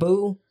with your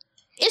boo,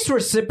 it's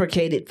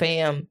reciprocated,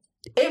 fam.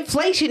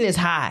 Inflation is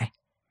high.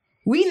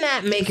 We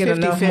not making 50,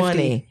 enough 50.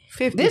 money.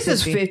 50, this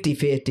 50. is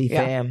 50-50,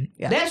 fam.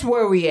 Yeah. That's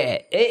where we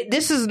at.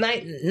 This is not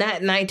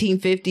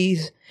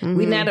 1950s.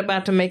 We not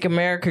about to make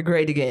America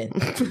great again.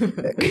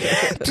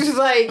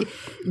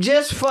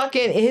 just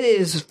fucking, it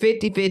is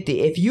 50-50.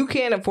 If you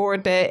can't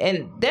afford that,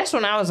 and that's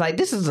when I was like,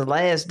 this is the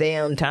last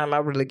damn time I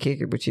really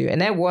kick it with you. And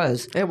that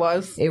was. It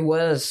was. It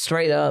was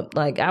straight up.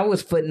 Like, I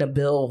was footing a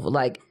bill,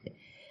 like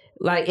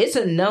it's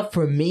enough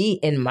for me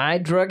and my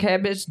drug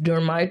habits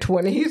during my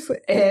 20s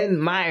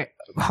and my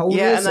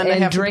wholeness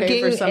and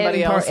drinking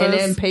and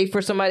then pay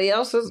for somebody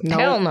else's. Nope.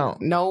 Hell no.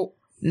 Nope.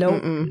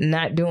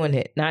 Not doing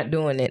it. Not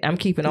doing it. I'm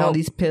keeping all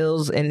these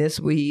pills and this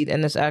weed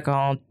and this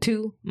alcohol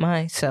to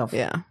myself.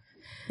 Yeah.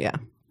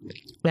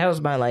 That was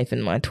my life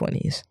in my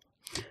 20s.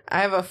 I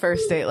have a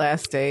first date,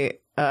 last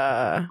date.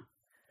 That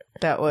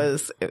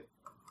was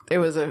it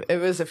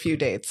was a few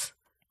dates,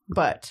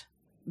 but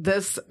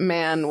this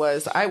man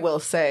was, I will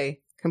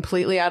say,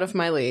 completely out of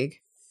my league.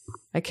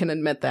 I can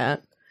admit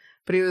that.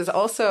 But he was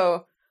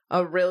also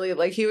a really,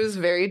 like, he was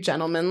very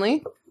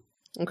gentlemanly.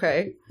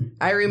 Okay.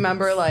 I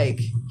remember, like,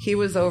 he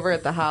was over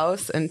at the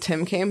house and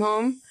Tim came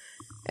home.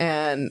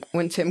 And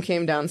when Tim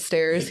came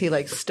downstairs, he,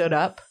 like, stood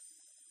up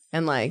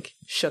and, like,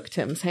 shook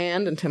Tim's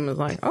hand. And Tim was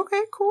like,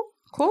 okay, cool.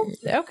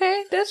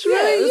 Okay, that's Yeah,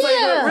 really, it was,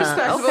 like,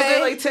 respectful.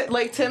 okay.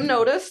 Like, Tim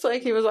noticed.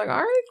 Like, he was like,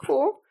 all right,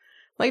 cool.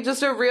 Like,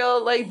 just a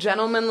real, like,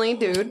 gentlemanly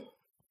dude.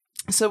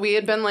 So we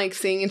had been, like,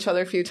 seeing each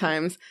other a few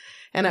times.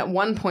 And at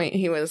one point,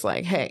 he was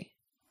like, hey,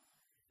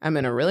 I'm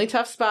in a really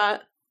tough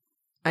spot.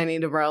 I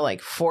need to borrow,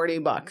 like,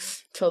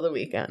 $40 till the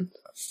weekend.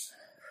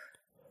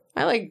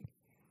 I, like,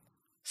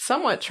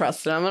 somewhat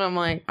trusted him. And I'm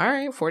like, all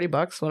right,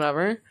 $40,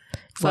 whatever.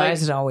 Why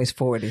is it always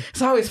 40?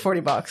 It's always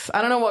 $40. I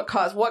don't know what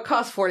costs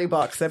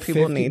 $40 that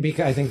people 50, need.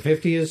 Because I think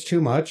 50 is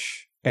too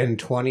much. And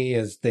 20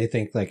 is, they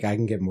think, like, I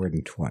can get more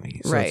than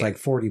 20. So Right. it's like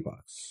 $40.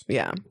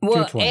 Yeah.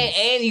 Well, 220s.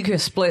 and you can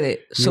split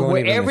it. So won't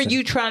even wherever listen.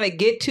 you trying to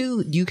get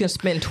to, you can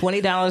spend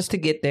 $20 to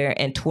get there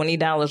and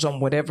 $20 on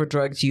whatever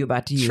drugs you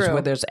about to use, True.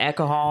 whether it's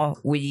alcohol,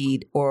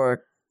 weed,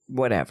 or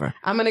whatever.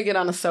 I'm going to get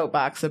on a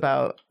soapbox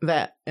about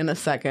that in a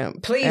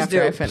second. Please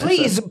after I do. finish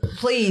this.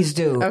 Please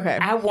do. Okay.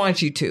 I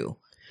want you to.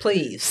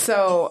 Please.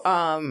 So,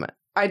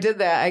 I did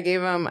that. I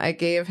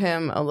gave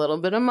him a little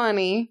bit of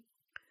money.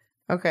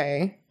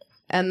 Okay.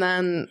 And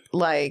then,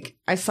 like,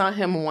 I saw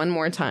him one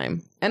more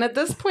time. And at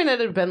this point,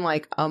 it had been,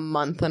 like, a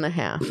month and a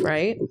half,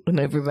 right? And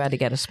everybody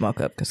got to smoke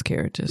up because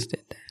Kara just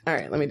did that. All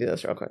right, let me do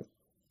this real quick.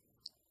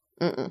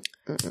 And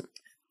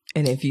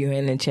if you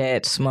in the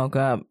chat, smoke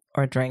up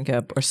or drink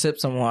up or sip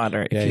some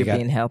water Yeah, if you you're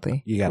being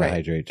healthy. You got to Right.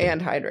 hydrate. too.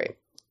 And hydrate.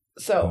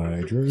 So,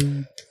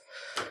 Hydrate.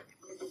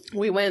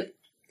 we went,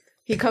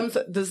 he comes,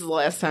 this is the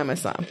last time I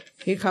saw him.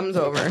 He comes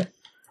over,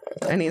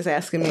 and he's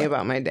asking me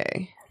about my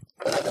day.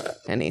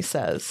 And he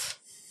says...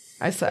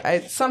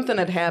 something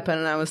had happened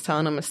and I was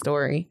telling him a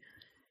story,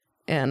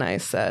 and I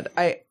said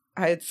I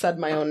had said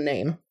my own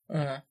name.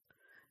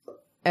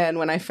 And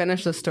when I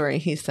finished the story,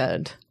 he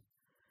said,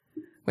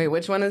 wait,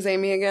 which one is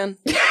Amy again?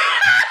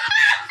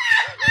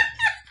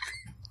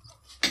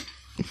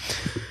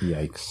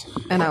 Yikes.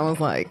 And I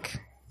was like,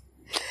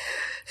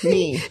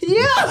 me.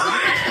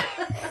 Yeah.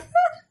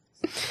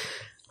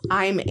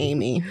 I'm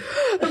Amy.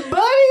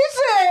 Buddy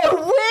said,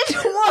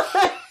 which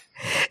one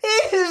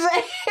is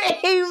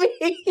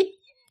Amy?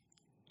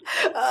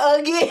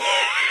 Again.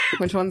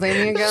 Which one's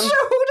Amy again? So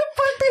who the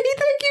fuck did he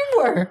think you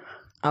were?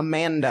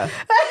 Amanda.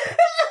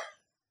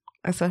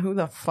 I said, who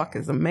the fuck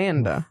is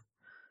Amanda?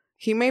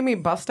 He made me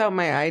bust out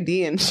my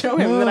ID and show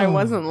him that I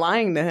wasn't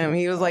lying to him.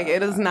 He was like,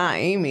 it is not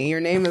Amy. Your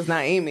name is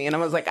not Amy. And I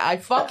was like, I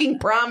fucking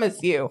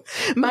promise you,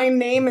 my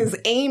name is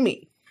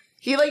Amy.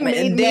 He like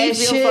made me That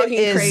feel shit fucking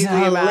is crazy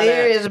about it.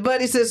 hilarious.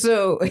 Buddy said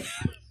so.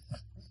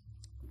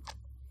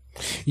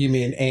 You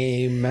mean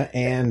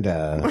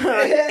Amanda?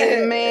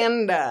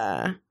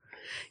 Amanda.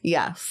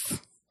 Yes.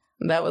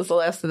 That was the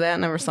last of that.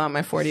 Never saw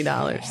my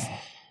 $40.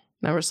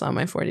 Never saw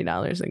my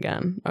 $40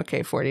 again.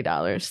 Okay,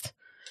 $40.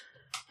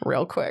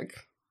 Real quick.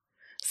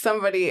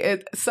 Somebody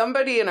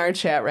in our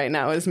chat right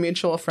now is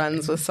mutual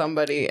friends with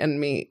somebody and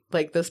me.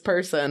 Like, this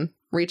person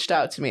reached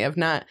out to me.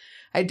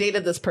 I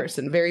dated this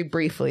person very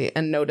briefly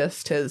and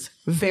noticed his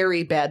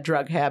very bad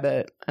drug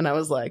habit. And I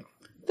was like,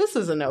 this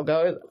is a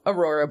no-go,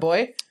 Aurora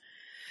boy.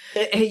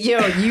 Hey,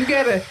 yo, you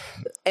gotta,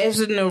 as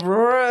an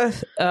Aurora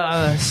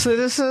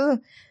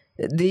citizen,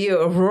 the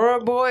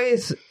Aurora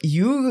boys,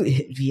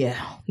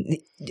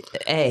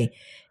 hey,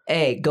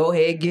 go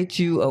ahead, go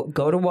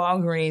to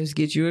Walgreens,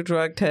 get you a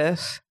drug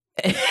test.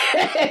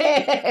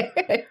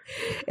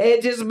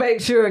 And just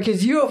make sure,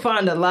 because you'll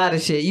find a lot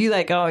of shit.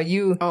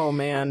 Oh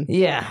man,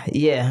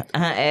 yeah.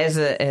 As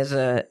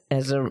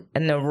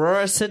an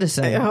Aurora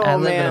citizen, I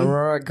live in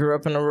Aurora, grew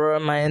up in Aurora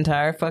my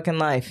entire fucking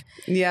life.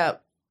 Yeah.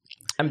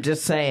 I'm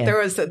just saying.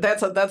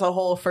 That's a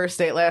whole first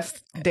date,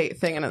 last date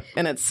thing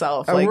in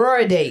itself.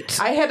 Aurora dates.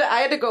 I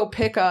had to go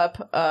pick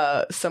up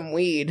some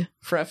weed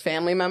for a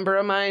family member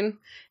of mine,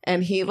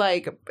 and he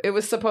it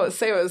was supposed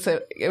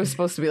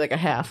to be like a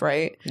half,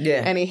 right?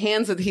 Yeah. And he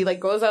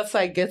goes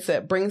outside, gets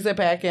it, brings it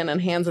back in,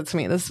 and hands it to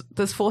me.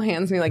 This fool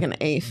hands me like an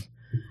eighth.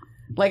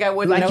 Like I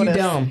wouldn't notice.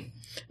 You dumb.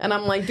 And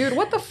I'm like, dude,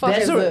 what the fuck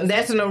is this?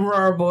 That's an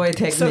Aurora boy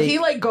technique. So he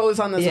goes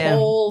on this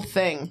whole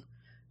thing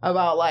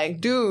about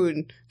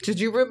dude, did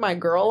you rip my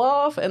girl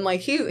off? And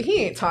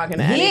he ain't talking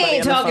to anybody. He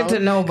ain't talking to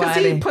nobody.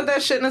 Because he put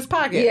that shit in his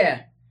pocket.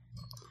 Yeah.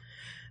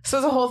 So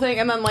it's a whole thing.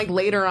 And then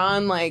later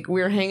on,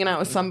 we were hanging out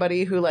with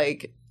somebody who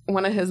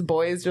one of his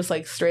boys just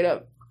straight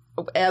up,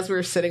 as we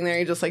were sitting there,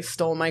 he just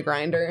stole my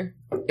grinder.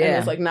 And he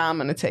was like, nah, I'm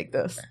gonna take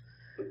this.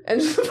 And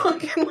just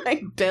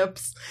fucking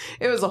dips.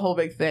 It was a whole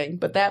big thing.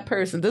 But that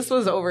person, this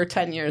was over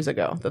 10 years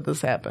ago that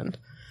this happened,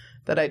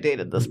 that I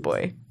dated this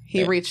boy.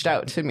 He reached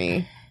out to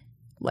me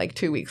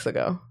 2 weeks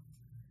ago.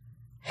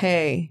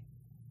 Hey,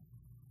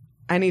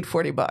 I need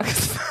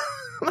 $40.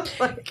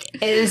 And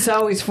it's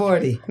always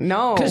 40.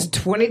 No, because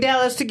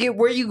 $20 to get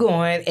where you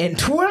going, and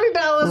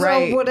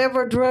 $20 on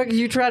whatever drug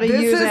you try to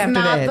use after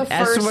that. This is not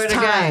the first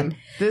time.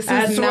 This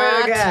is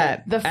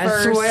not the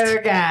first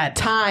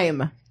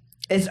time.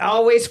 It's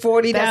always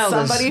 $40. That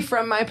somebody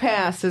from my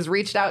past has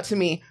reached out to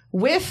me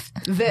with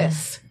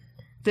this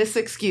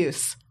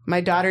excuse. My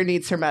daughter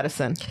needs her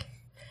medicine.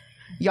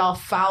 Y'all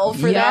foul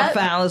for that?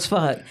 Y'all foul as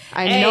fuck.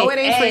 I know it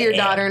ain't for your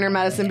daughter and her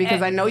medicine,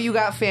 because I know you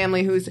got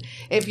family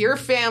if your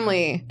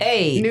family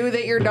knew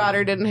that your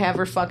daughter didn't have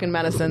her fucking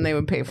medicine, they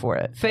would pay for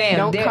it.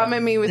 Don't come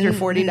at me with your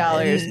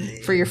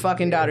 $40 for your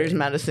fucking daughter's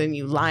medicine,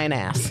 you lying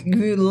ass.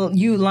 You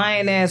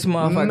lying ass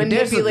motherfucker.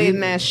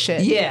 Manipulating ass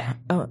shit. Yeah.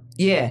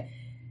 Yeah.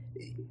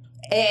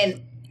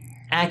 And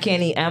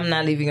I'm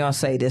not even going to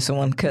say this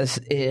one because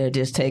it'll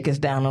just take us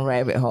down a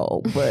rabbit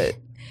hole, but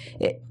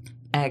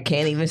I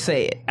can't even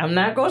say it. I'm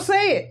not going to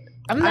say it.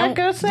 I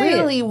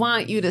really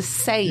want you to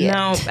say it.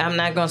 No, I'm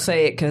not going to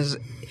say it because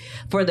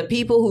for the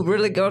people who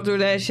really go through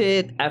that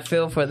shit, I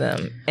feel for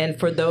them. And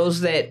for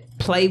those that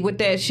play with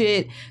that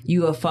shit,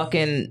 you a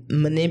fucking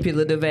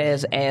manipulative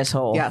ass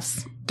asshole.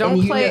 Yes.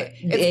 Don't play.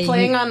 It's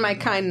playing on my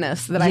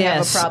kindness that I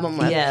have a problem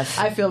with. Yes.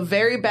 I feel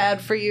very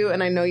bad for you,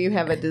 and I know you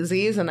have a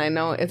disease, and I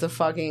know it's a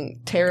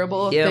fucking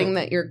terrible thing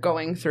that you're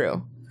going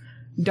through.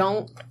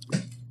 Don't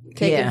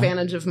take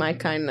advantage of my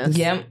kindness.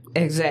 Yep,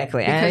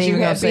 exactly. Because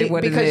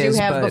you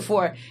have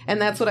before.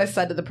 And that's what I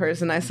said to the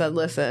person. I said,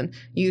 listen,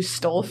 you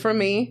stole from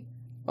me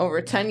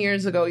over 10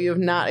 years ago. You have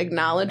not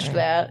acknowledged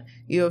that.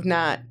 You have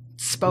not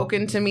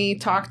spoken to me,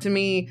 talked to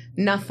me,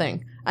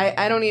 nothing.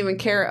 I don't even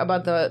care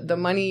about the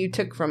money you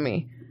took from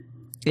me.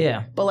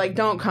 Yeah. But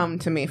don't come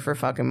to me for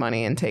fucking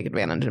money and take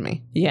advantage of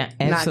me. Yeah,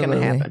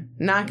 absolutely.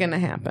 Not gonna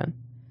happen.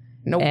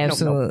 Nope.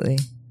 Absolutely.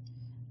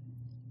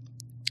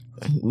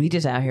 Nope. We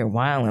just out here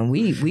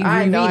wilding.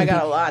 I know I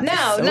got a lot.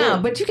 No,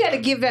 but you got to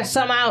give that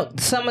some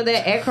of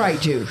that Ackright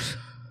juice.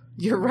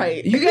 You're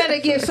right. You got to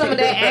give some of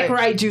that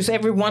Ackright juice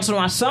every once in a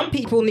while. Some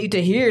people need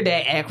to hear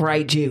that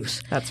Ackright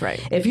juice. That's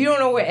right. If you don't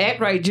know what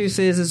Ackright juice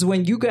is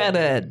when you got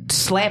to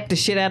slap the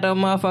shit out of a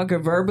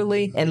motherfucker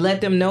verbally and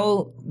let them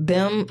know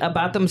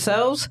about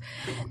themselves.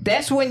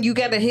 That's when you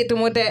got to hit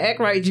them with that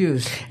Ackright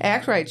juice.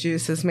 Ackright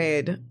juice is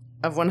made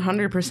of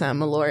 100%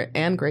 Malort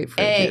and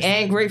grapefruit juice.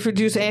 And grapefruit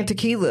juice and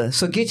tequila.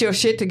 So get your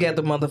shit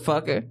together,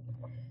 motherfucker.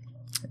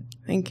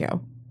 Thank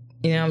you.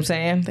 You know what I'm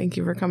saying? Thank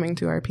you for coming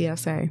to our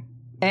PSA.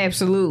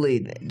 Absolutely.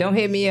 Don't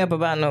hit me up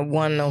about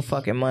no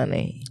fucking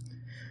money.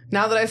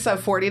 Now that I said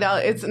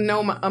 $40, it's no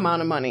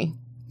amount of money.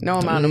 No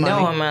amount of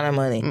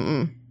money.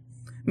 Mm-mm.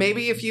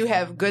 Maybe if you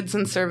have goods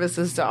and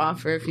services to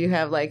offer, if you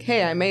have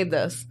hey, I made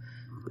this.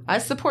 I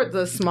support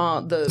the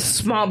small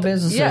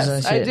businesses. Yes,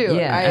 and shit. I do.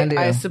 Yeah, I do.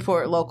 I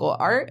support local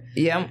art.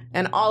 Yep.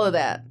 And all of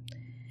that.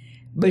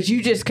 But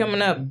you just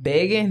coming up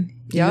begging?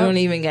 Yep. You don't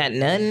even got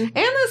nothing? And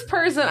this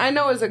person I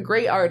know is a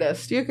great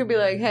artist. You could be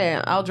like, hey,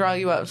 I'll draw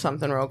you up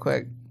something real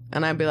quick.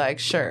 And I'd be like,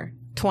 sure,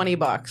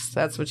 $20.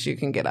 That's what you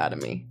can get out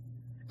of me.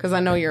 Because I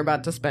know you're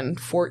about to spend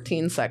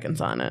 14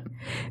 seconds on it.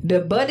 The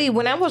buddy,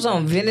 when I was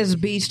on Venice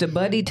Beach, the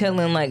buddy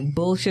telling like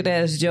bullshit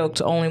ass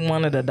jokes only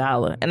wanted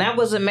 $1. And I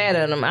wasn't mad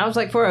at him. I was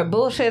like, for a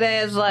bullshit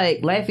ass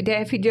like Laffy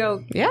Taffy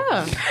joke.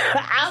 Yeah.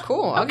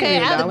 Cool. I'll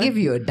I'll give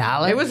you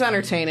 $1. It was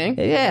entertaining.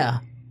 Yeah.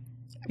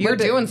 You're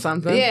doing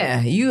something.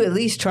 Yeah, you at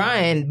least try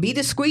and be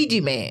the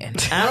squeegee man.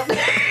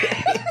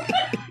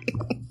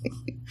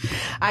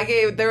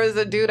 There was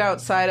a dude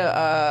outside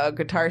a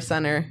Guitar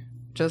Center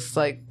just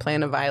like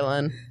playing a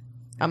violin.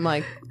 I'm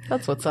like,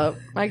 that's what's up.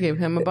 I gave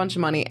him a bunch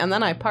of money. And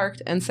then I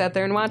parked and sat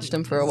there and watched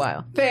him for a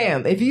while.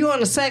 Fam, if you on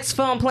the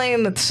saxophone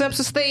playing the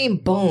Simpsons theme,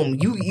 boom,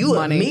 you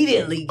Money.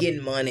 immediately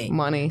getting money.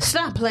 Money.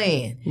 Stop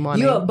playing.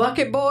 Money. You a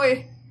bucket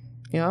boy?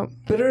 Yep.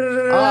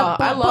 Oh,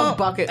 I love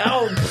bucket.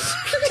 Oh.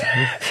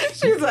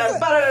 She's like,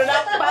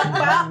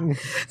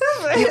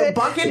 You a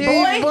bucket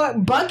boy?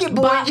 Bucket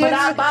boy.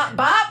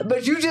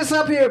 But you just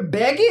up here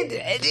begging?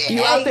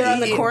 You out there on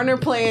the corner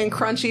playing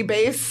crunchy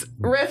bass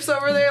riffs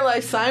over there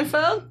like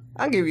Seinfeld?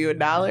 I'll give you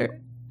 $1.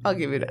 I'll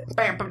give you that.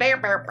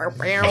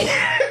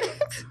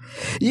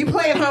 You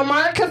playing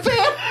harmonica,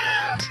 fam?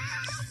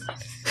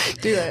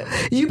 Do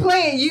it. You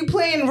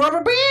playing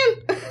rubber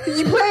band?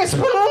 You playing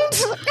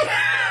spoons?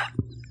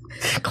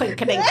 Clink,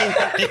 clink, clink,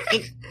 clink,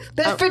 clink.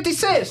 That's 50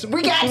 cents.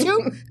 We got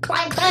you.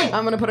 Clank, clank.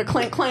 I'm going to put a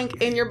clank,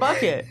 clank in your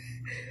bucket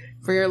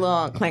for your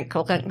little clank,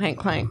 clank, clank,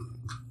 clank.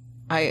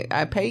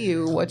 I pay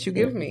you what you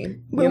give me.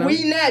 But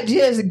we not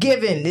just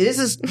giving.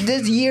 This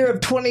year of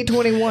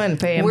 2021,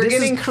 fam. We're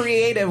getting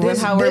creative with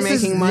how we're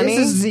making money.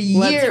 This is the year.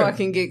 Let's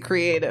fucking get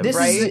creative,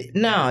 right?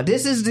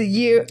 This is the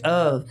year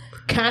of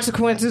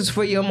consequences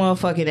for your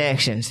motherfucking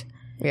actions.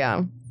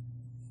 Yeah.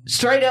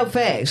 Straight up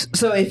facts.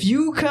 So if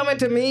you coming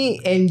to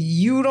me and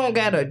you don't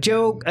got a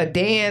joke, a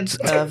dance,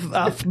 a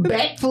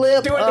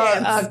backflip,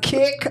 a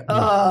kick,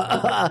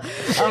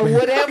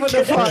 whatever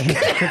the fuck,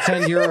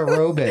 Pretend you're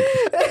aerobic.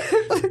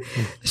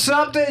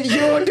 something you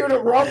don't do the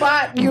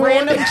robot, you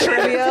Random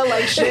trivia,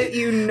 like shit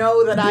you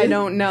know that I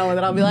don't know,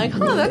 that I'll be like,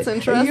 oh, that's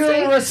interesting. You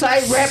don't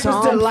recite Rapper's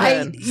Something.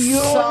 Delight.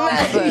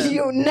 Something.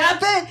 You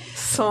nothing.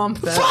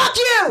 Something. Fuck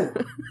you.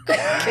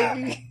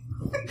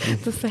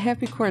 This is the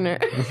happy corner.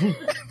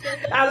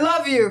 I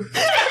love you.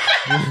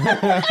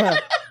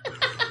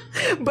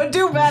 But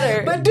do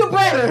better. But do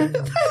better.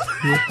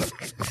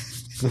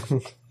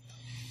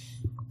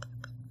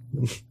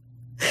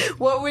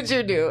 What would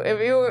you do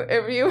if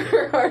you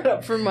were hard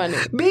up for money?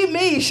 Be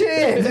me,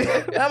 shit.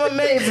 I'm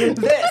amazing.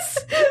 This.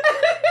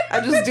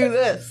 I just do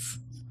this.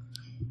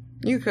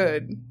 You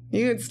could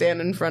stand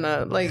in front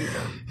of, like,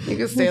 you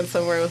could stand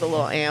somewhere with a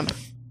little amp.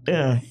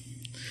 Yeah.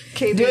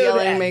 KB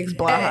yelling makes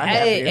blah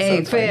happy.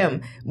 Hey,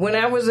 fam. When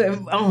I was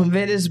on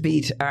Venice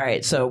Beach, all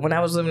right, so when I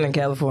was living in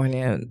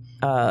California,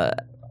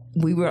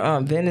 we were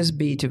on Venice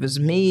Beach. It was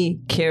me,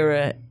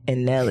 Kara,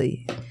 and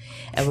Nelly.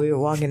 And we were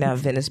walking down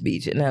Venice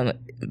Beach. And then,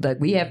 like,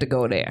 we have to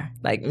go there.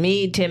 Like,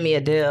 me, Timmy,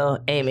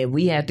 Adele, Amy,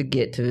 we have to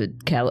get to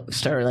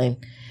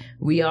Sterling.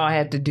 We all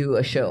have to do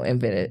a show in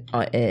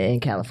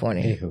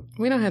California.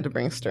 We don't have to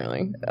bring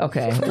Sterling.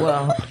 Okay,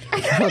 well.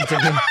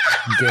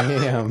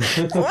 Damn.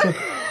 What?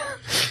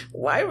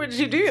 Why would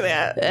you do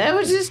that? I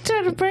was just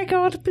trying to break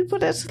all the people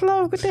that's in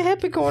love with the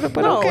happy corner,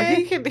 but No,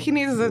 okay. he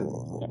needs to...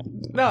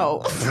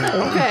 No.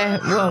 Okay,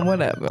 well,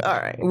 whatever. All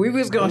right. We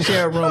was gonna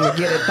share a room and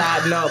get it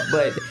tightened up,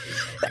 but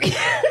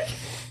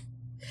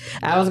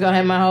I was gonna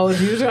have my hoes.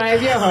 You was gonna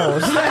have your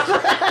hoes.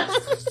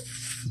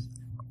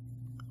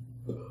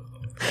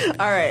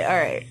 All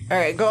right.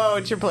 Go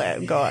on with your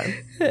plan. Go on.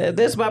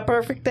 This is my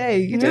perfect day.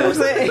 You know what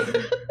I'm saying?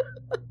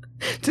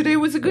 Today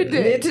was a good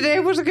day.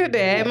 Today was a good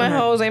day. I had my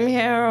hoes. Amy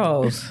had her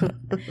hoes.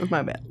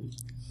 My bad.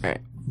 All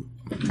right.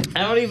 I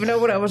don't even know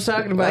what I was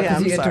talking about. Yeah,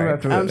 I'm you sorry.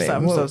 interrupted I'm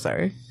me. so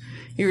sorry.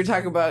 You were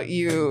talking about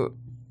you,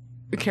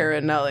 Kara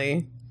and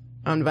Nelly,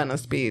 on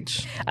Venice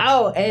Beach.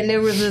 Oh, and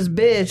there was this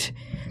bitch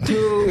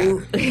who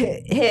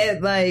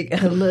had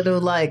like a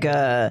little like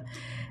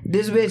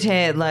this bitch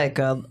had like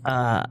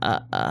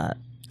a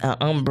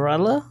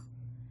umbrella,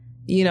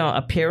 you know,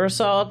 a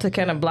parasol to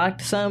kind of block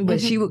the sun,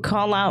 but she would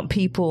call out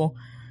people.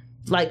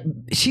 Like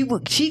she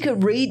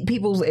could read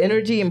people's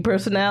energy and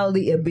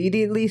personality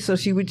immediately, so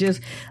she would just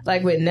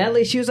like with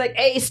Nelly, she was like,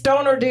 "Hey,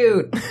 stoner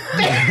dude."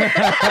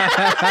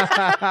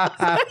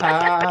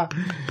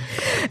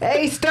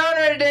 Hey,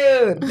 stoner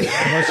dude.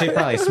 Well, she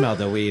probably smelled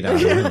the weed on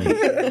her.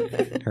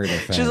 Her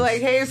defense. She's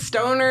like, "Hey,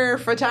 stoner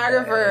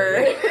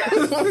photographer."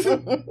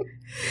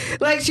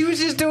 Like she was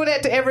just doing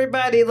that to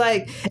everybody.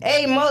 Like,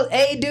 hey,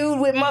 dude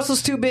with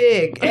muscles too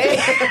big. Hey.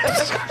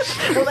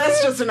 Well,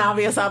 that's just an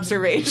obvious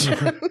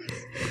observation.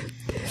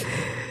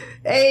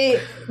 Hey,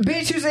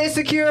 bitch who's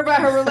insecure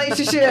about her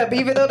relationship,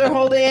 even though they're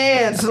holding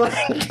hands.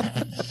 Like,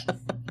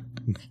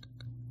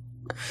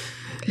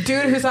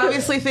 dude who's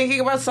obviously thinking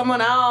about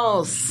someone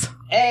else.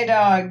 hey,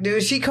 dog,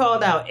 dude, she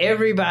called out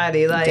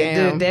everybody. Like,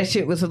 Damn. dude, that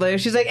shit was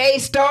hilarious. She's like, hey,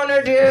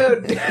 stoner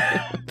dude.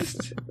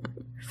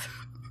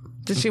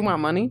 Did she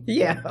want money?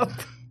 Yeah.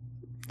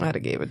 I'd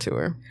have gave it to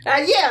her.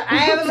 Yeah,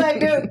 I was like,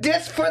 dude,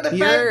 just for the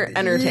You're fact,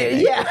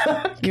 entertaining.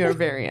 Yeah, You're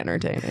very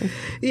entertaining.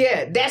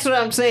 yeah, that's what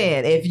I'm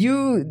saying. If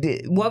you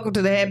welcome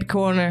to the happy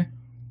corner,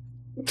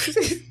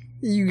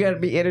 you gotta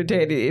be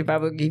entertained. If I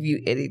would give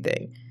you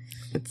anything,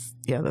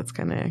 That's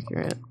kind of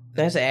accurate.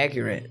 that's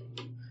accurate.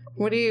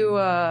 What do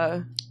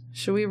you?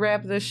 Should we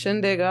wrap this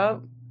shindig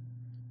up?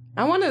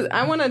 I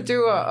want to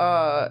do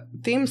a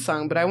theme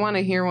song, but I want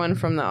to hear one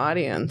from the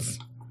audience.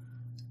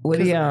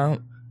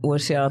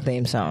 What's y'all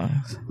theme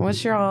songs?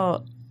 What's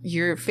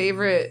your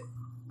favorite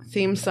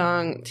theme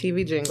song,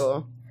 TV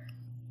jingle?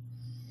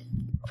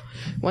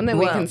 One that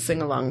we can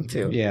sing along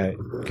to. Yeah,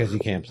 because you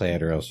can't play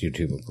it or else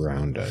YouTube will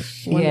ground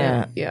us.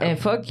 Yeah, yeah. and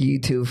fuck you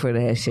too for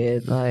that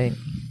shit. Like,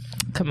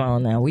 come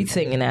on now, we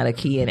singing out of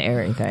key and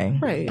everything.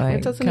 Right. Like,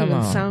 It doesn't come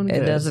even on. sound It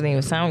good. doesn't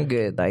even sound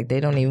good. Like they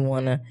don't even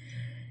want to.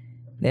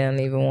 They don't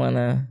even want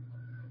to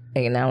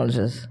acknowledge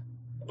us.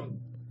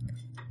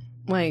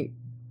 Like,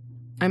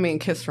 I mean,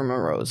 "Kiss from a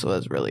Rose"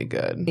 was really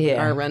good.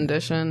 Yeah. Our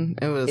rendition,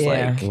 it was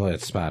Yeah. like Well,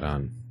 it's spot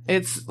on. you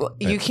That's can't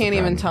the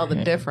even problem. tell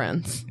the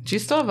difference. Do you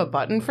still have a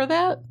button for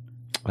that?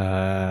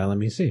 Let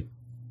me see.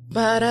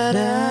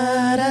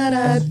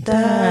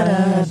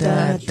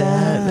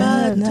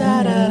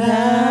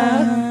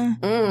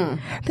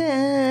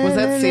 Was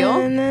that Seal?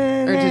 Or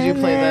did you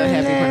play the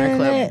Happy Corner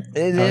clip?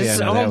 It's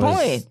no, on that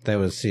point. That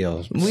was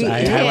Seal.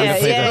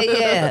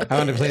 Yeah. I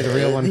wanted to play the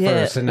real one Yeah.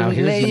 first, and now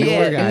here's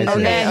Yeah. your guys. Oh,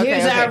 now Okay,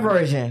 here's okay. our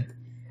version.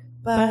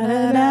 I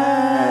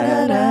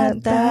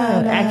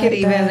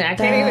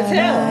can't even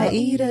tell.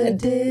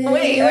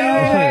 Wait.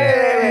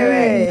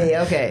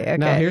 Okay.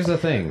 Now here's the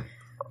thing: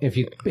 if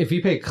you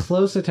pay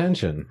close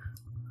attention,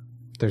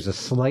 there's a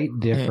slight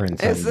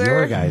difference Is in there?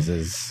 your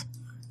guys's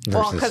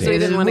Well, versus 'cause we Seal's.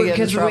 didn't want to get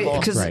in trouble.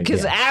 Because Right,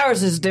 yeah.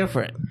 ours is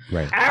different.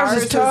 Right.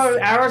 Ours is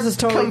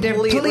totally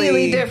different.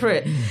 Completely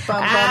different. Bum,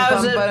 bum, Ours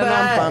bum, is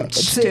ba-da-dum, bum,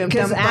 because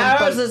dum, bum,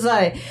 ours bum. is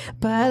like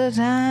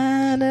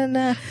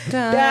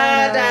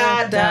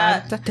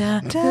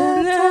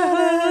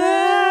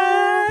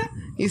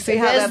You see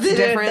how that's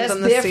different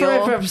than the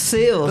different Seal? from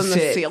Seal's Than the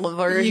shit. Seal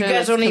version. You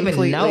guys It's don't even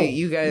completely- know.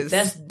 You guys.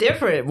 That's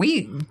different.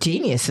 We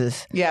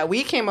geniuses. Yeah,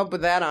 we came up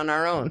with that on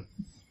our own.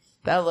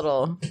 That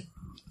little.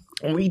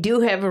 We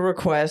do have a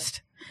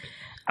request.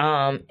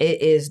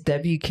 It is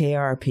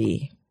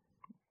WKRP.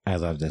 I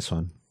love this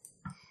one.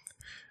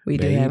 We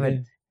do have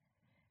it.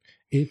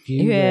 If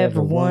You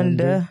ever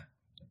wonder?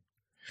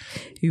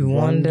 You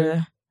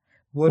wonder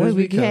what has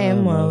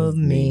became of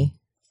me?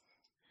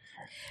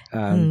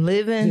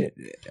 Living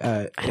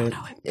I don't know.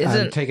 I'm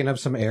Isn't- taking up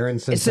some air in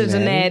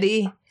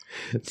Cincinnati.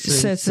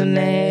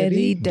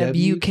 Cincinnati,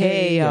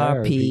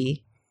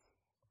 WKRP.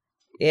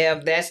 Yeah,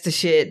 that's the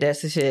shit.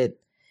 That's the shit.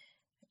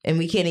 And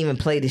we can't even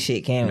play the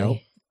shit, can Nope.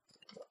 we?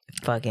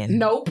 Fucking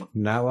Nope.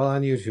 Not while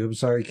on YouTube.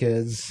 Sorry,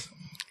 kids.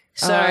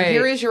 sorry.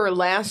 Here is your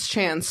last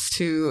chance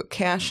to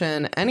cash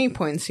in any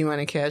points you want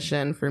to cash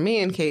in for me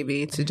and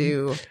KB to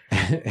do.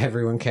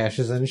 Everyone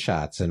cashes in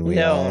shots, and we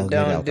No, all don't get do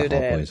alcohol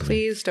that. poisoning.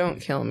 Please don't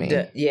kill me.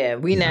 Yeah,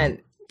 we not.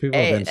 People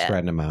have been Hey,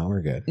 spreading them out.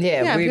 We're good.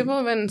 Yeah, we, people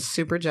have been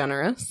super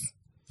generous.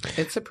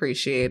 It's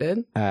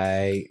appreciated.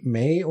 I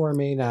may or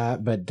may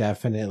not, but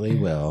definitely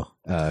will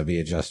be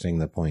adjusting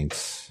the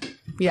points,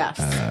 Yes.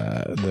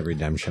 the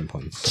redemption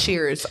points.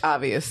 Cheers,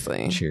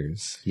 obviously.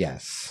 Cheers.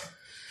 Yes.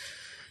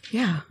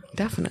 Yeah,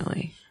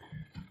 definitely.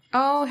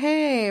 Oh,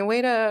 hey,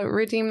 way to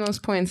redeem those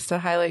points to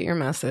highlight your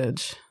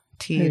message.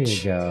 There you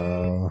Teach.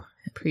 go.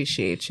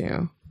 Appreciate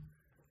you.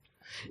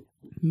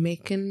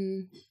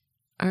 Making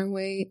our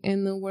way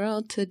in the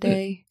world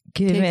today.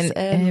 giving Takes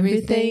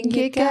everything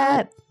you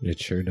got. It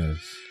sure does.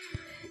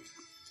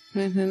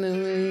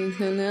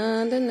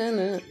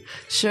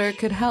 Sure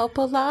could help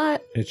a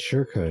lot. It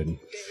sure could.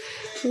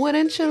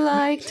 Wouldn't you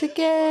like to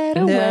get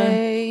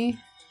away?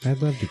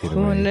 I'd love to get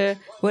away. Wonder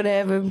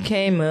whatever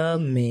became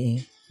of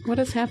me. What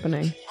is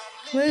happening?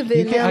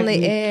 Living can't- on the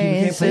you air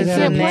in can't play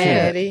that on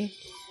Cincinnati.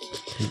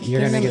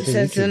 You're gonna get the YouTube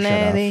shut off.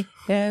 Cincinnati.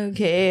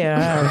 Okay,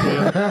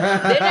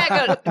 they're not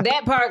gonna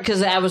that part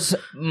because I was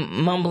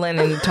mumbling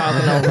and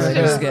talking over it.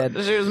 It was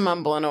good. She was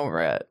mumbling over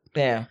it.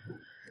 Yeah,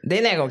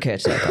 they're not gonna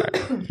catch that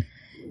part.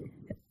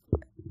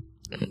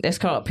 That's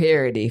called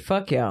parody.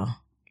 Fuck y'all.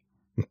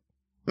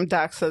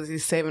 Doc says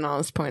he's saving all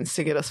his points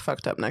to get us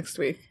fucked up next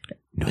week.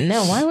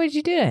 No, why would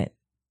you do that?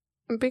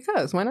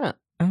 Because why not?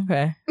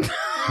 Okay.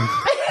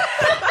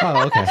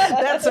 Oh, okay.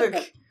 That took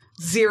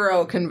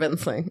zero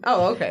convincing.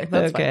 Oh, okay.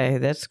 That's fine. Okay,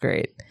 that's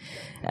great.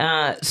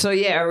 So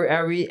yeah,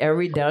 are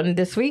we done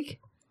this week?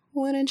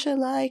 Wouldn't you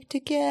like to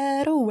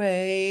get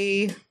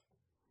away?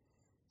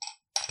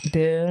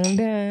 Dun,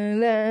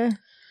 dun, dun.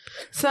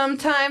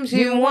 Sometimes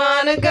you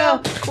want to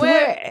go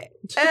where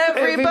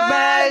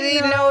everybody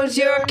knows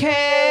your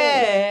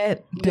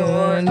cat.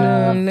 Dun,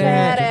 dun,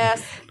 Fat dun.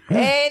 ass.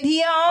 And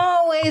he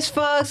always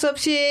fucks up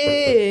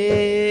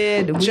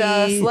shit.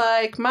 Just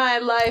like my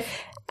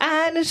life.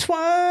 I just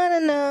wanna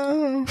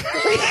know.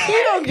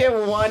 You don't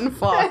give one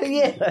fuck.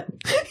 Yeah.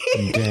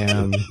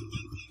 Damn.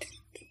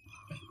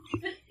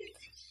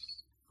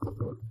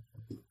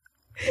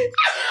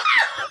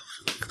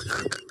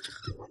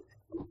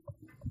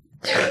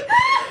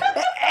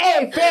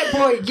 Hey, fat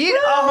boy, get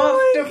off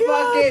the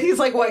fucking. He's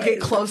like, what? Get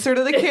closer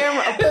to the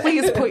camera.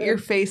 Please put your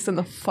face in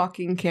the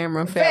fucking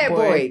camera, fat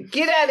boy.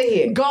 Get out of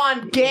here.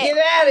 Gone. Get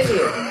out of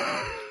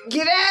here.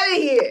 Get out of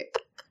here.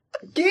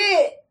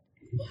 Get.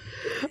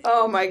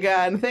 Oh my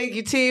god! Thank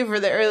you, T, for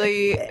the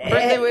early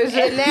birthday wishes.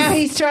 And now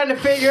he's trying to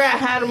figure out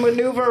how to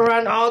maneuver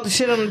around all the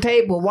shit on the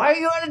table. Why are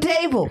you on the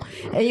table?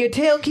 And your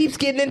tail keeps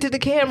getting into the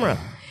camera.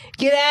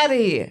 Get out of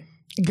here.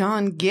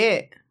 Gone.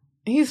 Get.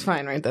 He's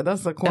fine right there.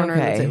 That's the corner of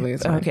the table.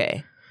 He's fine.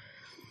 Okay.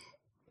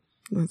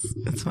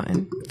 It's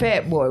fine.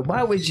 Fat boy,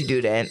 why would you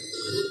do that?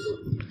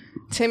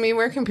 Timmy,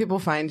 where can people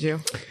find you?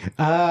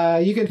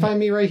 You can find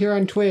me right here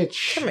on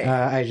Twitch. Come here.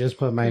 I just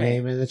put my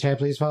name in the chat.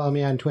 Please follow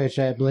me on Twitch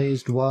at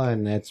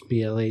Blazed1. That's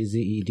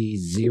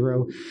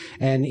BLAZED0.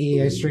 And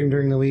I stream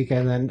during the week.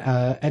 And then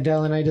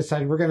Adele and I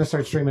decided we're going to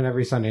start streaming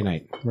every Sunday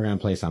night. We're going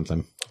to play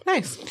something.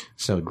 Nice.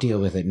 So deal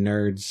with it,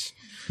 nerds.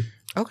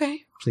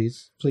 Okay.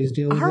 Please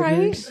deal with All it,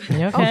 right.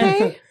 nerds.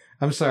 Okay.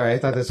 I'm sorry. I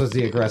thought this was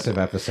the aggressive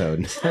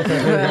episode.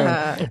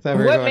 What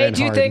What made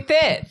you think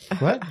that?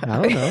 What?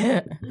 I don't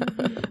know.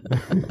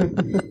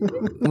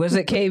 Was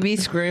it KB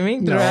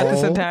screaming throughout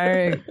this No.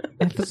 entire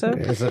episode?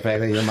 It's the fact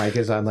that your mic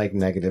is on like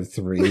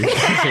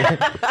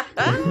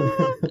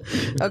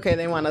 -3. Okay,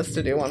 they want us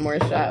to do one more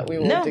shot. We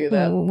won't do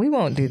that. we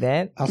won't do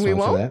that. I'll We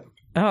sponsor won't? that.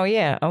 Oh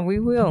yeah, we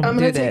will. I'm do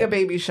going to take that. a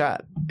baby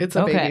shot. It's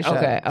a Okay, baby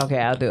shot. okay.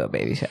 I'll do a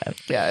baby shot.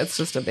 Yeah, it's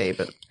just a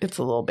baby. It's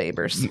a little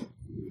babers.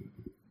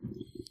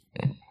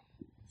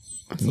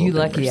 You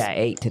lucky I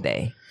ate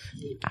today.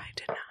 I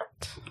did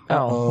not.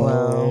 Oh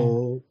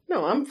well.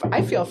 No,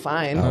 I feel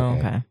fine.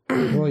 Okay.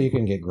 Well, you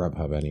can get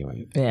Grubhub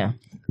anyway. Yeah.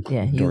 You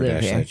live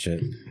DoorDash here. that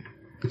shit.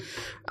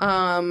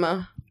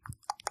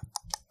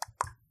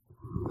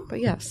 But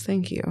yes,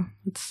 thank you.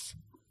 It's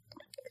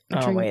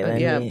Oh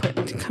wait,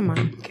 come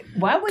on.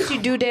 Why would you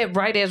do that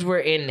right as we're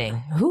ending?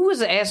 Who was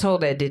the asshole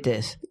that did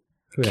this?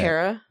 Who that?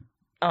 Kara.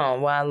 Oh,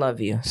 well, I love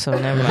you, so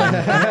never mind.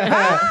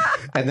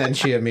 And then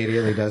she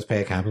immediately does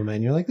pay a compliment.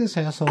 And you're like, this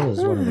asshole is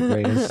one of the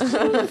greatest.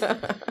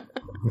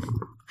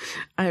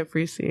 I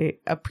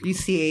appreciate.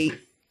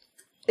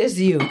 It's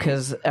you,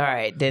 because, all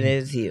right, then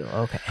it's you.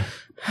 Okay.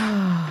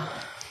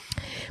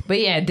 But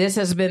yeah, this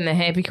has been the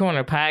Happy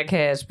Corner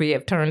podcast. We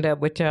have turned up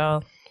with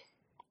y'all.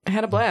 I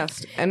had a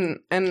blast, and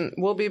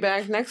we'll be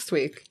back next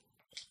week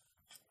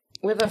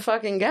with a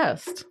fucking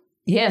guest.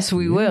 Yes,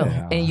 we will.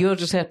 Yeah. And you'll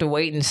just have to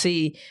wait and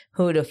see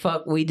who the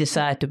fuck we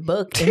decide to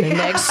book in the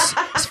next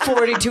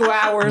 42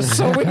 hours.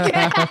 So we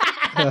can.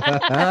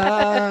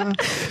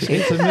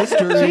 It's a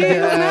mystery,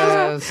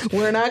 guys.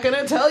 We're not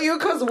gonna tell you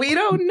because we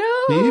don't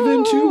know.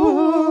 Even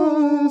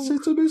to us,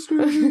 it's a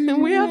mystery.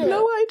 We have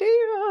no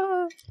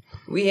idea.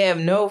 We have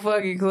no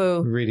fucking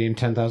clue. Redeem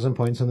 10,000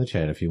 points in the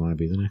chat if you want to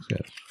be the next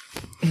guest.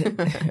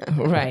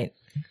 Right.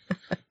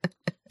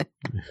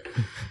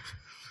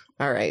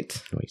 All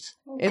right. Noise.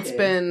 It's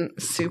been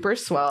super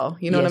swell.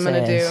 You know Yes, what I'm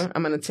going it to has. do?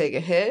 I'm going to take a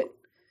hit.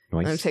 I'm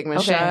going to Noise. take my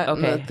Okay, shot.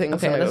 and okay. the thing's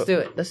Okay, gonna let's go-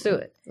 do it. Let's do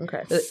it.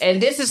 Okay.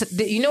 And this is,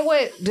 you know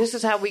what? This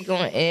is how we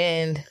going to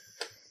end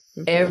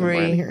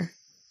every here.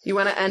 You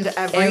want to end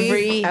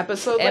every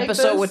episode like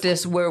episode this? with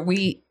this, where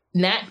we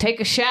not take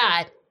a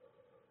shot,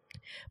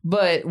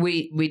 but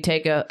we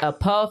take a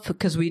puff,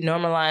 because we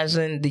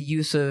normalizing the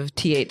use of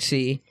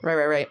THC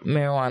Right.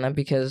 marijuana,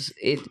 because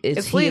it's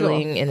It's legal.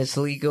 healing and it's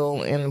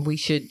legal, and we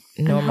should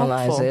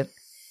normalize helpful. it,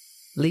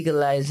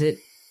 legalize it,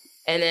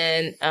 and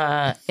then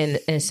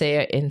and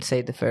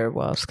say the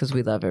farewells, because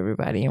we love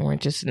everybody and we're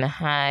just in a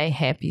high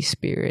happy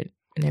spirit,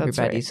 and That's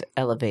everybody's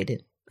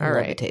elevated, All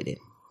right. levitated.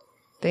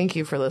 Thank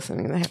you for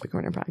listening to the Happy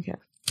Corner podcast.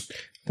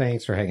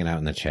 Thanks for hanging out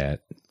in the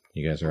chat.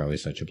 You guys are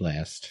always such a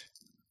blast.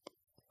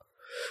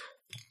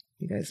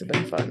 You guys have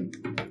been fun.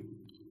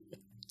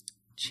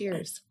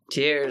 Cheers.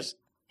 Cheers.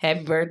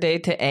 Happy birthday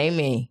to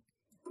Amy.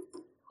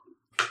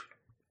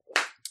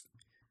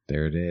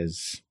 There it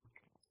is.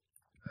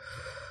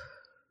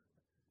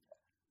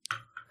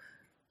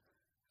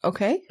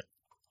 Okay.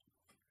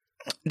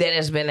 That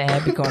has been the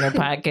Happy Corner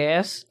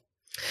podcast.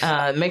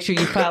 Make sure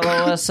you follow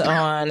us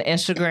on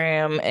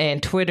Instagram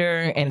and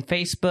Twitter and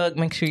Facebook.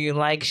 Make sure you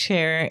like,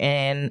 share,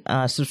 and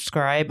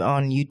subscribe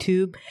on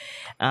YouTube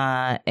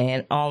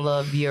and all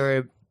of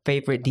your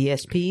favorite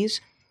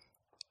DSPs.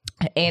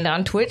 And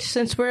on Twitch,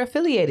 since we're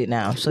affiliated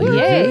now. So,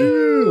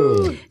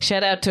 yay.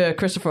 Shout out to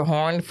Christopher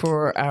Horn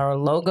for our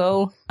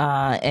logo.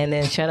 And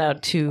then shout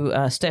out to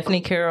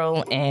Stephanie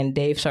Carroll and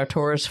Dave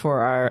Sartoris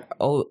for our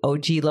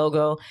OG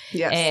logo.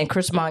 Yes. And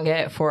Chris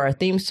Mongat for our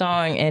theme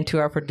song. And to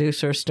our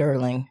producer,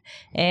 Sterling.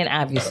 And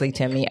obviously,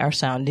 Timmy, our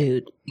sound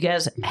dude. You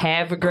guys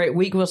have a great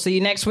week. We'll see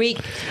you next week.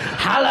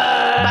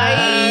 Holla!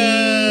 Bye!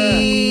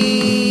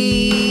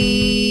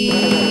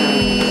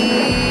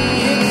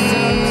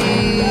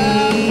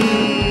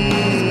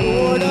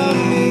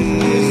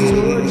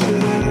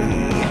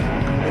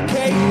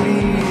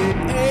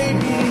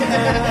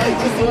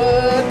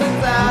 What the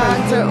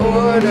doctor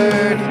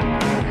ordered.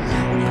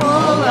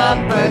 Pull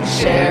up a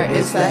chair,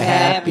 it's the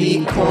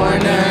Happy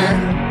Corner.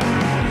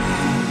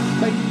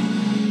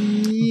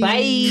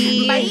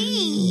 Bye! Bye!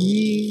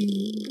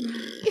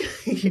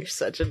 You're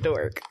such a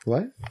dork.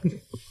 What?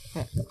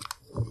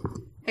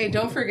 Hey,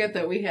 don't forget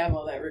that we have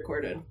all that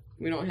recorded.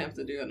 We don't have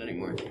to do it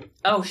anymore.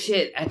 Oh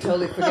shit! I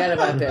totally forgot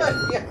about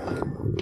that.